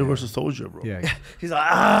 yeah. Like, Universal Soldier, bro. Yeah. He's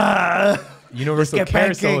like, Universal Get care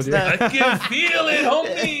pancakes soldier. done. I can feel it,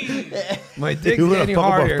 homie. My He dick's was gonna getting fuck up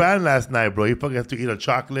a harder. fan last night, bro. He fucking has to eat a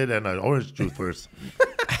chocolate and an orange juice first.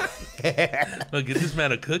 Look, get this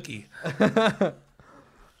man a cookie.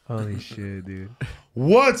 Holy shit, dude.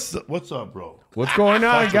 What's up, bro? What's going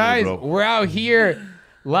on, Talk to me, guys? bro. We're out here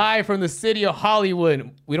live from the city of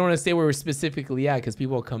Hollywood. We don't want to say where we're specifically at because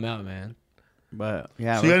people will come out, man. But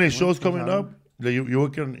yeah. So you got any shows coming up? That you're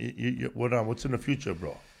working. What's in the future,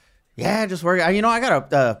 bro? Yeah, just working. You know, I got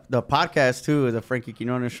the podcast too, the Frankie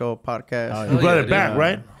Quinones Show podcast. You brought yeah, it back,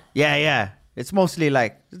 right? Yeah. It's mostly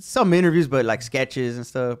like some interviews, but like sketches and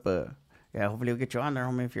stuff. But yeah, hopefully we'll get you on there,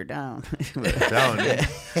 homie, if you're down. Down, eh?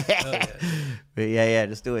 But yeah,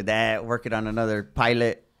 just doing that, working on another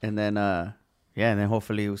pilot, and then and then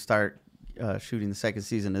hopefully we'll start shooting the second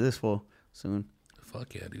season of this fool soon.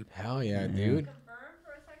 Fuck yeah, dude. Hell yeah, dude. Confirmed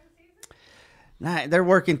for a second season? Nah, they're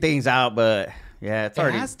working things out, but yeah,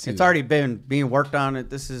 it's already been being worked on. It.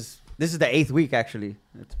 This is the 8th week actually.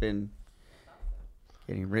 It's been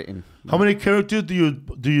getting written. How many characters do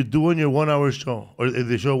you do in your 1 hour show, or is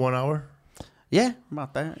the show 1 hour? Yeah,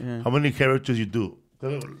 about that. Yeah. How many characters you do,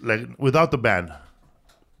 like without the band,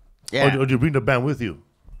 Yeah. or do you bring the band with you?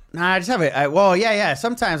 Nah, I just have it. Yeah.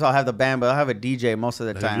 Sometimes I'll have the band, but I'll have a DJ most of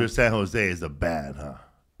the Like if time. you're San Jose, is the band, huh?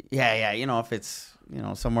 Yeah. You know, if it's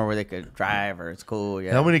somewhere where they could drive or it's cool.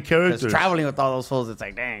 Yeah. How many 'Cause characters? traveling with all those fools, it's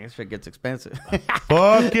like, dang, this shit gets expensive.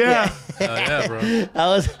 Fuck yeah! Oh yeah, bro. I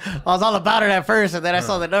was all about it at first, and then I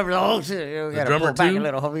saw the numbers. Oh shit, we gotta drummer pull back too? a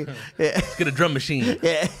little, homie. Yeah. Let's get a drum machine.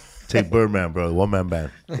 Yeah. Take Birdman, bro. 1-man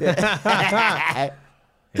band.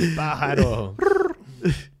 Pájaro.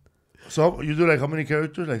 So you do like how many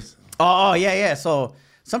characters? Like Oh, yeah. So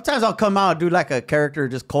sometimes I'll come out and do like a character,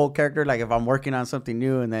 just cold character, like if I'm working on something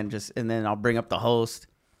new, and then I'll bring up the host.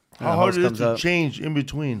 and how the hard host is it comes to up. change in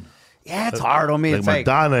between? Yeah, it's hard on me. Like It's like,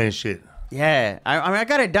 Madonna and shit. yeah. I mean, I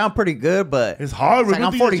got it down pretty good, but It's hard. It's like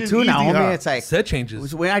I'm 42 now, homie. It's like Set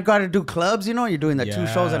changes. when I got to do clubs, you know, you're doing the 2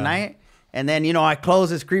 shows a Yeah. night. And then, you know, I close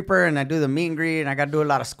this creeper and I do the meet and greet and I got to do a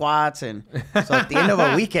lot of squats. And so at the end of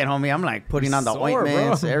a weekend, homie, I'm like putting on the Sore, bro.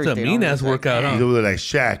 ointments, It's a everything. mean homie. ass It's like, workout, You huh? do it like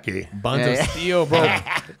Shaq, eh? Buns Yeah, of yeah. steel, bro.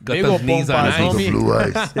 Big those old knees on pompas, ice. The homie. blue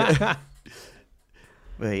eyes.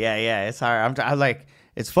 But yeah, it's hard. I like,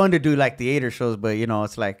 it's fun to do like theater shows, but you know,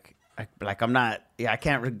 it's like I'm not, I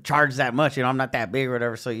can't charge that much. You know, I'm not that big or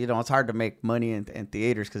whatever. So, you know, it's hard to make money in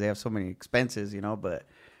theaters because they have so many expenses, you know, but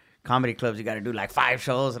comedy clubs, you got to do like 5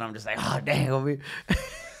 shows. And I'm just like, oh, dang, homie.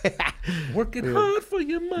 Working hard for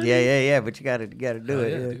your money. Yeah. But you got to do Oh,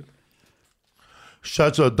 it. yeah, Yeah. dude.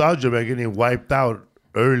 Shout to a Dodger man getting wiped out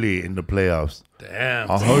early in the playoffs. Damn.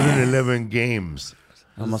 111 games.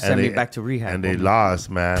 Almost And send me they- back to rehab. And they homie. lost,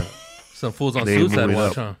 man. Some fools on They suicide moving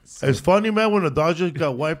watch, up. huh? It's funny, man, when the Dodgers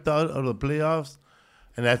got wiped out of the playoffs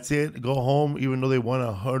and that's it, go home, even though they won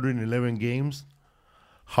 111 games.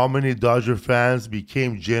 How many Dodger fans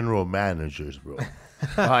became general managers, bro? Oh,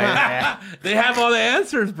 yeah. They have all the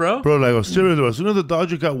answers, bro. Bro, like, seriously, as soon as the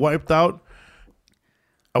Dodgers got wiped out,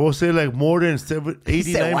 I would say like more than He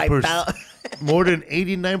said wiped 89%. out. More than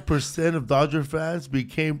 89% of Dodger fans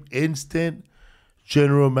became instant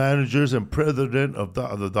general managers and president of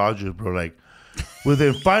the Dodgers, bro. Like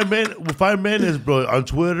within 5 minutes, bro, on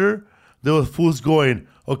Twitter, there was fools going,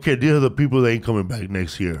 okay, these are the people that ain't coming back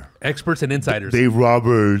next year. Experts and insiders. Dave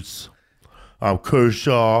Roberts,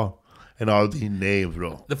 Kershaw, and all these names,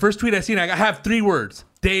 bro. The first tweet I seen, I have 3 words: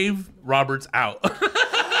 Dave Roberts out.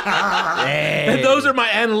 And those are my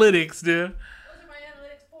analytics, dude. Those are my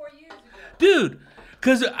analytics 4 years ago. Dude,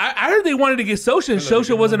 because I heard they wanted to get Sosha, and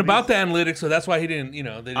Sosha wasn't about the analytics, so that's why he didn't, you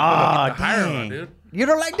know, they didn't Oh, get to hire him, dang. dude. You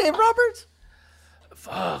don't like Dave Roberts?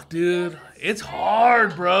 Fuck, dude. It's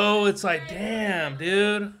hard, bro. It's like, damn,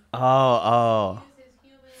 dude. Oh. Use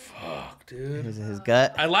his human. Fuck, dude. His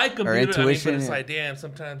gut. I like him, Or dude. intuition, But it's yeah. like, damn,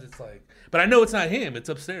 sometimes it's like, but I know it's not him. It's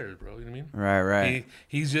upstairs, bro. You know what I mean? Right.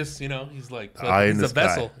 He's just, you know, he's like, Eye in he's the a sky.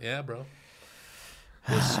 vessel. Yeah, bro.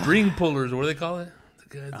 The string pullers, or what do they call it?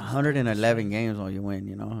 The guys- 111 games when you win,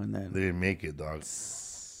 you know, and They then didn't make it, dog.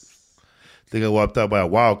 They got wiped out by a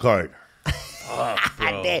wild card. Fuck,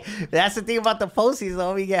 bro. Dang, that's the thing about the postseason.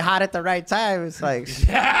 Though we get hot at the right time. It's like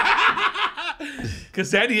Cause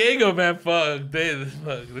San Diego, man, they're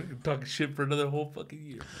talking shit for another whole fucking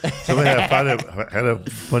year. Somebody had a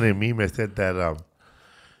funny meme that said that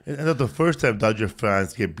it's not the first time Dodger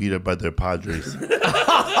fans get beat up by their Padres. Oh,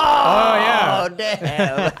 yeah. oh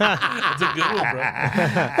damn. That's a good one,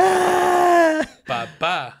 bro.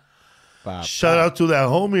 Bye-bye. Shout out to that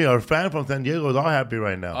homie, our fan from San Diego, is all happy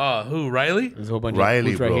right now. Oh, who, Riley? There's a whole bunch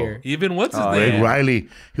Riley, of fools right bro. here. Even what's his Greg name? Riley,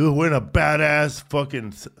 he was wearing a badass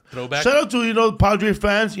fucking Throwback? Shout out to Padre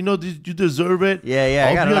fans. You deserve it. Yeah,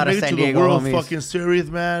 I got a lot of San Diego to the World homies. fucking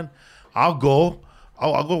Series, man. I'll go.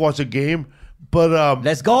 I'll go watch a game. But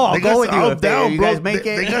Let's go. I'll they go got with some- you. I'm If they- you guys make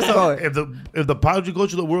They it, got let's some- go. if the Padres go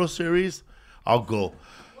to the World Series, I'll go.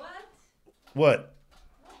 What?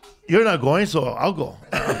 You're not going, so I'll go.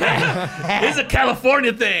 It's a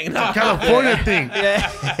California thing. California thing. Booing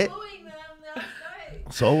them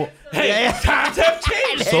outside. So Hey, times have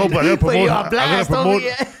changed. So, but I Put you on blast,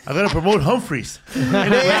 homie. gotta promote Humphreys.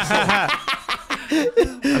 I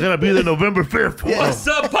gotta be there November 5th. What's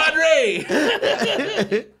up, Padre?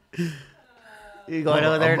 You going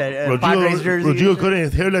over there to Padres jersey? Rodrigo cutting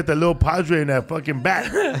his hair like the little Padre in that fucking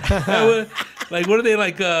bat. Like, what are they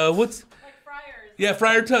like? What's Like friars. yeah,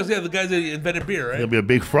 Friar Tugs? Yeah, the guys that invented beer, He'll right? be a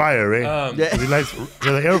big fryer, right? He likes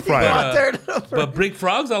the air fryer. But Brick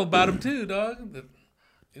Frog's all about him too, dog.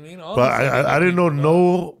 I mean, all But these I didn't know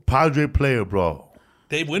no Padre player, bro.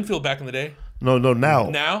 Dave Winfield back in the day. No, now.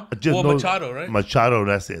 Now? I just Well, know Machado, right? Machado,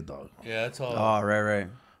 that's it, dog. Yeah, that's all. Oh, right.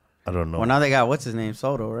 I don't know. Well, now they got what's his name,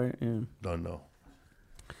 Soto, right? Yeah. Don't know.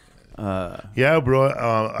 Yeah, bro.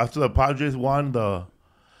 After the Padres won the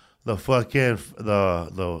fucking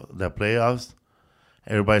the playoffs,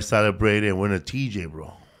 everybody celebrated and went to TJ,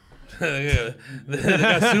 bro. Yeah. They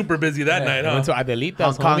got super busy that night, huh? Went to Adelita's,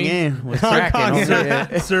 Hong Kong homie. in was cracking.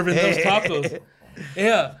 homie. Serving those tacos.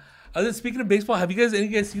 Yeah. Speaking of baseball, have any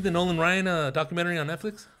guys see the Nolan Ryan documentary on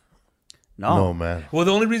Netflix? No, man. Well,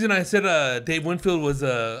 the only reason I said Dave Winfield was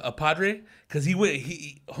a Padre because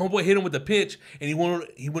homeboy hit him with a pitch and he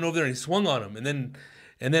went over there and he swung on him and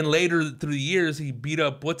then later through the years he beat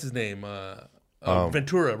up what's his name Robin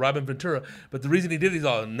Ventura. But the reason he did it, he's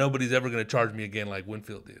all, nobody's ever going to charge me again like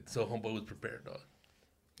Winfield did. So Homeboy was prepared, dog.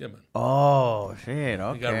 Yeah, man. Oh shit!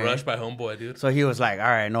 Okay. He got rushed by Homeboy, dude. So he was like, "All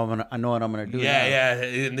right, I know what I'm gonna do." Yeah,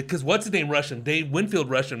 yeah. Because what's his name rushed him? Dave Winfield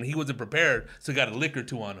rushed him. And he wasn't prepared, so he got a lick or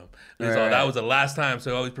two on him. That was the last time.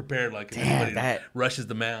 So always prepared. Like if anybody rushes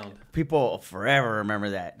the mound, people forever remember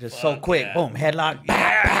that. Just so quick, boom, headlock.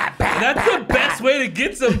 Yeah. That's the best way to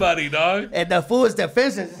get somebody, dog. And the fool's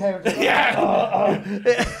defenses. Yeah.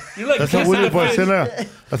 You're like, that's how Willie Barcena.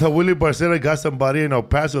 That's how Willie Barcena got somebody in El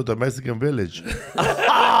Paso at the Mexican Village.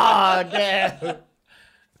 Oh damn!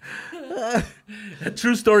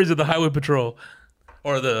 True stories of the Highway Patrol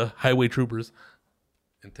or the Highway Troopers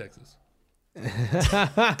in Texas.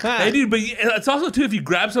 Hey, dude, but it's also too if you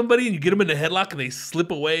grab somebody and you get them in the headlock and they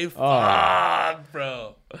slip away. Fuck,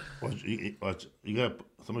 bro. Watch. You got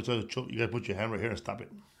somebody tries to choke. You got to put your hand right here and stop it.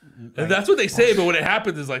 And that's what they say, but when it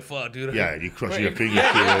happens, it's like, fuck, dude. Yeah, you crush your finger.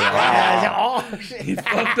 Oh shit! He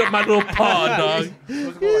fucked up my little paw, dog.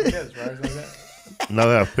 Supposed to go like this, right? Like that. Now I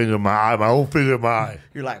got a finger in my eye. My own finger in my eye.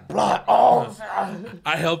 You're like blood. Oh,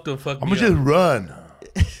 I helped him fuck I'm me gonna just up. run.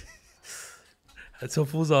 And so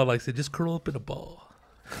fools all like said, just curl up in a ball.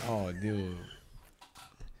 Oh, dude.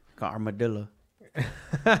 armadillo.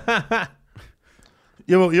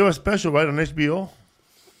 You have a special, right, on HBO?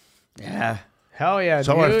 Yeah. Hell yeah,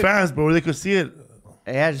 So dude. our fans, bro, they could see it.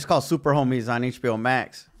 Yeah, it's just called Super Homies on HBO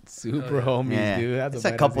Max. Super homies, Yeah. dude. That's It's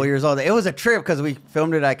a couple years old. It was a trip because we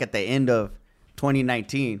filmed it like at the end of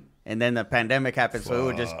 2019. And then the pandemic happened, so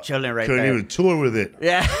we were just chilling right Couldn't there. even tour with it.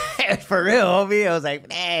 Yeah, for real, homie. I was like,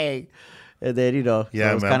 dang. And then, so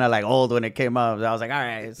Yeah, it was man. kind of like old when it came out. I was like, all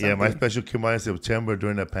right. Yeah, my something. special came out in September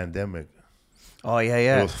during the pandemic. Oh, yeah, It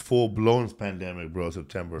yeah. was full-blown pandemic, bro,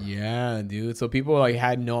 September. Yeah, dude. So people like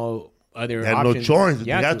had no other They had no options. choice. They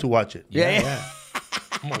Yeah, had to watch it. Yeah.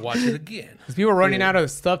 I'm gonna watch it again. Because people were running out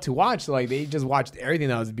of stuff to watch. So like they just watched everything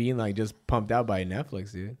that was being like just pumped out by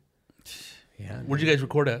Netflix, dude. Yeah. Where'd you guys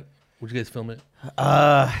record at? Where'd you guys film it?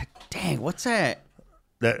 Dang, what's that?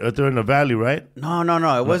 That they're in the valley, right? No.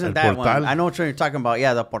 It wasn't El that Portal? one. I know what you're talking about.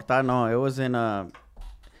 Yeah, the Portal. No, it was in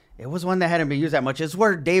it was one that hadn't been used that much. It's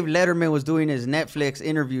where Dave Letterman was doing his Netflix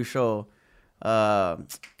interview show. Gosh, damn,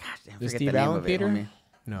 The forget Steve the name Allen of it, Theater? homie.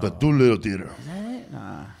 No. The Doolittle Theater. Is that it?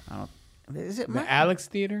 Nah, I don't. Is it? The Alex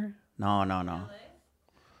Theater? No.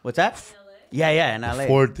 What's that? Yeah, in LA.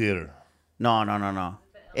 Ford Theater. No.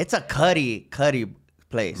 It's a Cuddy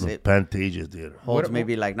place. The It Pantages Theater. holds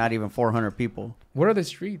maybe like not even 400 people. What are the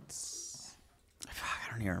streets?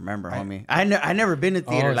 I don't even remember, homie. I never been to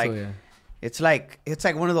theater. Oh, so like yeah. it's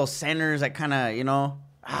like one of those centers that kind of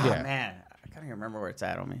Yeah. man, I can't even remember where it's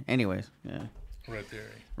at, homie. Anyways, yeah, Right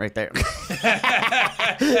there. right there.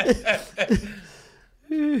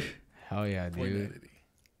 Hell yeah, dude.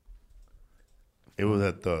 It was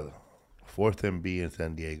at the 4th and B in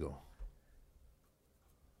San Diego.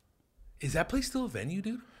 Is that place still a venue,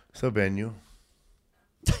 dude? It's a venue.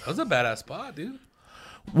 That was a badass spot, dude.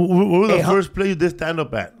 What was the first place you did stand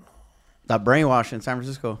up at? The brainwash in San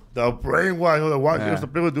Francisco. The Brainwash. It was the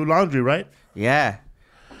place to do laundry, right? Yeah.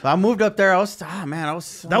 So I moved up there. I was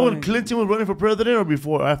That when Clinton was running for president or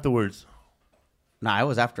before or afterwards? Nah, it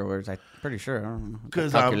was afterwards. I'm pretty sure. I don't know the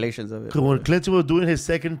 'Cause, calculations of it. Because when Clinton was doing his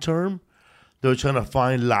second term, they were trying to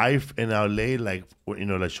find life in LA, like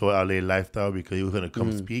show LA lifestyle because he was gonna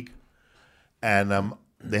come speak, and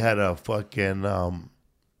they had a fucking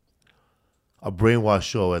a brainwash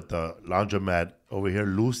show at the laundromat over here,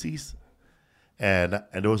 Lucy's, and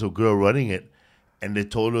there was a girl running it, and they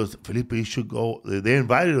told us, Felipe, you should go. They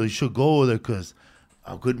invited us, you should go over there because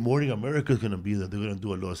Good Morning America is gonna be there. They're gonna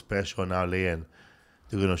do a little special in LA, and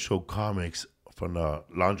they're gonna show comics from the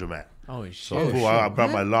laundromat. Oh shit. So cool. I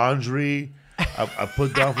brought my laundry. I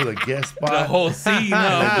put down for the guest spot. The whole scene, And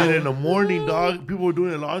I huh? did it in the morning, dog. People were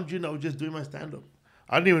doing the laundry, and I was just doing my stand-up.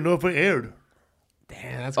 I didn't even know if it aired.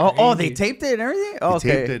 Damn, that's Oh, they crazy. taped it and everything. They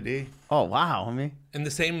Okay. taped it, Oh wow, homie. In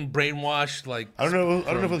the same brainwash, like I don't know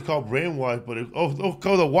if it's called brainwash, but it's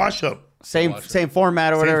called the wash-up. Same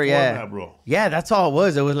format or whatever. Same Yeah. format, bro. Yeah, that's all it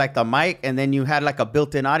was. It was like the mic, and then you had like a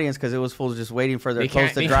built-in audience because it was fools just waiting for their They clothes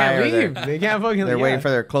can't, to they dry. can't Or leave. their, They can't fucking they're leave. waiting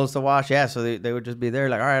for their clothes to wash. Yeah, so they would just be there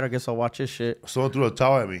like, all right, I guess I'll watch this shit. Someone threw a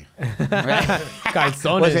towel at me.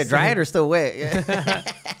 Was it dried or still wet? Yeah.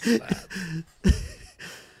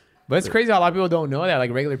 But it's crazy how a lot of people don't know that.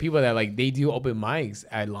 Like regular people that like they do open mics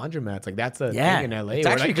at laundromats. Like that's a Yeah, thing in LA. it's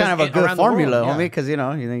where, actually like, kind of just a good around the world, formula, yeah. homie, because you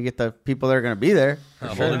then get the people that are gonna be there.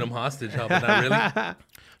 holding them hostage, huh? But not really.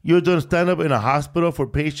 You're doing stand-up in a hospital for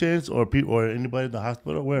patients or people or anybody in the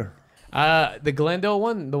hospital? Where? The Glendale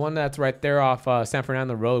one, the one that's right there off San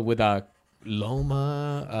Fernando Road with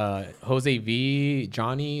Loma, Jose V,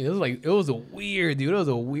 Johnny. It was a weird, dude. It was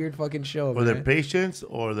a weird fucking show. Were man. they patients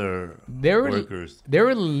or their They were workers? They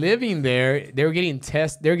were living there. They were getting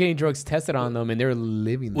drugs tested on them, and they were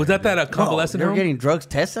living. Was there, that a convalescent They were home? getting drugs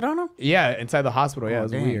tested on them? Yeah, inside the hospital. Yeah, it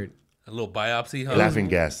was dang. weird. A little biopsy, huh? Laughing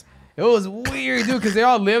gas. It was weird, dude, because they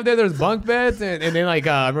all lived there. There's bunk beds, and then like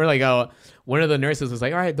I remember like one of the nurses was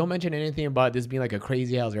like, "All right, don't mention anything about this being like a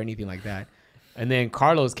crazy house or anything like that." And then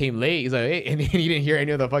Carlos came late. He's like, "Hey," and he didn't hear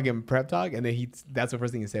any of the fucking prep talk. And then that's the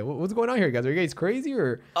first thing he said. What's going on here, guys? Are you guys crazy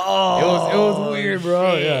or? Oh, it was weird,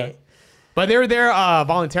 bro. shit. Yeah, but they were there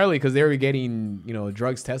voluntarily because they were getting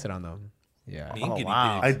drugs tested on them. Yeah. Inkity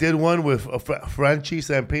wow. I did one with Frankie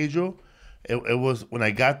San Pedro. It was when I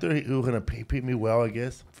got there. He was gonna pay me well, I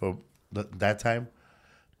guess, for that time,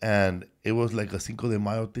 and it was like a Cinco de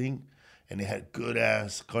Mayo thing, and they had good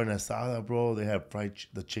ass carne asada, bro. They had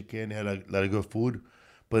the chicken. They had a lot of good food,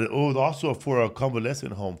 but it was also for a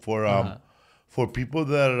convalescent home for people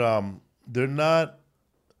that they're not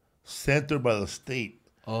centered by the state.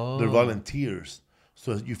 Oh. They're volunteers.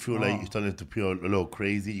 So you feel like you're starting to feel a little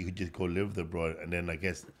crazy. You could just go live there, bro. And then I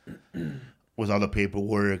guess with all the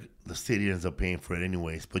paperwork, the city ends up paying for it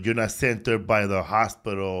anyways. But you're not centered by the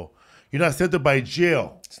hospital. You're not centered by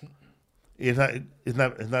jail. It's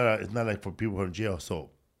not like for people from jail. So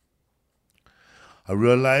I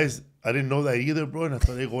realized I didn't know that either, bro. And I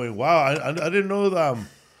started going, wow, I didn't know that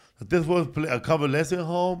this was a convalescent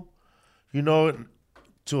home. You know,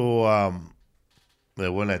 to they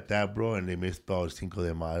went like that, bro, and they misspelled Cinco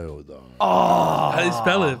de Mayo, dog. How do you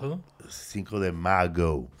spell it, fool? Cinco de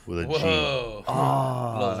Mayo with a G. Whoa.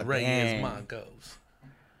 Los Reyes dang. Magos.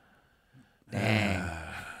 Dang.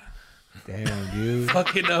 Damn, dude.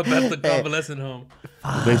 Fucking up at the convalescent home.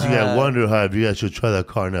 Makes you guys wonder how if you guys should try the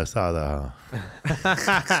carne asada.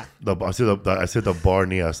 Huh? I said the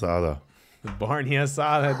Barney asada. Barney, I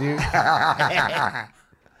saw that, dude.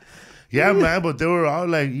 Yeah, man, but they were all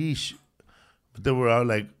like, yeesh. But they were all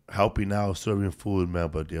like helping out, serving food, man.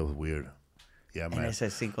 But it was weird. Yeah, man. And it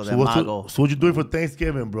says Cinco de So Mayo. what you doing for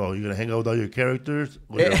Thanksgiving, bro? You gonna hang out with all your characters?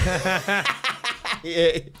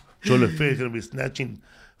 Yeah. Cholo Fish gonna be snatching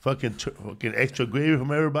fucking extra gravy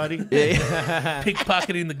from everybody?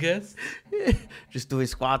 Pickpocketing the guests. Just doing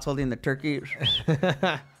squats, holding the turkey.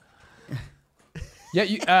 Yeah,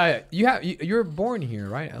 you were born here,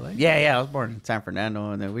 right, LA? Yeah, I was born in San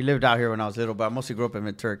Fernando, and then we lived out here when I was little, but I mostly grew up in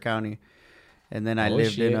Ventura County. And then I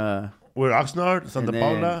lived shit. in Where Oxnard, Santa and then-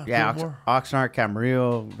 Paula? yeah, Fillmore? Oxnard,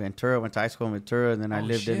 Camarillo, Ventura. Went to high school in Ventura, and then I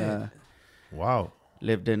lived shit. Wow.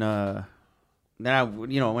 Then I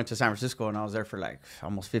went to San Francisco, and I was there for like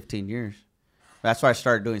almost 15 years. That's why I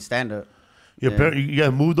started doing stand up. Your parents, you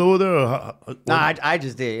guys moved over there? Or No, I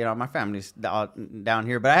just did. My family's down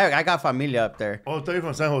here, but I got familia up there, Oh, I thought you were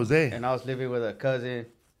from San Jose. and I was living with a cousin.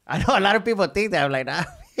 I know a lot of people think that. I'm like, nah.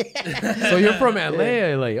 So you're from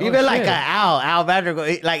LA, like Even like Al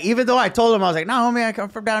Vandergo, like even though I told him I was like, no, homie, I come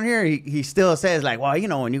from down here. He still says like, well,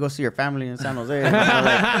 when you go see your family in San Jose,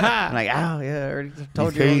 I'm like, Al, yeah, I already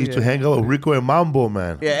told you. You used to hang out with Rico and Mambo,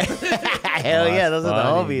 man. Yeah, hell yeah, those are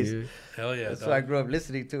the homies. Dude. Hell yeah. That's dog. what I grew up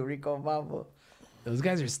listening to, Rico and Mambo. Those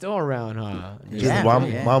guys are still around, huh? Just Yeah,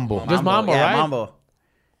 Mambo. man. Just Mambo, yeah, right? Mambo.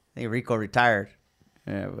 I think Rico retired.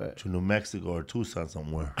 Yeah, but To New Mexico or Tucson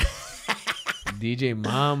somewhere. DJ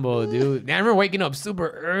Mambo, dude. I remember waking up super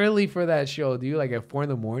early for that show, dude, like at 4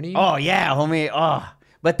 a.m. oh yeah, homie. Oh,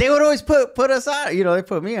 but they would always put us on. They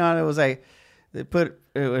put me on. It was like they put,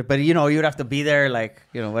 but you'd have to be there like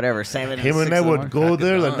whatever 7. Him and 6 I in the would morning. go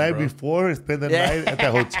there the dawn, night bro. before and spend the Yeah. night at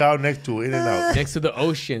the hotel next to In-N-Out. next to the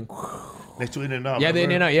ocean. Next to In-N-Out. Yeah, the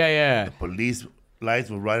remember? In-N-Out. Yeah. Police lights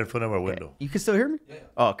were right in front of our window. You can still hear me? Yeah.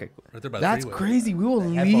 Oh, okay, cool. Right there by the That's freeway. crazy. We will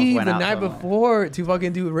headphones leave went the out, night so- before to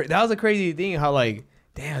fucking do. That was a crazy thing. How like,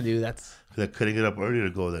 damn, dude, that's. Cause I couldn't get up early to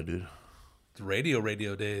go there, dude. It's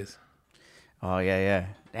radio days. Oh yeah.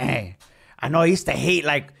 Dang. I know I used to hate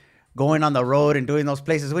like going on the road and doing those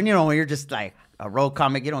places when you're just like a road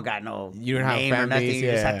comic, you don't got no You don't have name or fan nothing. base,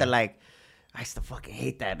 You just have yeah. to like. I used to fucking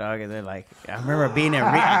hate that, dog. And then like I remember being in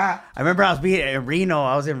I remember I was being in Reno.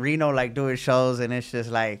 I was in Reno like doing shows, and it's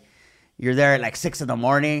just like you're there at like 6 a.m,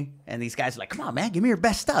 and these guys are like, "Come on, man, give me your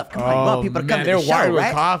best stuff. Come on, you want people to come man, to the they're show, wired with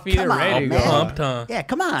right? coffee, Come they're on, ready to man. go. Pumped, huh? Yeah,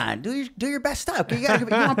 come on, do your best stuff. You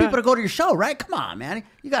want people to go to your show, right? Come on, man.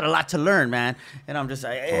 You got a lot to learn, man. And I'm just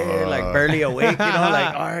like, like barely awake,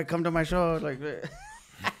 like, all right, come to my show, like.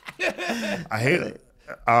 I hate it.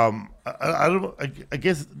 I don't. I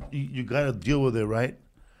guess you gotta deal with it, right?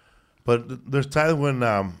 But there's times when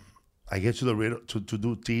I get to the radio to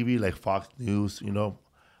do TV like Fox News,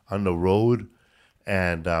 on the road,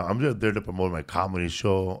 and I'm just there to promote my comedy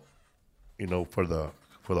show, for the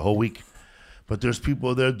whole week. But there's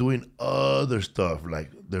people there doing other stuff.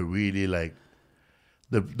 Like they're really like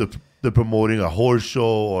they're promoting a horse show,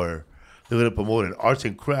 or they're gonna promote an arts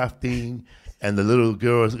and crafting, and the little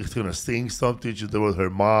girl is gonna sing something. She's there with her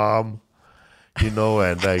mom, and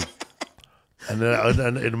like, and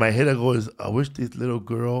then in my head I go, I wish this little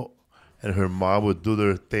girl and her mom would do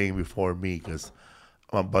their thing before me, because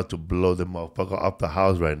I'm about to blow the motherfucker off the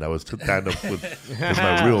house right now. It's to stand up with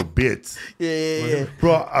my real bits. Yeah.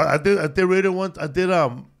 Bro, I did radio once. I did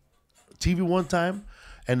TV one time,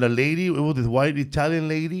 and the lady, it was this white Italian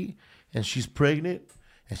lady, and she's pregnant,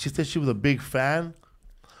 and she said she was a big fan.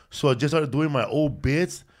 So I just started doing my old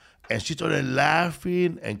bits, and she started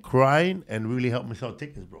laughing and crying, and really helped me sell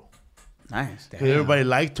tickets, bro. Nice. Everybody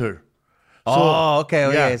liked her.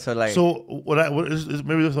 Okay. Yeah. So like, So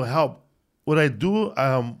maybe this will help. What I do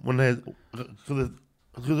because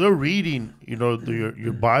they're reading,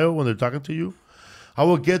 your bio when they're talking to you, I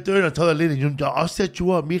will get there and I tell the lady, I'll set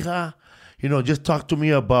you up, mija. Just talk to me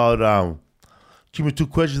about, give me 2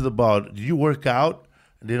 questions about, do you work out?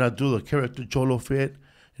 And then I do the character cholo fit.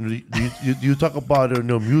 Do you talk about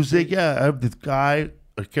music? Yeah, I have this guy,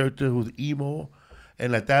 a character who's emo,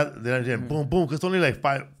 and like that. Then I just boom, boom. Cause it's only like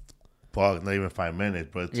not even 5 minutes,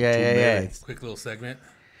 but it's 2 minutes. Quick little segment.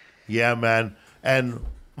 Yeah, man. And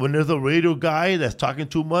when there's a radio guy that's talking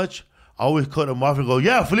too much, I always cut him off and go,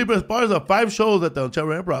 yeah, Felipe Esparza, 5 shows at the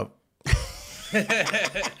Ontario Improv.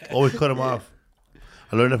 Always cut him off.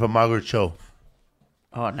 I learned it from Margaret Cho.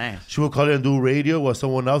 oh, nice. She would call in and do radio while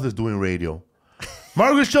someone else is doing radio.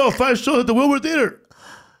 Margaret Cho, 5 shows at the Wilbur Theater.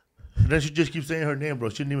 And then she just keeps saying her name, bro.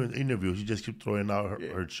 She didn't even interview. She just keeps throwing out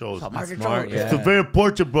her shows. Smart, It's very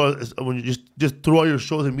important, bro, when you just throw out your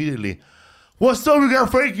shows immediately. What's up? We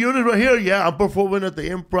got Frankie Quinones right here. Yeah, I'm performing at the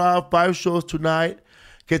Improv, 5 shows tonight.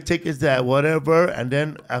 Get tickets at whatever. And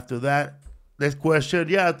then after that, next question.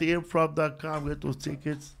 Yeah, at the improv.com, get those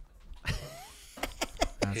tickets.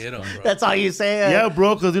 Hit 'em, bro. That's all you say. Yeah,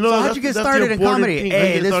 bro, because So how'd you get started in comedy?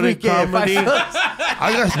 Hey, this weekend, 5 shows.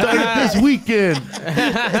 I got started this weekend.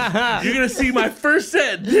 You're gonna see my first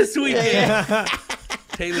set this weekend,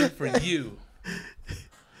 tailored for you.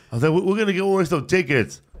 I was like, we're going to give away some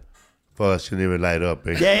tickets. Fuck, I shouldn't even light up,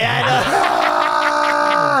 eh? Yeah,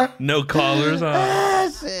 I know. No callers.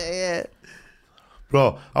 Yeah.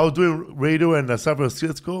 Bro, I was doing radio in San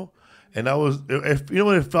Francisco, and I was, you know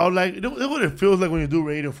what it felt like? You know what it feels like when you do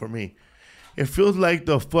radio for me? It feels like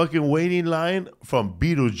the fucking waiting line from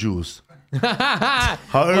Beetlejuice.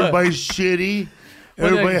 How everybody's shitty.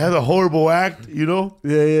 Everybody has a horrible act,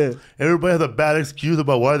 Yeah. Everybody has a bad excuse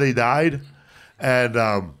about why they died. And,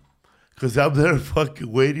 because I'm there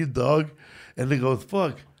fucking waiting, dog. And they go,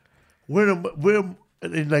 fuck,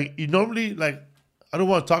 and like, you normally, like, I don't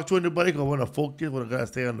want to talk to anybody because I want to focus when I got to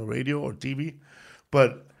stay on the radio or TV.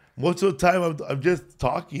 But most of the time, I'm just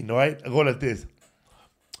talking, right? I go like this.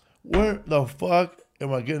 Where the fuck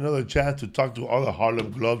am I getting another chance to talk to all the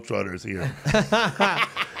Harlem Globetrotters here?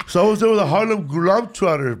 So I was there with the Harlem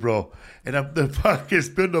Globetrotters, bro. And I fucking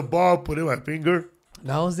spin the ball, put in my finger.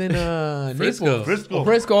 That was in Frisco. Frisco. Oh,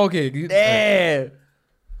 Frisco, okay. Yeah.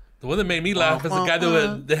 The one that made me laugh is the guy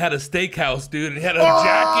that had a steakhouse, dude. And he had a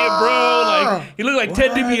jacket, bro. Like he looked like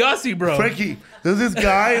Ted DiBiase, bro. Frankie, there's this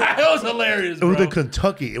guy. That was hilarious, It bro. was in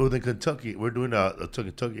Kentucky. We're doing a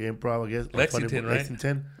Kentucky improv, I guess. Lexington, right?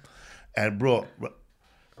 Lexington. And bro,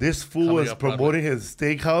 this fool Coming was up promoting his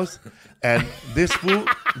steakhouse, and this fool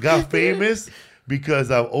got famous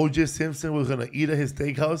because O.J. Simpson was gonna eat at his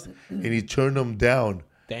steakhouse, and he turned him down.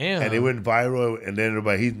 Damn. And it went viral, and then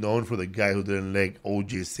he's known for the guy who didn't let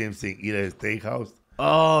O.J. Simpson eat at his steakhouse.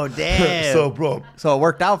 Oh, damn. So, bro. So it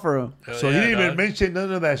worked out for him. So he didn't even mention none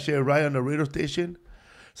of that shit right on the radio station.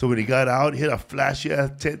 So when he got out, he had a flashy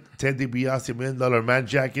ass Ted DiBiase $1 million man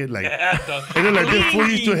jacket. Like, and then like this fool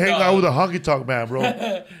used to hang out with a honky tonk man, bro.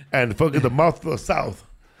 And fucking the mouth fell south.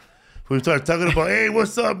 So we started talking about, hey,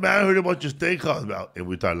 what's up, man? I heard about your steakhouse about. And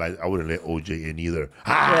we thought, like, I wouldn't let OJ in either.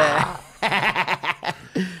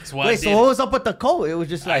 That's why I Wait, so did what it. was up with the coat? It was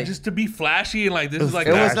just like, Just to be flashy and like this is like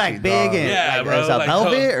it was flashy, like big dog. and yeah, like, bro. was it Like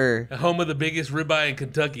velvet or? home of the biggest ribeye in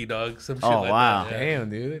Kentucky, dog. Some shit Oh, like wow. that. Yeah. Damn,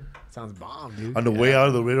 dude. Sounds bomb, dude. On the way out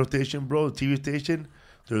of the radio station, bro, the TV station,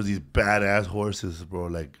 there's these badass horses, bro,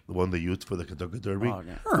 like the one they used for the Kentucky Derby. Oh,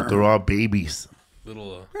 yeah. But they're all babies.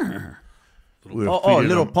 Little We were Oh, feeding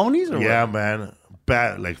little them. ponies or Yeah, what? man.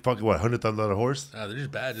 Bad, like fucking what, $100,000 horse? they're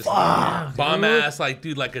just bad. Just bomb ass, like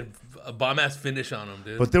dude, like a a bomb ass finish on them,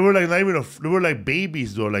 dude. But they were like not even they were like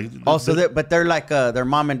babies though. Like but they're like their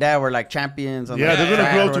mom and dad were like champions. On yeah, the they're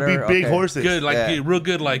track gonna or grow to be whatever. big Okay. horses. good, like Yeah. real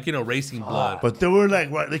good, like racing blood. But they were like,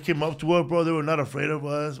 right, they came up to us, bro. They were not afraid of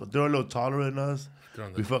us. But they were a little taller than us.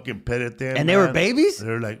 We fucking petted them. And they were babies?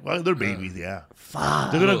 They're like, well, they're babies, yeah.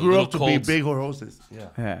 Fuck. They're gonna grow Little up to colts. be big horses. Yeah.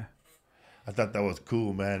 Yeah. I thought that was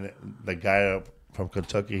cool, man. The guy from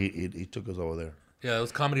Kentucky, he took us over there. Yeah, it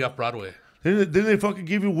was comedy off Broadway. Didn't they fucking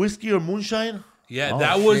give you whiskey or moonshine? Yeah, Oh,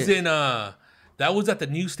 that was shit. in that was at the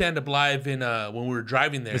new stand up live in when we were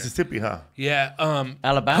driving there. Mississippi, huh? Yeah,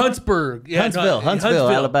 Alabama? Huntsburg. Yeah, Huntsville,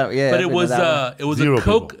 Alabama. Yeah, but I've it been was to that it was Zero a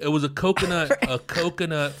coke. people. It was a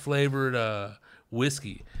coconut flavored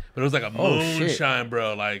whiskey. But it was like a Oh, shit. moonshine,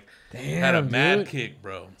 bro. Like had a Damn, mad dude. kick,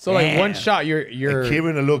 bro. So like one Damn. shot, you're It came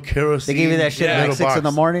in a little kerosene. They gave you that shit Yeah. at like little 6 in the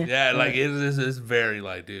box. morning? Yeah, like it's very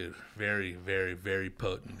like, dude, very, very, very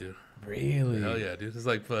potent, dude. really. Hell yeah, dude. It's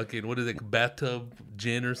like fucking what is it, bathtub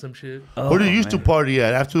gin or some shit? Where did you used to party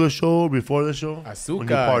at? After the show, before the show? When you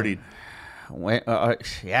Azúcar.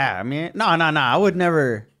 partied. Yeah, I mean, no. I would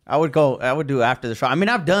never. I would do after the show. I mean,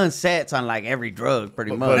 I've done sets on like every drug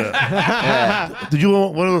pretty much. Did you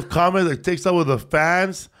want one of those comments that takes up with the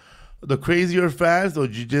fans, the crazier fans, or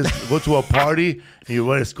did you just go to a party and you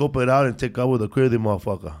want to scope it out and take up with the crazy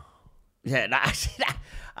motherfucker? Yeah,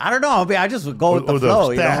 I don't know. I mean, I just would go with the Or the flow.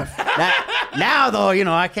 You know? staff. Now though,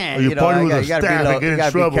 I can't. Or you party I with the you gotta staff and get you in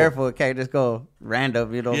gotta trouble. be careful. It can't just go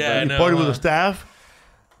random. Yeah, but- I know. Party with the staff?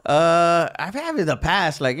 I've had in the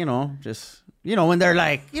past, like, just, when they're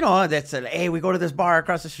like, that's, hey, we go to this bar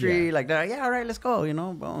across the street, like that. Yeah, all right, let's go,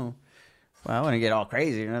 boom. Well, I want to get all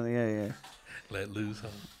crazy, yeah. Let loose, huh?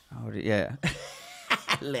 Oh, yeah.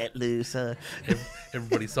 Let loose,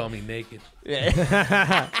 Everybody saw me naked.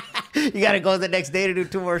 You got to go the next day to do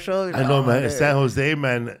 2 more shows. I know, man. In San Jose,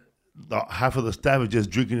 man, half of the staff is just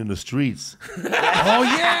drinking in the streets. Oh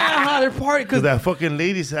yeah, how they're partying Because because that fucking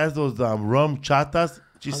lady has those rum chatas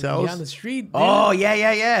she sells. on the street. dude. Oh,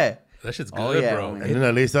 yeah. That shit's good, Oh, yeah, bro. homie. And then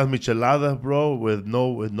that lady sells michelada, bro, with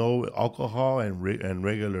no alcohol and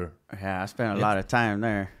regular. Yeah, I spent a lot of time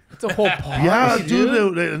there. It's a whole party. Yeah,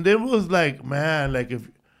 dude. dude. And it was like, man, if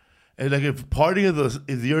partying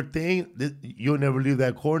is your thing, you'll never leave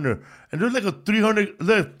that corner. And there's like 300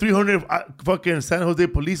 fucking San Jose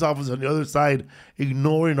police officers on the other side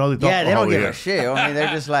ignoring all the Yeah, they don't give here. a shit. I mean, they're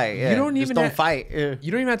just like, yeah, don't just even don't have- fight. Yeah.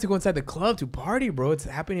 You don't even have to go inside the club to party, bro. It's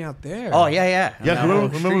happening out there. Oh, yeah. Yeah, On the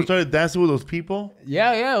remember we street. started dancing with those people?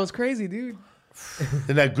 yeah, it was crazy, dude.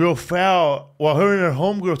 And that girl fell while her and her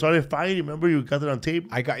homegirl started fighting. Remember you got it on tape?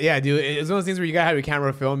 Dude. It's one of those things where you gotta have your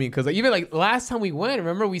camera filming because even like last time we went,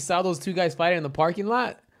 remember we saw those 2 guys fighting in the parking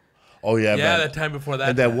lot. Oh yeah, Yeah, man. that time before that.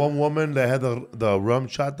 And that one woman that had the rum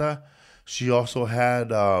chata, she also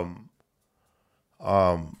had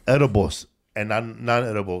edibles and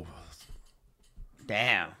non-edible.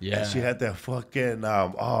 Damn. Yeah, And she had that fucking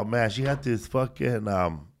oh man, she had this fucking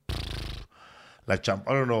like I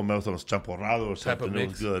don't know, man, some champorrado or Type of something. It was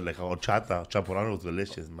mix. good, like horchata. Champorrado was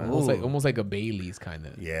delicious, man. almost like a Bailey's kind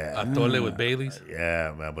of. Yeah, Atole with Bailey's.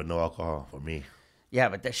 yeah, man, but no alcohol for me. Yeah,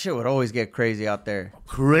 but that shit would always get crazy out there.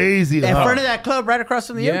 Crazy, In huh? front of that club, right across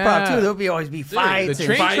from the Yeah. improv too, there'll always be fights. the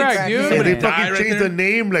and train shit track, cracking. dude. And Somebody they die fucking right changed there? the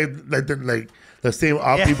name, like the same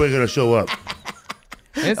op people are gonna show up.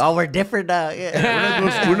 Oh, we're different now.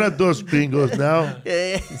 Yeah. We're not those gringos now.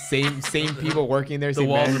 Same people working there. The Same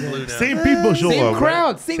walls are manager. blue now. Same people show Same up.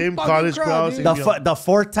 crowd, right? same fucking college crowd, crowd. dude. Same The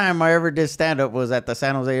 4th time I ever did stand up was at the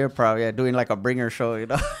San Jose Improv. Yeah, doing like a bringer show.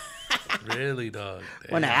 Really, dog.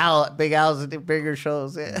 When Damn. Big Al's did bringer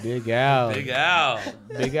shows. Yeah. Big Al, Big Al.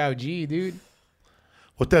 Big Al G, dude.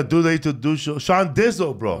 What that dude they used to do show? Sean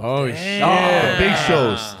Dizzle, bro. Oh shit, The big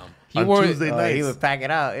shows He on wore- Tuesday Oh, nights. he would pack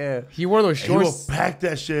it out. Yeah. he wore those He will shorts. pack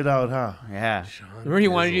that shit out, huh? Yeah. Remember he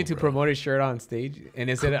wanted you Dizzle, to bro. promote his shirt on stage, and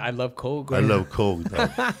it said, "I love Coke." I love Coke.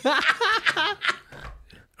 Dog.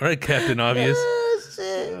 All right, Captain Obvious. Oh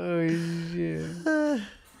shit.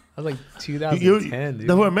 That was like You- 2010, dude.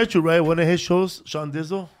 That's where I met you, right? One of his shows, Sean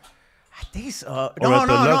Dizzle? I think so. Or No, at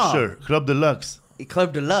the no. Luxor, Club Deluxe.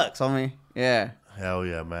 Club Deluxe, homie. Yeah. Hell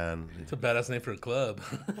yeah, man. It's a badass name for a club.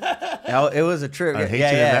 It was a trip. I hate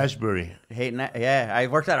yeah, you in yeah. Ashbury. Yeah, I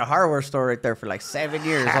worked at a hardware store right there for like 7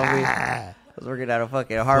 years. Homie. I was working at a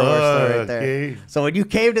fucking hardware store right there. Okay. So when you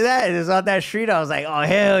came to that and it was on that street, I was like, oh,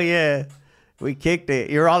 hell yeah. We kicked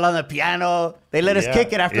it. You were all on the piano. They let us Yeah.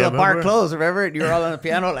 kick it after Yeah, the bar remember? closed, remember? You were all on the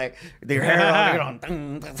piano, like, with your hair on.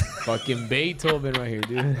 Fucking Beethoven right here,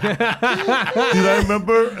 dude. Dude, I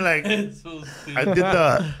remember, like, So stupid.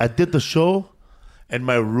 I did the show, and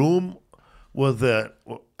my room was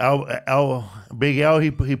Big Al.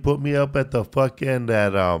 He put me up at the fucking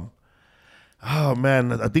Oh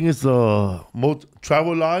man, I think it's the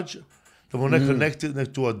Travel Lodge, the one that connected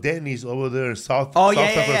next to a Denny's over there in South San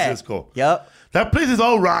Francisco. Yep. That place is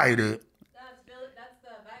all right, dude. That's the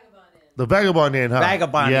Vagabond Inn. The Vagabond Inn, huh?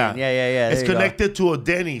 Vagabond Inn. Yeah. It's There you go. connected to a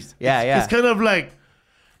Denny's. Yeah. It's kind of like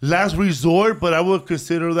last resort, but I would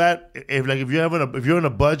consider that if you're on a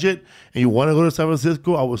budget and you want to go to San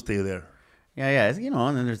Francisco, I would stay there. Yeah. It's, and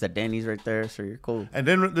then there's the Denny's right there, so you're cool. And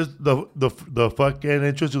then there's the fucking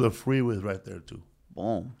entrance to the freeway right there too.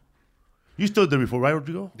 Boom. You stood there before, right,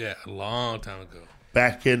 Rodrigo? Yeah, a long time ago.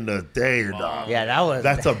 Back in the day, dog. Yeah,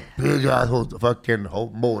 That's a big ass fucking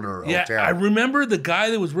motor Yeah, hotel. I remember the guy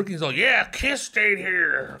that was working. He's like, "Yeah, Kiss stayed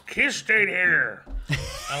here. Kiss stayed here."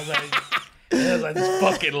 I was like, this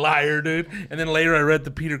fucking liar, dude. And then later, I read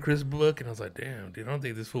the Peter Criss book, and I was like, "Damn, dude, I don't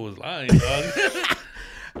think this fool was lying, dog."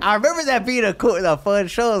 I remember that being a fun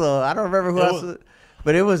show though. I don't remember who else,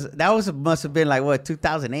 but must have been like what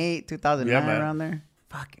 2008, 2009 man. around there.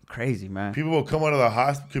 Fucking crazy, man. People will come out of the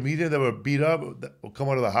hospital. Comedians that were beat up will come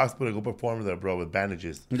out of the hospital and go perform there, bro, with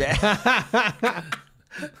bandages.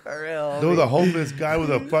 For real. There was a homeless guy with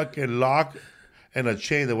a fucking lock and a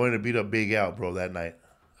chain that wanted to beat up Big Al, bro, that night.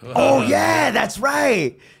 Oh yeah, that's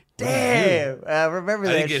right. Damn, I remember I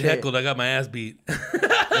that didn't get shit. heckled. I got my ass beat. He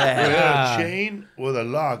had a chain with a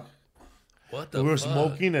lock. What the We were fuck?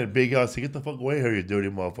 smoking and Big Al said, "Get the fuck away here, you dirty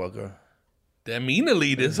motherfucker." That mean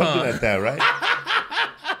elitist, Something huh? like that, right?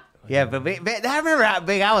 Yeah, but I remember how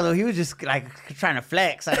Big Al though. He was just like trying to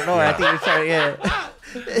flex. I don't know. I think he was trying. Yeah.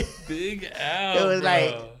 Big Al. It was bro.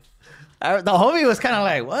 like the homie was kind of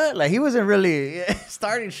like what? Like he wasn't really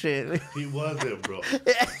starting shit. He wasn't, bro.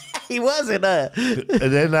 He wasn't. And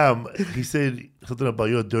then he said something about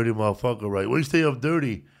you're a dirty motherfucker, right? What do you say I'm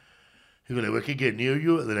dirty? He was like, we can get near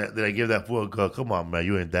you. And then I gave that fool a go, come on, man,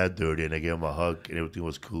 you ain't that dirty. And I gave him a hug and everything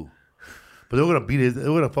was cool. But they were gonna beat it. They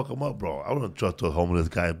were gonna fuck him up, bro. I wouldn't trust those homeless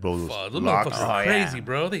guys, bro. Those Fuck, those locks. motherfuckers are Oh, yeah. crazy,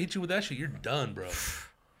 bro. They hit you with that shit, you're done, bro.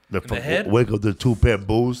 The the head? wake up the 2-pet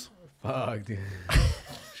bulls. Fuck, dude.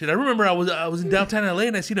 Shit, I remember I was in downtown LA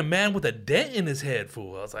and I seen a man with a dent in his head,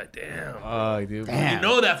 fool. I was like, damn. Fuck, dude. Damn. You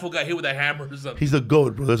know that fool got hit with a hammer or something. He's a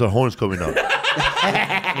goat, bro. There's a horns coming up.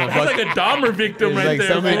 That's like a Dahmer victim It's right like there.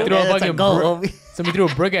 somebody fool. threw a That's a fucking goal, brick. homie. Somebody threw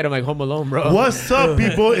a brick at him like Home Alone, bro. What's up,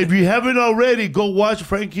 people? If you haven't already, go watch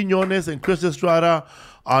Frankie Quinones and Chris Estrada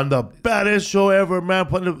on the baddest show ever, man.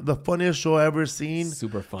 Probably the funniest show ever seen.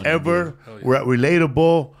 Super funny, Ever. dude.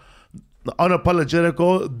 Relatable.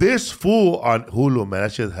 Unapologetical. This fool on Hulu, man.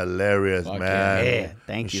 That shit's hilarious, Fuck man. yeah.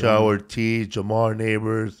 Thank you, Shower T, Jamar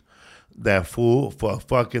Neighbors. That fool for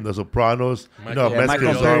fucking The Sopranos. You know how Michael-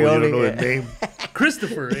 Mexicans Michael are when you don't know Imperioli, his name.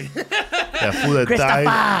 Christopher, eh? That fool that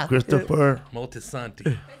died, Christopher,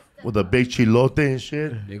 Multisanti. with a big chilote and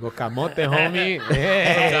shit. They go camote, homie.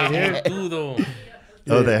 Hey, dude. Dudo.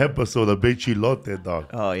 Oh, the episode, the big chilote, dog.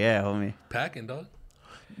 Oh yeah, homie. Packing, dog.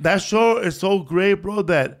 That show is so great, bro,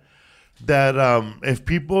 that if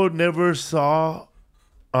people never saw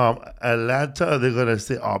Atlanta, they're gonna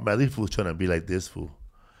say, "Oh man, this fool's trying to be like this fool."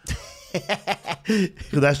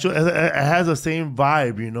 'Cause that show it has the same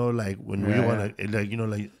vibe, you know, like when you want to, like, you know,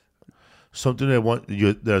 like something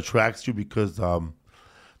that attracts you because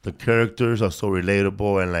the characters are so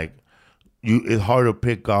relatable and like it's hard to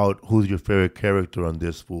pick out who's your favorite character on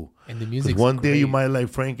this fool. And the 'Cause music's one day you great. might like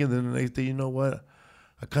Frankie, and then the next day, you know what?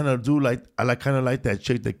 I kind of do like that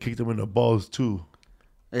chick that kicked him in the balls too.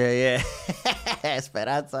 Yeah.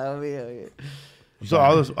 Esperanza, homie. You saw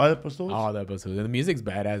all those other episodes? All the episodes. And the music's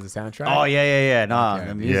badass. The soundtrack. Oh yeah. No, Okay.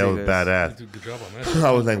 the music. Yeah, it was is- badass. Did a good job on that.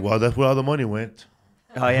 I was like, well, that's where all the money went.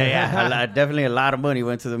 Oh yeah. Definitely a lot of money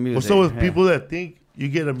went to the music. What's up with Yeah. people that think you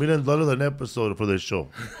get $1 million an episode for this show?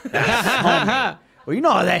 Well, you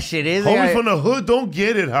know how that shit is. Homies from the hood don't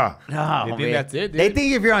get it, huh? No, They think man. that's it, dude. They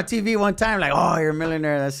think if you're on TV one time, like, oh, you're a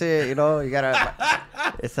millionaire. That's it. You know, you gotta.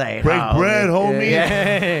 It's like Break oh, bread, man. homie.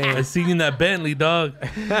 Yeah. I seen you in that Bentley, dog.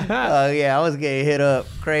 Oh yeah, I was getting hit up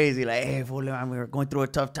crazy. Like, hey, fool, we were going through a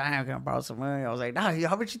tough time. Can I borrow some money? I was like, nah,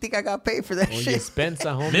 how much you think I got paid for that Oh, you shit? Spencer,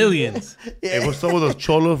 homie. Millions. Hey, what's up with those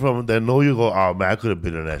cholos from that know you go, oh man, I could have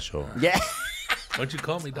been in that show. Yeah. Why don't you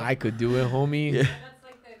call me, dog? I could do it, homie. That's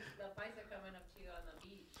like the paisa coming up to you on the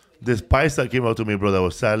beach. This paisa came up to me, bro, that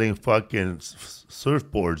was selling fucking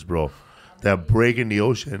surfboards, bro, that break in the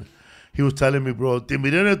ocean. He was telling me, bro, te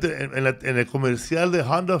miré en el comercial de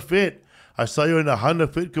Honda Fit. I saw you in a Honda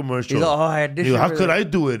Fit commercial. He's like, oh, I auditioned Digo, how for could that. I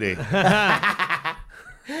do it, eh? Got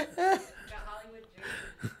Hollywood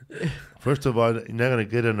Dreams. First of all, you're not going to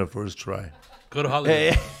get it in the first try. Go to Hollywood.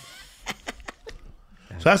 Yeah.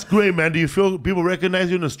 So that's great, man. Do you feel people recognize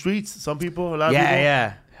you in the streets? Some people? A lot of people?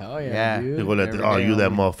 Yeah. Hell yeah, Yeah. dude. They go like, Every oh, day, you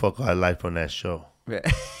that homie. motherfucker I like from that show. Yeah.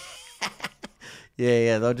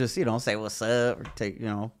 Yeah. They'll just, say what's up or take,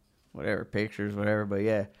 whatever, pictures, whatever. But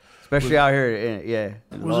yeah, especially out here,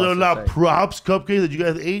 in Was there a lot of props, cupcakes that you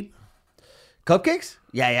guys ate? Cupcakes?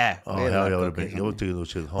 Yeah. Oh, hell yeah, would have taken those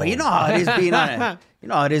shit home. But you know how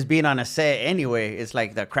it is being on a set anyway. It's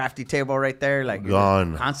like the crafty table right there, like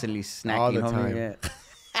Gone. constantly snacking, All the homie. time. Yeah.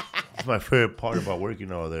 That's my favorite part about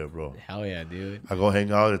working over there, bro. Hell yeah, dude. I go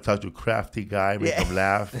hang out and talk to a crafty guy, make him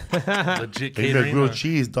laugh. Legit Make a catering. grilled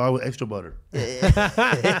cheese, dog, with extra butter.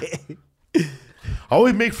 I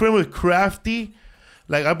always make friends with crafty.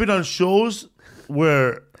 Like, I've been on shows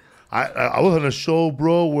where I was on a show,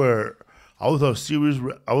 bro, where I was a series,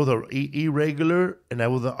 I was a irregular, and I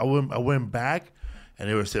went back, and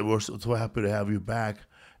they were saying, "We're so happy to have you back,"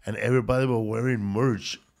 and everybody was wearing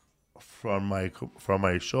merch from my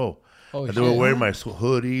show. Oh, And they were wearing my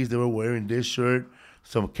hoodies. They were wearing this shirt.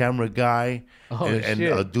 Some camera guy and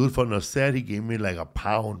a dude from the set. He gave me like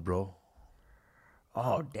 £1, bro.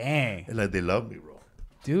 Oh dang! And like they love me, bro.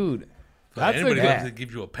 Dude, That's that's anybody a, wants to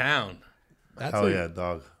give you £1. that's Hell a, yeah,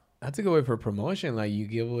 dog. that's a good way for promotion. Like you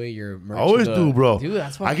give away your merch. I always do, bro. Dude,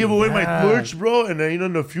 that's I give away my merch, bro, and then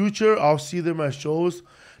in the future I'll see them at shows.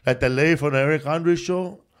 Like the lady from the Eric Andre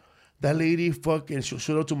show. That lady fucking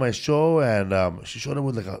showed up to my show, and she showed up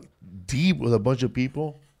with with a bunch of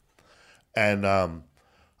people, and I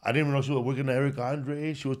didn't even know she was working at Eric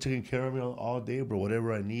Andre. She was taking care of me all day, bro.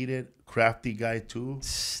 Whatever I needed. Crafty guy too.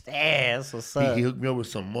 Yeah, that's what's up. He hooked me up with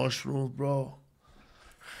some mushrooms, bro.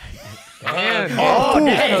 Damn,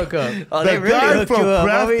 Oh, they The really guy hooked from you up.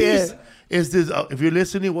 Crafties is this. If you're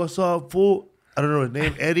listening, what's up, fool? I don't know his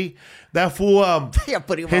name, Eddie. That fool. Yeah,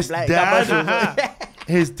 put him His on black. dad,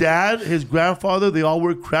 his dad, his grandfather, they all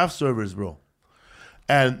work craft service, bro.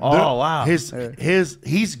 And wow.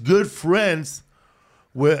 he's good friends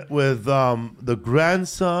with the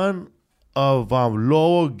grandson of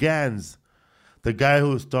Lowell Gans, the guy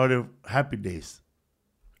who started Happy Days.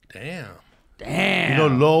 Damn. Damn. You know,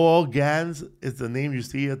 Lowell Gans is the name you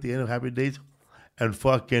see at the end of Happy Days, and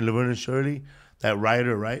fucking Laverne and Shirley, that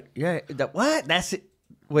writer, right? Yeah. What? That's it.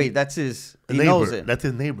 Wait, that's his. He Neighbor. knows it. That's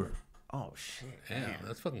his neighbor. Oh shit. Damn,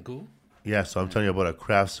 that's fucking cool. Yeah, so I'm telling you about a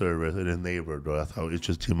craft service and his neighbor, bro. That's how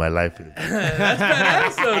interesting my life is.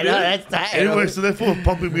 That's so, I know dude. that's tight. Anyway, so that fool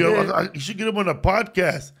pumping me up. You should get him on a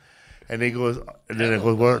podcast. And he goes, and then I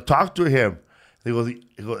go, well, talk to him.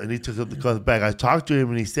 And he comes back. I talked to him,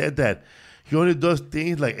 and he said that he only does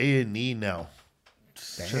things like A&E now.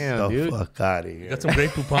 Damn, Shut the dude. fuck out of here. Got some great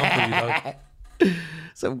poupon for you, dog.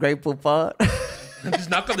 Some great poupon. Just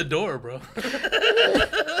knock on the door, bro.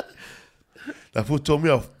 That fool told me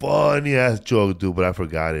a funny ass joke, dude, but I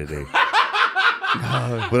forgot it. Eh?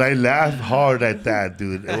 But I laughed hard at that,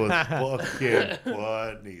 dude. It was fucking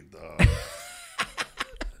funny, dog.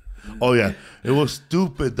 Oh yeah, it was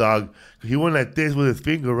stupid, dog. He went like this with his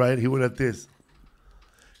finger, right? He went like this.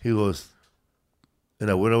 He goes, and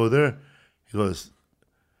I went over there.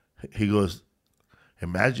 He goes,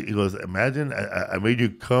 imagine I made you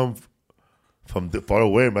come from far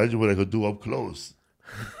away. Imagine what I could do up close.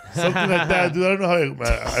 Something like that, dude. I don't know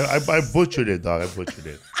how I butchered it, dog. I butchered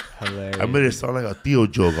it. Hilarious. I made it sound like a Theo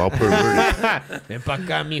joke. I'll pervert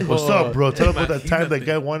it. What's up, bro? Tell them about that time that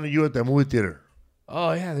guy wanted you at the movie theater.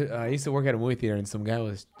 Oh yeah, I used to work at a movie theater, and some guy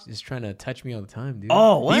was just trying to touch me all the time, dude.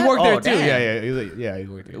 Oh, what? He worked there Oh, too. damn. He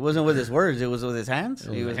worked there. It wasn't with his words. It was with his hands.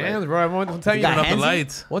 He was Hands, like, bro. One time He got Turn off the handsy?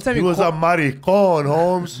 lights. one time He was a maricon,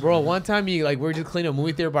 Holmes. bro. One time we were just cleaning a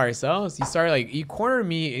movie theater by ourselves. He started he cornered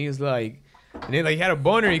me, and he was like, and then he had a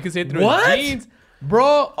boner. He could see it through What? his jeans,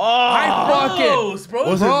 bro. I fucking. Gross, bro.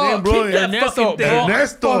 What's his name, bro? keep that Ernesto, fucking bro. thing.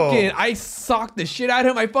 Ernesto. I socked the shit out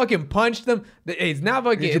of him. I fucking punched him. It's not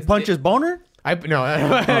fucking. did you punch his boner? No,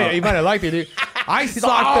 he might have liked it, dude. I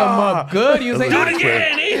socked him up good. He was like, That's a Do it good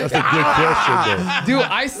again, question. eh? That's a good question, though.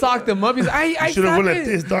 dude, I socked him up. He's like, I Should have socked went like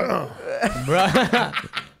it. this, dog. Bro.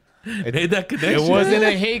 Made that connection. It wasn't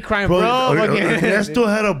a hate crime, bro. Ernesto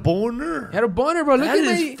had a boner. Had a boner, bro. Look That at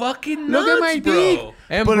is my fucking look nuts, at my bro. dick.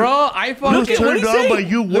 And But bro, I You fucking was turned on by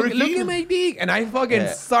you look working. at my dick, and I fucking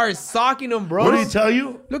started socking him, bro. What did he tell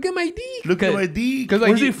you? Look at my dick. Look at my dick. Cause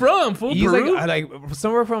Where's he from? Fool, He's Peru? like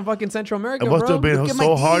somewhere from fucking Central America, It must bro. have been Look at my so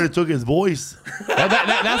dick. hard it took his voice.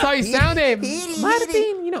 That's how he sounded.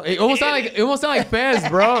 Martin, you know, it almost sounded like Fez,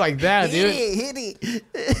 bro, like that, dude. Hit it.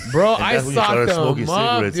 Bro, I that's when you started socked him smoking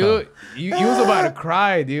up, cigarettes, dude. He was about to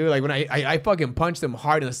cry, dude. Like when I fucking punched him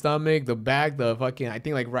hard in the stomach, the back, the fucking, I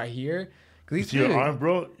think like right here. Cause he's See your arm,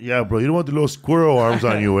 bro? Yeah, bro. You don't want the little squirrel arms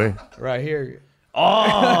on you, eh? right here.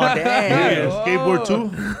 Oh, damn. Yeah, skateboard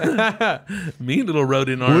too? Mean little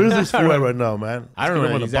rodent Where is arm. this fool at right now, man? I don't Let's know. get him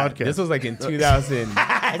Where on he's the at. podcast. This was like in 2000.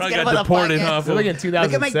 Probably get him got on the deported, podcast. huh? It was like in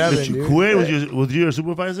Look at my 2007, Did you dude. quit? Was you your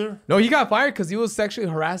supervisor? No, he got fired because he was sexually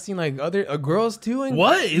harassing like other girls too. And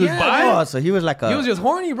What? He was bi? Oh, so he was like a. He was just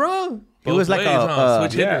horny, bro. He was Both like ways, huh? a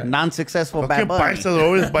Switch hitter. non-successful Fucking bad bunny. bisexuals are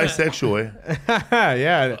always bisexual, eh?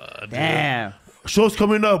 Yeah. Damn. Show's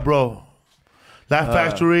coming up, bro. Laugh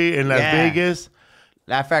Factory in Las yeah. Vegas.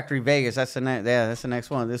 Laugh Factory Vegas. That's the next. Yeah, that's the next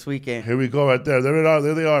one this weekend. Here we go, right there.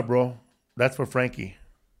 There they are, bro. That's for Frankie.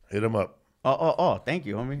 Hit him up. Oh! Thank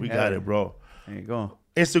you, homie. We got it, bro. There you go.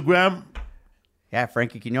 Instagram, Yeah,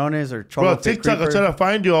 Frankie Quinones or Cholo bro. Fit TikTok. I Creeper. tried to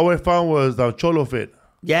find you. All I found was Cholo Fit.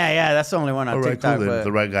 Yeah, that's the only one on All right, TikTok. cool. Then. But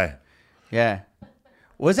The right guy. yeah.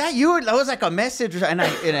 Was that you? That was like a message, and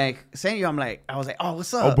I sent you. I was like, oh,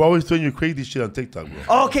 what's Oh, up? bro, always doing you crazy shit on TikTok,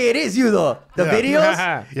 bro. Okay, it is you though. The Yeah. videos?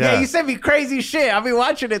 Yeah. Yeah. You sent me crazy shit. I'll be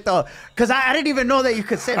watching it though. Cause I didn't even know that you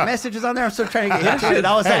could send messages on there. I'm still trying to get into it.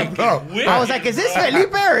 I was like, bro. is this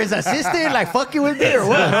Felipe or his assistant like fucking with me or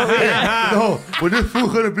what? No, when this fool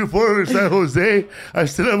gonna be for in San Jose, I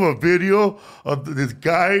still have a video of this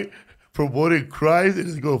guy promoting Christ and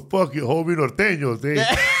he's go, fuck you, homie norteños, eh?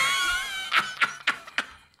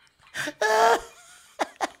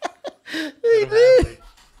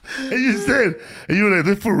 And you said, and you were like,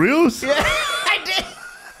 this for reals? Yeah, I did.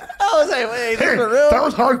 I was like, wait, is this Hey, for real? that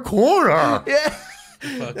was hardcore, huh? Yeah.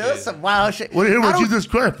 That was some wild shit. When you hear I what don't- Jesus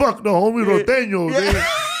Christ, fuck no, homie norteños, eh?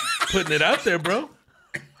 Putting it out there, bro.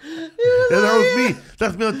 Yeah, that was me.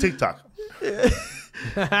 That's me on TikTok.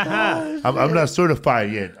 I'm not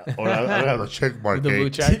certified yet. Or I don't have a check mark. The blue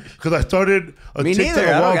check? Because I started a Me TikTok neither. I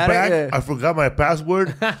a don't while got it, back. yeah. I forgot my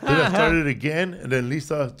password. Then I started it again. And then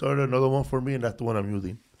Lisa started another one for me. And that's the one I'm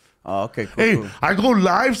using. Oh, okay, cool. Hey, cool. I go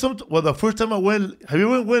live. Well, the first time I went, have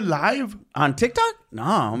you ever went live? On TikTok? No,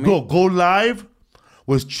 homie. Go live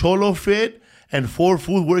with Cholo Fit and 4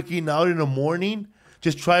 Food working out in the morning.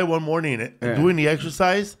 Just try it one morning and doing the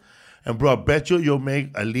exercise. And bro, I bet you'll make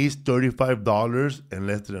at least $35 in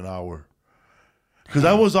less than an hour. Because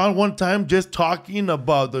I was on one time just talking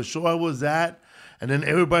about the show I was at. And then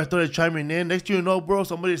everybody started chiming in. Next thing you know, bro,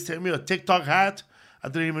 somebody sent me a TikTok hat. I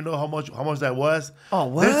didn't even know how much that was. Oh,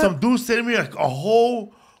 what? Then some dude sent me a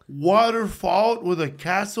whole waterfall with a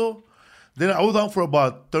castle. Then I was on for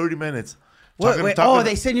about 30 minutes. Wait. talking Oh,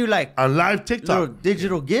 they send you like on live TikTok. little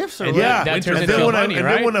digital gifts or And what? Yeah, that and turns then into when money, and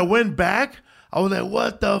right? then when I went back, I was like,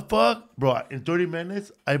 "What the fuck, bro?" In 30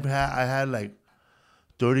 minutes, I had like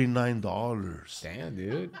 $39. Damn,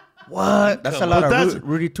 dude. What? That's a lot But of that's-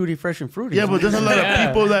 Rudy Tooty Fresh and Fruity. Yeah, but there's a lot of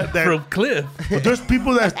people that From Cliff. but there's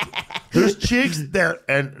people there's chicks that,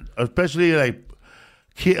 and especially like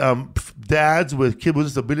dads with kids with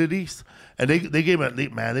disabilities. And they gave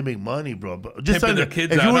it, man, they make money, bro. But just Pimping like, their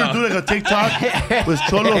kids if you out, were to huh? do like a TikTok with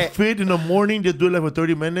Cholo Fit in the morning, just do it like for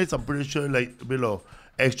 30 minutes, I'm pretty sure like below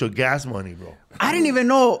extra gas money, bro. I didn't even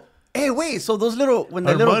know. Hey, wait. So those little when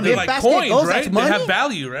the Are little money. gift Like basket coins, goes, right? that's They money. have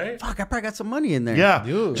value, right? Fuck, I probably got some money in there. Yeah,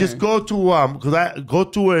 Dude. just go to because I go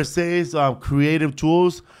to where it says creative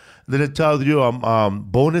tools, then it tells you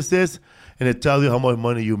bonuses, and it tells you how much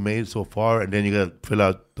money you made so far, and then you gotta fill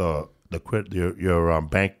out your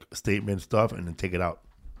bank statement stuff, and then take it out.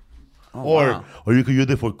 wow. Or you could use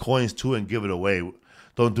it for coins too and give it away.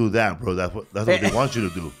 Don't do that, bro. That's what they want you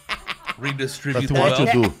to do. Redistribute That's what they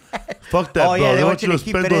want you to do. Fuck that, Oh, bro. yeah, they They want want you you to to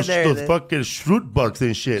keep spend it in those there. fucking Shroot bucks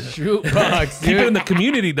and shit. Shoot bucks, Keep it in dude. the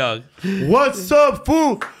community, dog. What's up,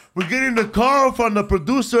 fool? We're getting the call from the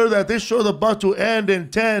producer that this show's about to end in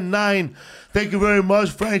 10-9. Thank you very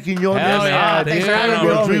much, Frankie Quinones. Hell yeah, thanks dude. for having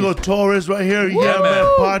me, Rodrigo Torres right here. Yeah, man. man.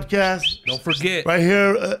 Podcast. Don't forget. Right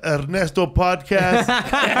here, Ernesto Podcast.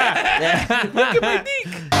 Look at my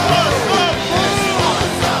dick. What's up?